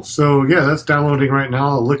cool. So yeah, that's downloading right now.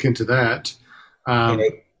 I'll look into that.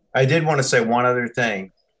 I did want to say one other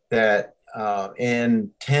thing, that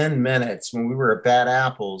in 10 minutes when we were at Bad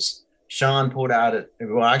Apples, Sean pulled out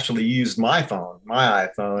actually used my iPhone.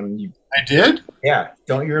 I did? Yeah.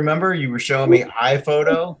 Don't you remember? You were showing me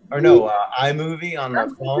iPhoto or no, iMovie on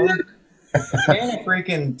the phone. In a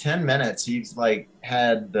freaking 10 minutes, he's like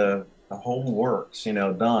had the whole works,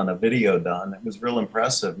 done, a video done. It was real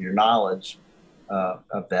impressive, your knowledge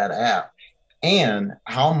of that app and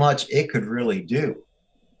how much it could really do.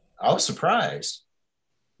 I was surprised.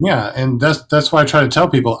 Yeah, and that's why I try to tell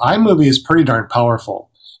people iMovie is pretty darn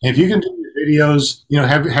powerful. And if you can do your videos,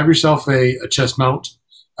 have yourself a chest mount,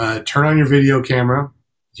 turn on your video camera,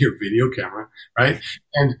 right?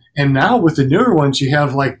 And now with the newer ones, you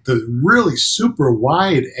have like the really super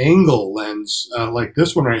wide angle lens, like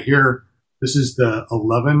this one right here. This is the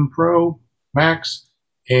 11 Pro Max,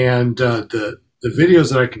 and the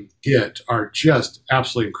videos that I can get are just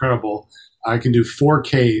absolutely incredible. I can do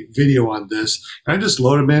 4K video on this. And I just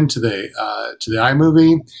load them into the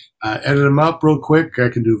iMovie, edit them up real quick. I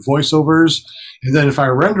can do voiceovers, and then if I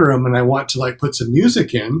render them and I want to like put some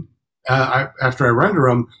music in, after I render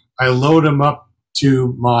them, I load them up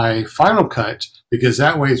to my Final Cut, because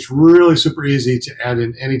that way it's really super easy to add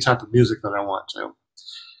in any type of music that I want to.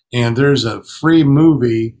 And there's a free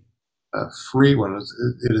movie. A free one.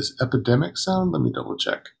 It is Epidemic Sound. Let me double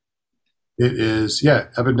check. It is,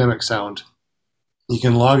 Epidemic Sound. You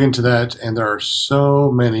can log into that, and there are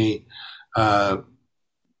so many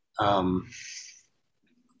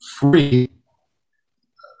free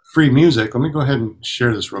music. Let me go ahead and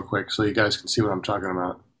share this real quick so you guys can see what I'm talking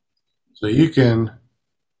about. So you can,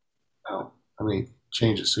 let me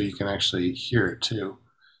change it so you can actually hear it too.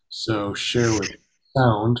 So share with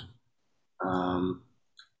sound.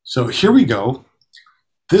 So here we go.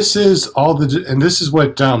 This is and this is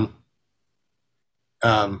what,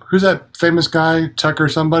 who's that famous guy, Tucker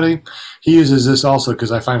somebody? He uses this also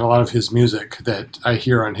because I find a lot of his music that I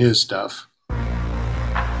hear on his stuff.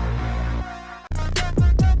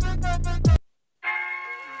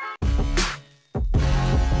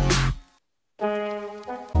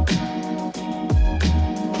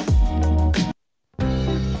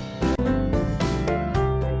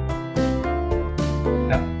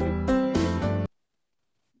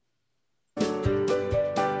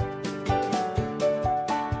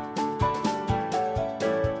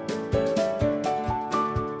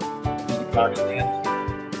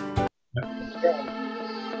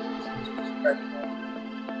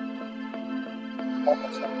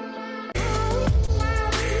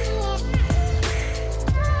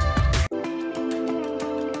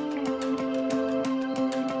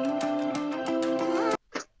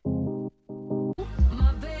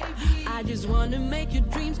 I just want to make your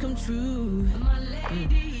dreams come true. My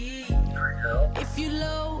lady. If you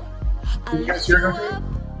low, you guys hear it?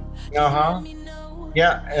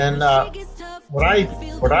 Yeah, and what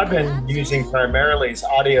I've been using primarily is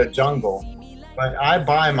Audio Jungle, but I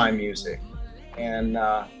buy my music, and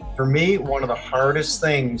for me, one of the hardest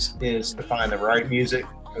things is to find the right music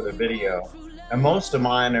for the video, and most of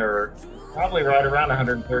mine are probably right around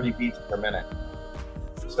 130 beats per minute.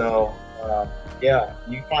 So yeah,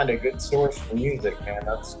 you find a good source for music, man.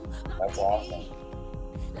 That's awesome.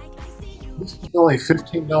 This is only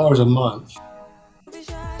 $15 a month.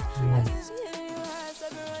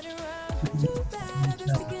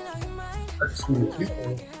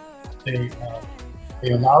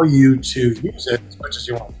 they allow you to use it as much as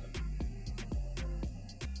you want.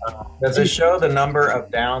 Does it show the number of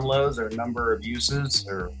downloads or number of uses,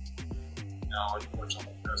 or? No,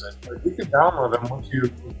 unfortunately, it doesn't. But you can download them once you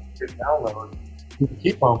get download. You can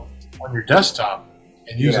keep them on your desktop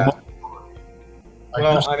and use them.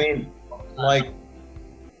 Well, I mean, like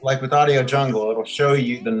with Audio Jungle, it'll show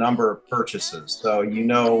you the number of purchases. So you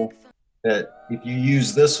know that if you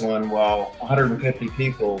use this one, well, 150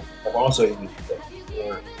 people have also used it.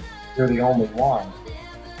 Or you're the only one.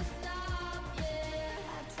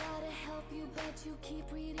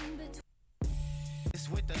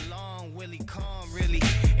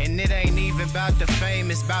 And it ain't even about the fame,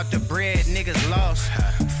 it's about the bread, niggas lost.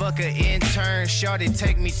 Fuck an intern, shorty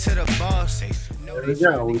take me to the boss. There we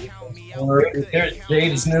go. There's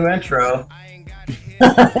Jade's new intro.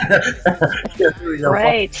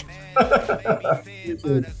 Right.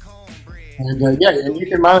 And yeah, and you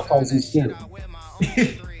can monetize these too.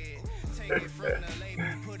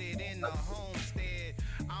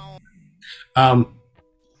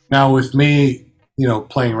 Now with me,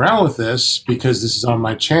 playing around with this, because this is on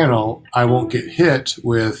my channel, I won't get hit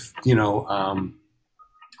with, what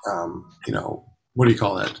do you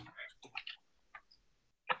call that?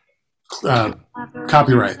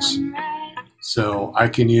 Copyrights. So I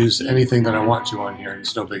can use anything that I want to on here.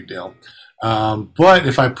 It's no big deal. But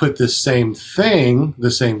if I put the same thing,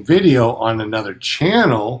 the same video on another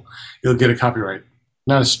channel, you'll get a copyright.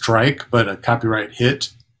 Not a strike, but a copyright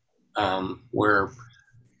hit, where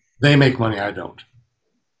they make money, I don't.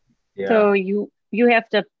 Yeah. So you have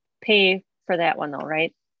to pay for that one though,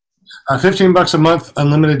 right? $15 a month,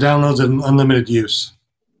 unlimited downloads and unlimited use.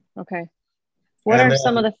 Okay. What are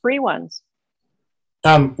some of the free ones?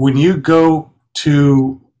 When you go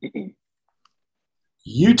to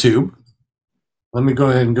YouTube, let me go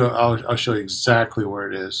ahead and go. I'll show you exactly where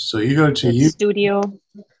it is. So you go to YouTube Studio,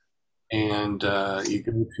 and you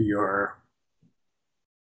go to your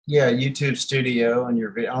YouTube Studio, and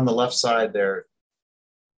you're on the left side there.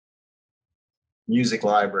 Music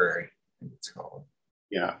Library, I think it's called.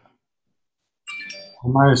 Yeah.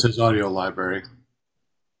 Mine says Audio Library.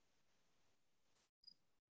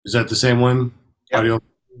 Is that the same one? Yep. Audio.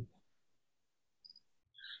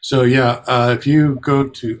 So yeah, if you go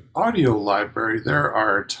to Audio Library, there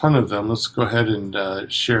are a ton of them. Let's go ahead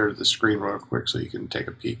and share the screen real quick so you can take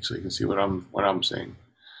a peek, so you can see what I'm seeing.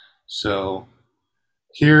 So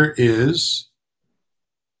here is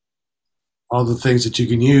all the things that you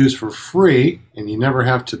can use for free, and you never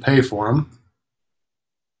have to pay for them.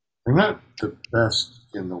 They're not the best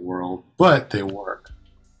in the world, but they work.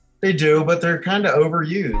 They do, but they're kind of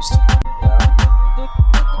overused.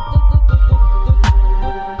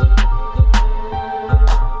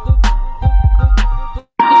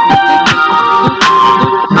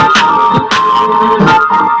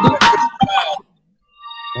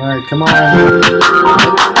 All right, come on. I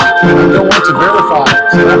don't want to verify.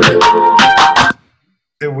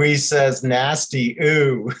 The Wii says nasty,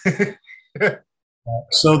 ooh.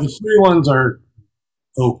 So the free ones are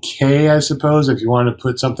okay, I suppose, if you want to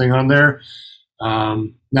put something on there.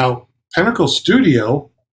 Now, Pinnacle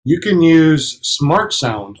Studio, you can use Smart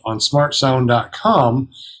Sound on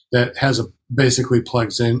smartsound.com that basically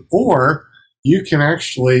plugs in, or you can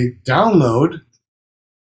actually download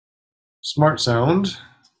Smart Sound.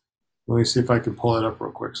 Let me see if I can pull it up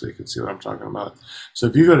real quick so you can see what I'm talking about. So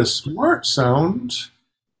if you go to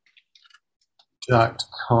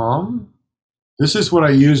smartsound.com, this is what I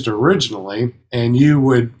used originally, and you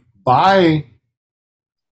would buy,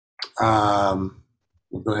 we'll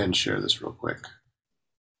go ahead and share this real quick.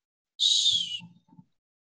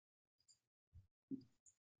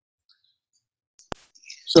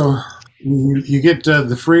 So you get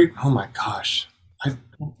the free, oh my gosh, I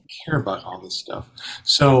don't care about all this stuff.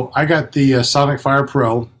 So I got the Sonic Fire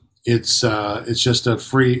Pro. It's just a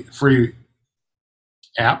free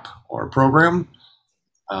app or program.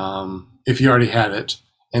 If you already had it,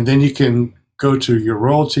 and then you can go to your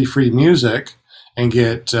royalty-free music and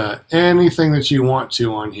get anything that you want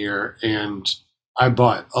to on here. And I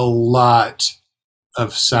bought a lot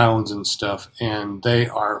of sounds and stuff, and they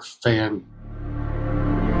are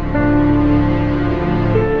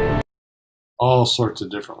all sorts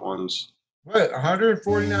of different ones. What,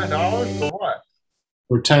 $149 for what?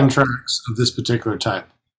 For 10 tracks of this particular type.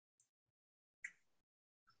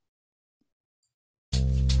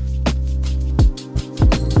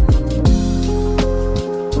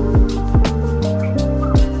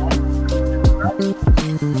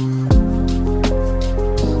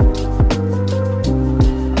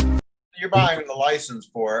 You're buying the license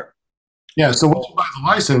for it. Yeah, so once you buy the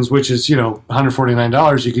license, which is,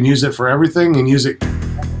 $149, you can use it for everything and use it.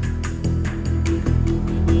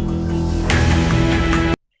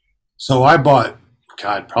 So I bought,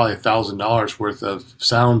 probably $1,000 worth of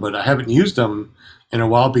sound, but I haven't used them in a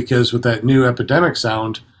while because with that new Epidemic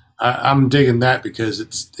sound, I'm digging that because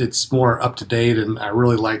it's more up to date, and I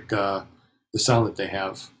really like the sound that they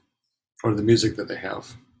have, or the music that they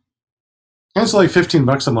have. And it's like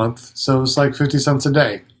 $15 a month, so it's like 50 cents a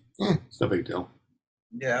day. It's no big deal.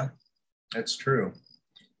 Yeah, that's true.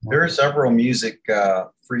 There are several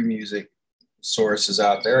free music sources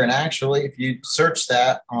out there, and actually, if you search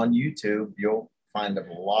that on YouTube, you'll find a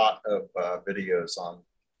lot of videos on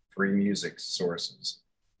free music sources,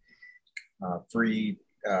 free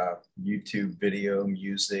YouTube video,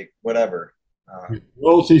 music, whatever.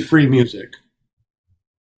 Royalty-free music.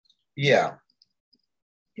 Yeah.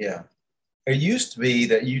 It used to be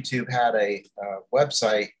that YouTube had a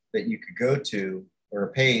website that you could go to, or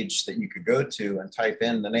a page that you could go to and type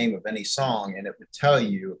in the name of any song, and it would tell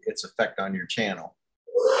you its effect on your channel.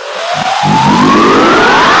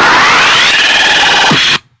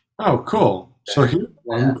 Oh, cool. So here's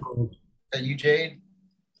one. Are you, Jade?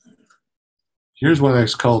 Here's one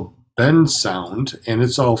that's called Bensound, and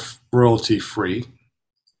it's all royalty free.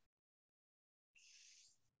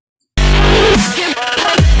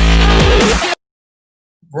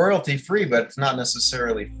 Royalty free, but it's not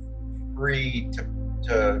necessarily free to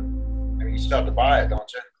I mean, you still have to buy it, don't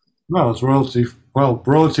you? No, it's royalty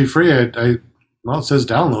free. It says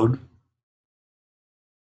download.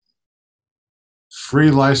 Free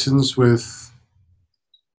license with.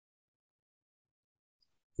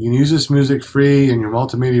 You can use this music free in your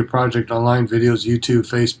multimedia project, online videos, YouTube,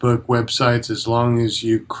 Facebook, websites, as long as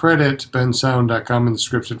you credit bensound.com in the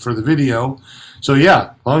description for the video. So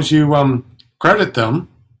yeah, as long as you credit them,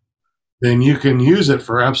 then you can use it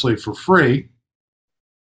for absolutely for free,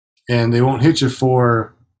 and they won't hit you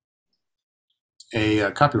for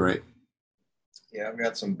a copyright. Yeah, I've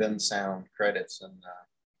got some Bensound credits in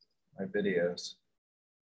my videos.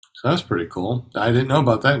 So that's pretty cool. I didn't know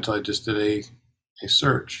about that until I just did a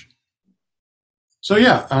search. So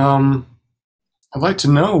yeah, I'd like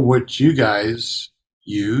to know what you guys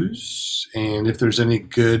use, and if there's any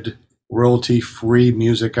good royalty-free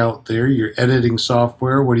music out there, your editing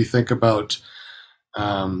software. What do you think about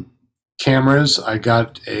cameras? I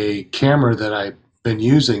got a camera that I've been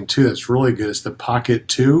using too that's really good. It's the Pocket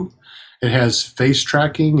 2. It has face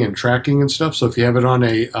tracking and tracking and stuff. So if you have it on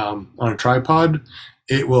a tripod,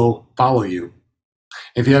 it will follow you.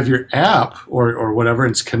 If you have your app or whatever,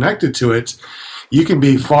 and it's connected to it, you can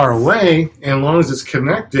be far away, and as long as it's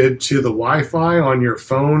connected to the Wi-Fi on your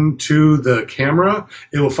phone to the camera,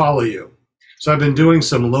 it will follow you. So I've been doing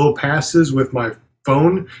some low passes with my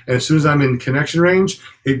phone, and as soon as I'm in connection range,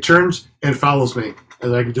 it turns and follows me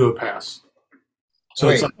as I can do a pass. So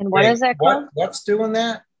Wait, it's like, And what is that called? What's doing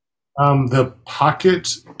that? the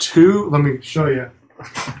Pocket 2. Let me show you.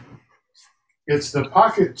 It's the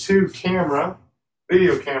Pocket 2 camera,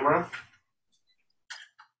 video camera.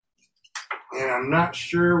 And I'm not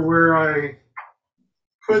sure where I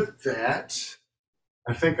put that.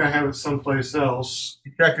 I think I have it someplace else.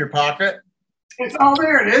 You check your pocket?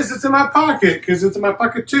 There it is. It's in my pocket because it's in my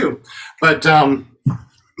pocket too. But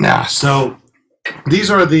so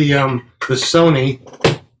these are the Sony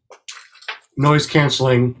noise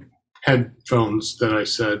canceling headphones that I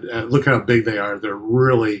said. Look how big they are. They're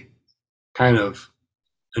really kind of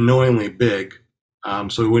annoyingly big.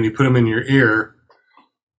 So when you put them in your ear,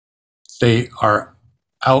 they are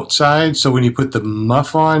outside. So when you put the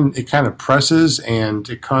muff on, it kind of presses and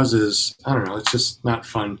it causes, I don't know, it's just not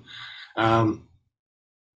fun.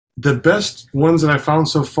 The best ones that I found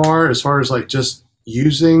so far as like just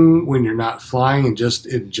using when you're not flying and just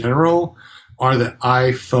in general, are the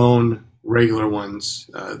iPhone regular ones.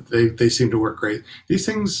 They seem to work great. These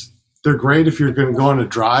things, they're great if you're going to go on a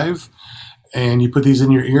drive and you put these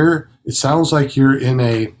in your ear. It sounds like you're in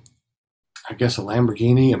a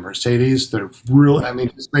Lamborghini, a Mercedes. They're real. I mean,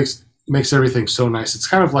 it makes everything so nice. It's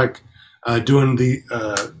kind of like doing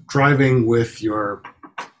the driving with your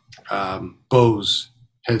Bose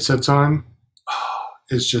headsets on. Oh,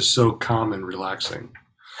 it's just so calm and relaxing.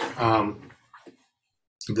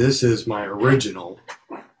 This is my original.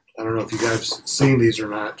 I don't know if you guys have seen these or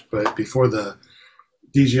not, but before the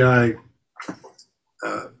DJI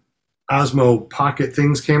Osmo Pocket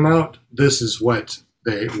things came out, this is what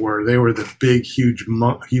they were. They were the big, huge,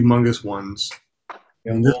 humongous ones.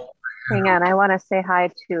 And this, Hang on, I want to say hi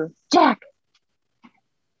to Jack.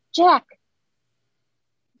 Jack.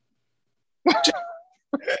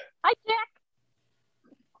 Hi, Jack.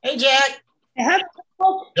 Hey, Jack. I have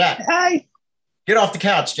Jack. Hi. Get off the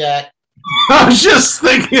couch, Jack. I was just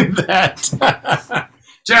thinking that.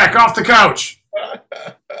 Jack, off the couch.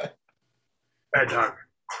 Bad dog.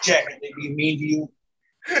 Jack, if they be mean to you,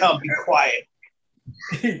 tell them be quiet.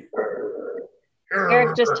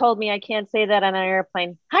 Eric just told me I can't say that on an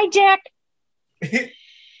airplane. Hi, Jack.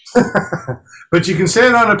 But you can say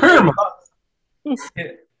it on a paramount.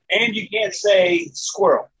 And you can't say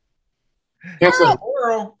squirrel. Can't say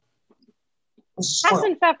Squirrel.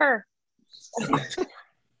 Hassenpfeffer.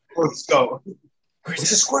 Let's go. Where's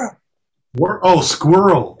the squirrel?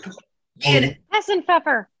 Squirrel.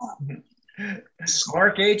 Hassenpfeffer.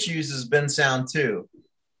 Mark H uses Ben Sound too.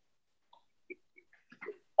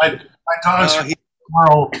 My dog's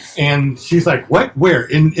squirrel, and she's like, "What? Where?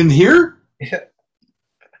 In here?" Yeah.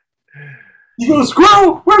 You go,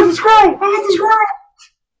 squirrel. Where's the squirrel? Where's the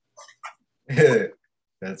squirrel?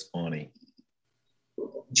 That's funny.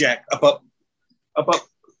 Jack, up.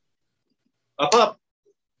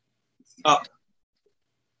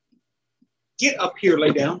 Get up here,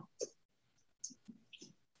 lay down.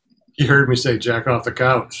 You heard me say, "Jack off the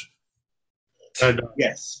couch."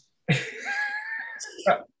 Yes.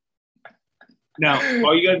 Now,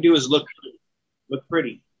 all you got to do is look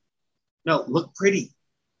pretty. No, look pretty.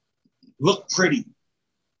 Look pretty.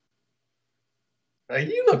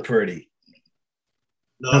 You look pretty.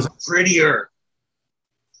 Look prettier.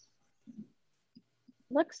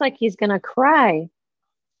 Looks like he's going to cry.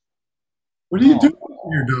 What are you doing to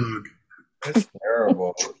your dog? That's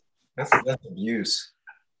terrible. That's abuse.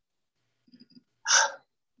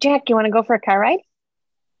 Jack, you want to go for a car ride?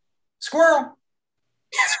 Squirrel.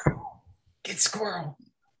 Get squirrel.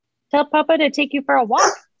 Tell Papa to take you for a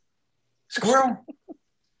walk. Squirrel.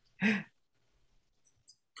 Get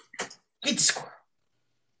the squirrel.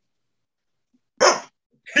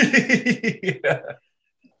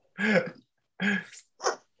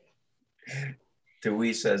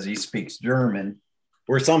 Dewey says he speaks German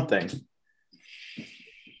or something.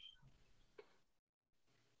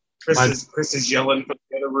 Chris is yelling from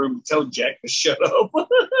the other room. Tell Jack to shut up.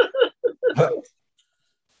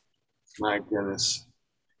 My goodness.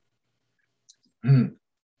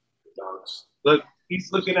 Dogs. Look,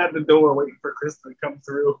 he's looking at the door waiting for Chris to come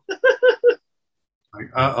through.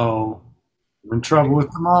 Like, uh-oh. I'm in trouble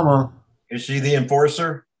with the mama. Is she the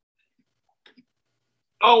enforcer?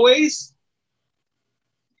 Always.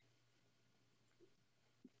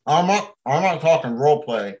 I'm not talking role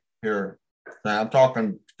play here. I'm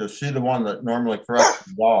talking, is she the one that normally corrects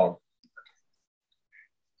the dog?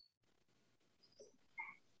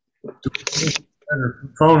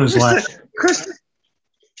 Her phone is like, Krista,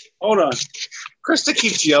 hold on. Krista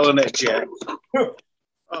keeps yelling at Jack. Oh,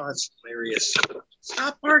 that's hilarious.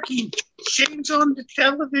 Stop barking. Shane's on the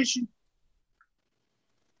television.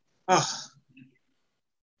 Oh.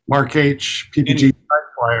 Mark H. PPG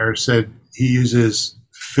Flyer said he uses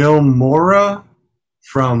Filmora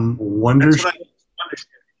from Wondershare.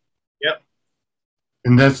 Yep.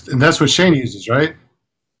 And that's what Shane uses, right?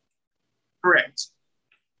 Correct.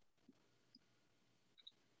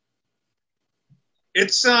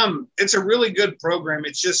 It's a really good program.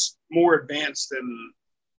 It's just more advanced than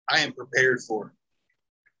I am prepared for.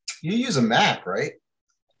 You use a Mac, right?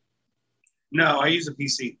 No, I use a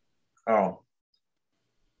PC. Oh.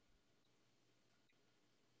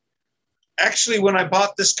 Actually, when I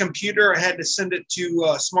bought this computer, I had to send it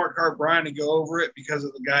to Smart Car Brian to go over it because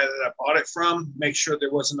of the guy that I bought it from. Make sure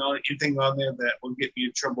there wasn't anything on there that would get me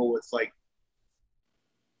in trouble with, like,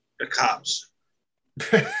 the cops.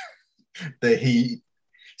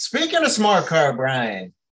 Speaking of Smart Car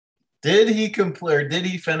Brian, did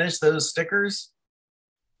he finish those stickers?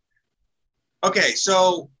 Okay,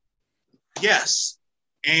 so yes,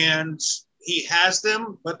 and he has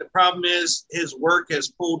them, but the problem is his work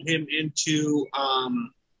has pulled him into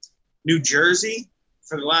New Jersey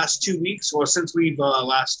for the last 2 weeks, or since we've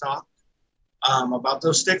last talked about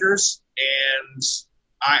those stickers, and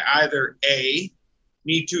I either A,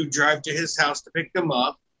 need to drive to his house to pick them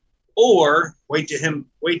up, or wait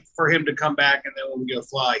for him to come back, and then when we go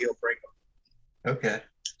fly, he'll bring them. Okay.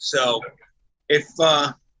 So if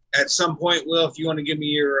at some point, Will, if you want to give me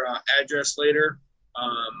your address later,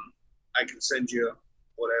 I can send you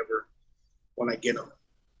whatever when I get them.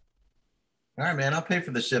 All right, man. I'll pay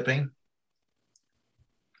for the shipping.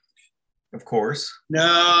 Of course.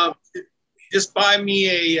 No, just buy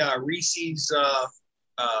me a Reese's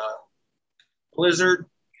Blizzard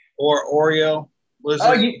or Oreo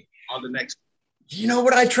Blizzard on the next. You know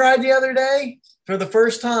what I tried the other day? For the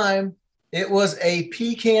first time, it was a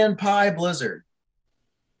pecan pie Blizzard.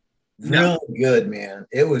 Really good, man.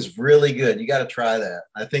 It was really good. You got to try that.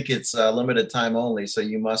 I think it's limited time only, so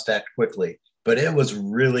you must act quickly. But it was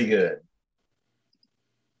really good.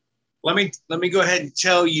 Let me go ahead and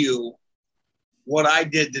tell you what I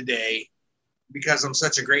did today, because I'm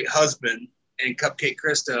such a great husband. And Cupcake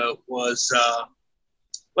Krista was,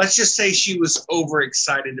 let's just say she was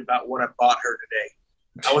overexcited about what I bought her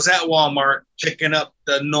today. I was at Walmart picking up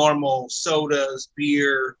the normal sodas,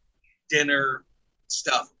 beer, dinner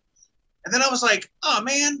stuff. And then I was like, oh,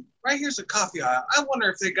 man, right here's a coffee aisle. I wonder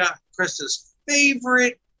if they got Krista's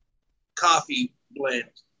favorite coffee blend.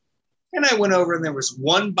 And I went over and there was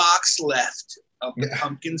one box left of the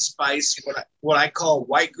pumpkin spice, what I call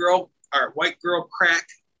white girl crack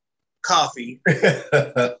coffee,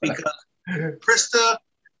 because Krista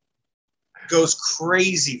goes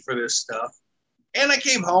crazy for this stuff. And I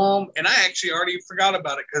came home and I actually already forgot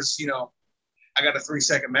about it because, I got a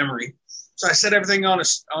 3-second memory. So I set everything on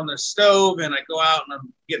the stove and I go out and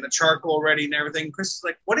I'm getting the charcoal ready and everything. Krista's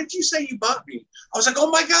like, what did you say you bought me? I was like, oh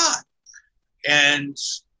my God. And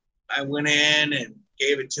I went in and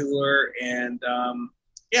gave it to her, and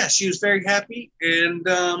she was very happy. And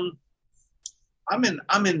I'm in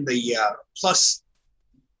the plus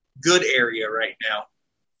good area right now.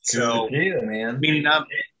 So, man. Meaning I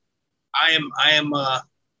am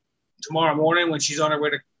tomorrow morning when she's on her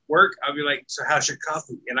way to work, I'll be like, so how's your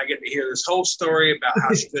coffee? And I get to hear this whole story about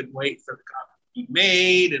how she couldn't wait for the coffee to be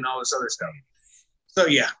made and all this other stuff. So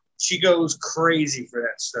yeah, she goes crazy for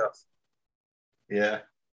that stuff. Yeah.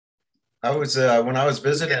 I was when I was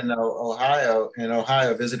visiting Ohio,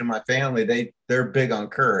 visiting my family, they're big on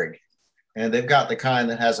Keurig. And they've got the kind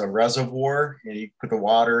that has a reservoir and you put the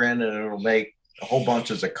water in and it'll make a whole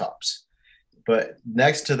bunches of cups. But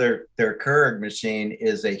next to their Keurig machine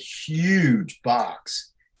is a huge box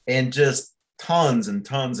and just tons and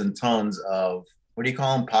tons and tons of, what do you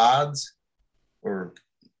call them, pods? Or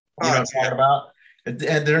you know what I'm talking about? And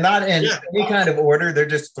they're not in any kind of order. They're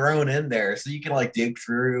just thrown in there. So you can like dig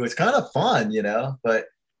through. It's kind of fun, but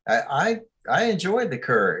I enjoyed the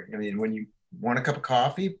Keurig. I mean, when you want a cup of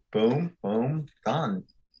coffee, boom, boom, done.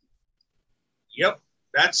 Yep.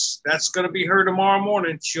 That's going to be her tomorrow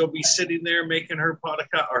morning. She'll be sitting there making her pot of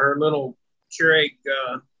her little Keurig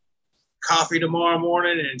coffee tomorrow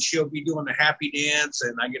morning, and she'll be doing the happy dance,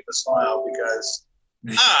 and I get to smile because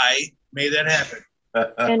I made that happen.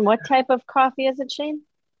 And what type of coffee is it, Shane?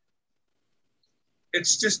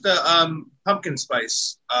 It's just a pumpkin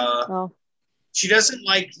spice. She doesn't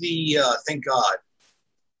like the thank God.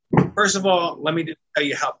 First of all, let me just tell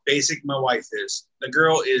you how basic my wife is. The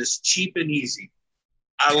girl is cheap and easy.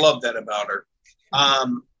 I love that about her.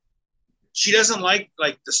 She doesn't like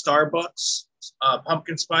the Starbucks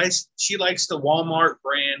pumpkin spice. She likes the Walmart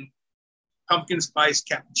brand pumpkin spice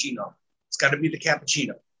cappuccino. It's got to be the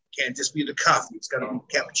cappuccino. Can't just be the coffee. It's got to be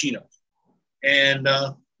cappuccino. And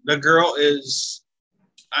the girl is,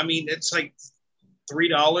 it's like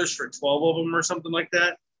 $3 for 12 of them or something like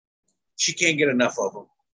that. She can't get enough of them.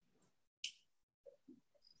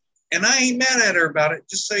 And I ain't mad at her about it,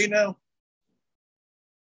 just so you know.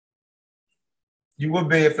 You would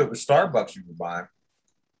be if it was Starbucks you would buy.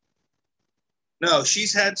 No,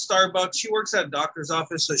 she's had Starbucks. She works at a doctor's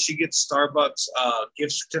office, so she gets Starbucks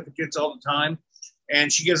gift certificates all the time.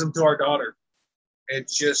 And she gives them to our daughter.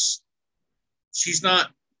 It's just, she's not.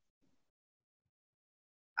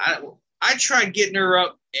 I tried getting her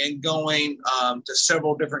up and going to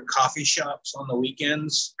several different coffee shops on the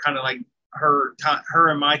weekends, kind of like her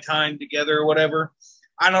and my time together or whatever.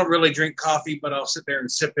 I don't really drink coffee, but I'll sit there and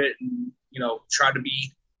sip it and, try to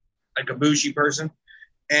be like a bougie person.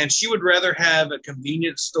 And she would rather have a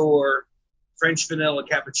convenience store French vanilla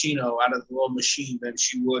cappuccino out of the little machine than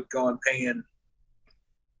she would go and paying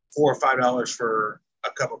 $4 or $5 for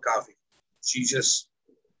a cup of coffee. She'd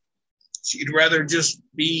rather just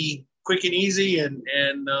be quick and easy and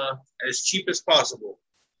as cheap as possible.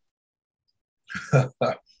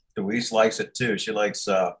 Louise likes it too. She likes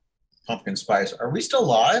pumpkin spice. Are we still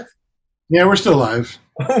live? Yeah, we're still live.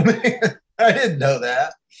 Oh man, I didn't know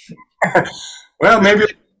that. Well, maybe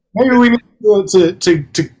we need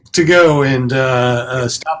to go and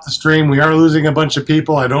stop the stream. We are losing a bunch of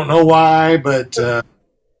people. I don't know why, but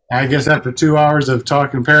I guess after 2 hours of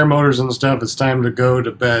talking paramotors and stuff, it's time to go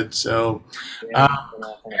to bed. So,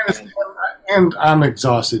 and I'm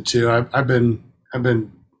exhausted too. I've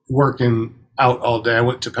been working out all day. I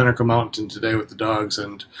went to Pinnacle Mountain today with the dogs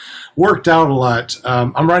and worked out a lot.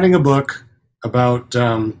 I'm writing a book about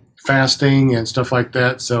fasting and stuff like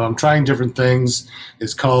that. So I'm trying different things.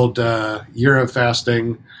 It's called Year of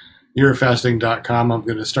Fasting, yearofasting.com. I'm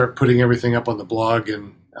going to start putting everything up on the blog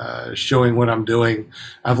and showing what I'm doing.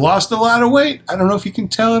 I've lost a lot of weight. I don't know if you can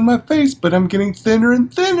tell in my face, but I'm getting thinner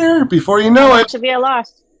and thinner before you know it. Should be a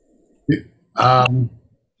loss.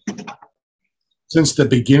 Since the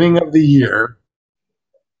beginning of the year,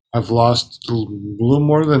 I've lost a little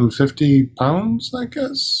more than 50 pounds, I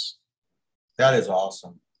guess. That is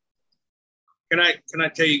awesome. Can I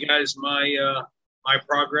tell you guys my my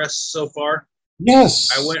progress so far? Yes.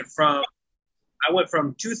 I went from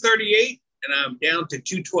 238 and I'm down to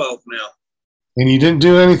 212 now. And you didn't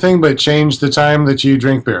do anything but change the time that you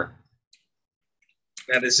drink beer.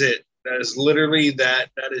 That is it. That is literally that.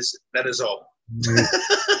 That is all.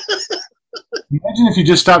 Imagine if you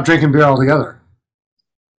just stopped drinking beer altogether.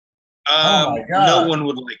 Oh my God. No one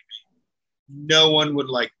would like me. No one would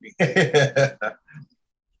like me.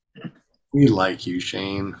 We like you,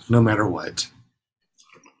 Shane, no matter what.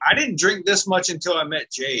 I didn't drink this much until I met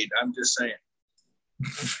Jade. I'm just saying.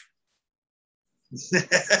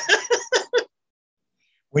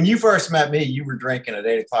 When you first met me, you were drinking at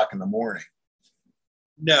 8 o'clock in the morning.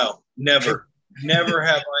 No, never. Never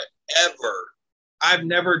have I ever. I've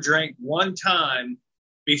never drank one time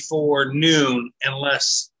before noon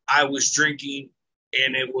unless I was drinking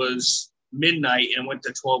and it was midnight and went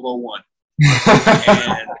to 12:01.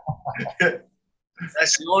 And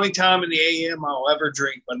that's the only time in the AM I'll ever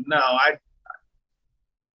drink. But no,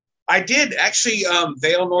 I did actually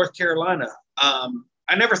Vail, North Carolina.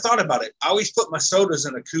 I never thought about it. I always put my sodas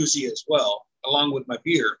in a koozie as well, along with my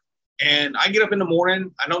beer. And I get up in the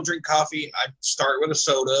morning. I don't drink coffee. I start with a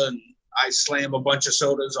soda, and I slam a bunch of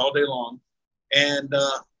sodas all day long. And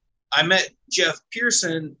I met Jeff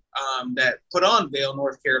Pearson that put on Vail,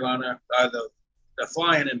 North Carolina, the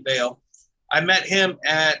fly-in in Vail. I met him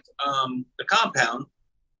at the compound,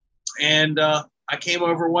 and I came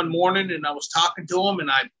over one morning, and I was talking to him,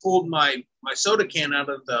 and I pulled my soda can out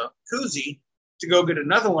of the koozie to go get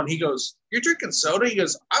another one. He goes, "You're drinking soda?" He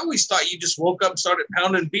goes, "I always thought you just woke up and started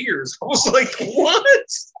pounding beers." I was like, "What?"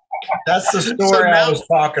 That's the story I was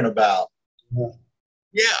talking about.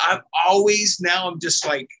 Yeah, I'm just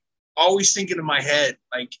like, always thinking in my head,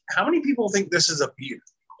 like, how many people think this is a beer?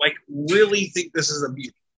 Like, really think this is a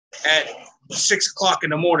beer at 6 o'clock in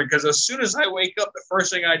the morning? Because as soon as I wake up, the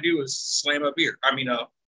first thing I do is slam a beer. I mean,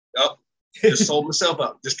 just sold myself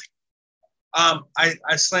up. Just,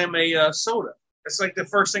 I slam a soda. It's like the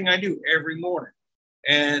first thing I do every morning.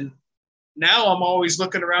 And now I'm always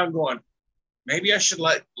looking around going, maybe I should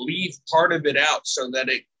leave part of it out so that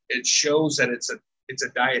it shows that it's a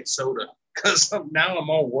diet soda. Because now I'm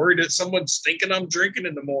all worried that someone's thinking I'm drinking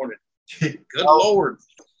in the morning. Good Lord.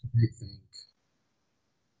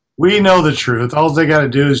 We know the truth. All they got to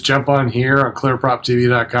do is jump on here on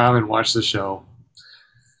clearproptv.com and watch the show.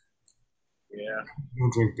 Yeah.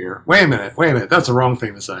 Don't drink beer. Wait a minute. That's the wrong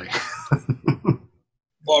thing to say.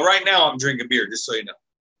 Well, right now I'm drinking beer, just so you know.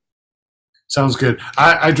 Sounds good.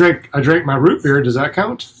 I drank my root beer. Does that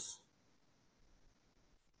count?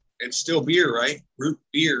 It's still beer, right? Root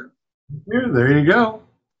beer. Yeah, there you go.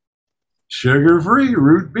 Sugar-free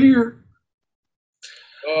root beer.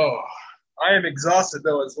 Oh, I am exhausted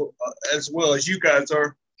though, as well as you guys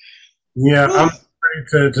are. Yeah, I'm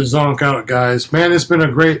ready to zonk out, guys. Man, it's been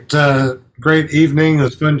a great evening. It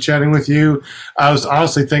was fun chatting with you. I was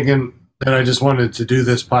honestly thinking that I just wanted to do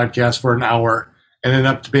this podcast for an hour and ended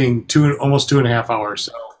up being almost 2.5 hours.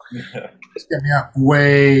 So it's getting me up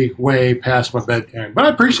way past my bedtime. But I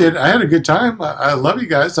appreciate it. I had a good time. I love you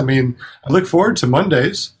guys. I mean, I look forward to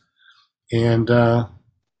Mondays. And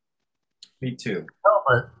me too.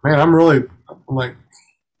 But man, I'm like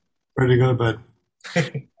ready to go to bed.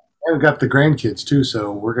 I've got the grandkids too,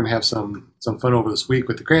 so we're gonna have some fun over this week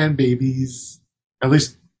with the grandbabies. At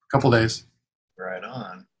least a couple days. Right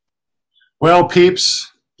on. Well,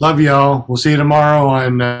 peeps, love y'all. We'll see you tomorrow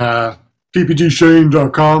on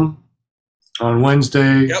ppgshane.com, on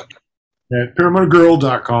Wednesday at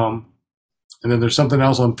pyramidgirl.com, and then there's something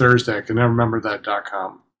else on Thursday. I can never remember that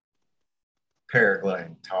 .com.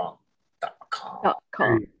 Paraglidingtalk.com.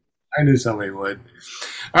 I knew somebody would.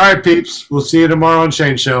 All right, peeps. We'll see you tomorrow on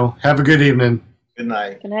Shane Show. Have a good evening. Good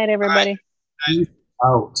night. Good night, everybody.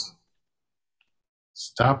 Out.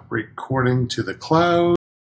 Stop recording to the cloud.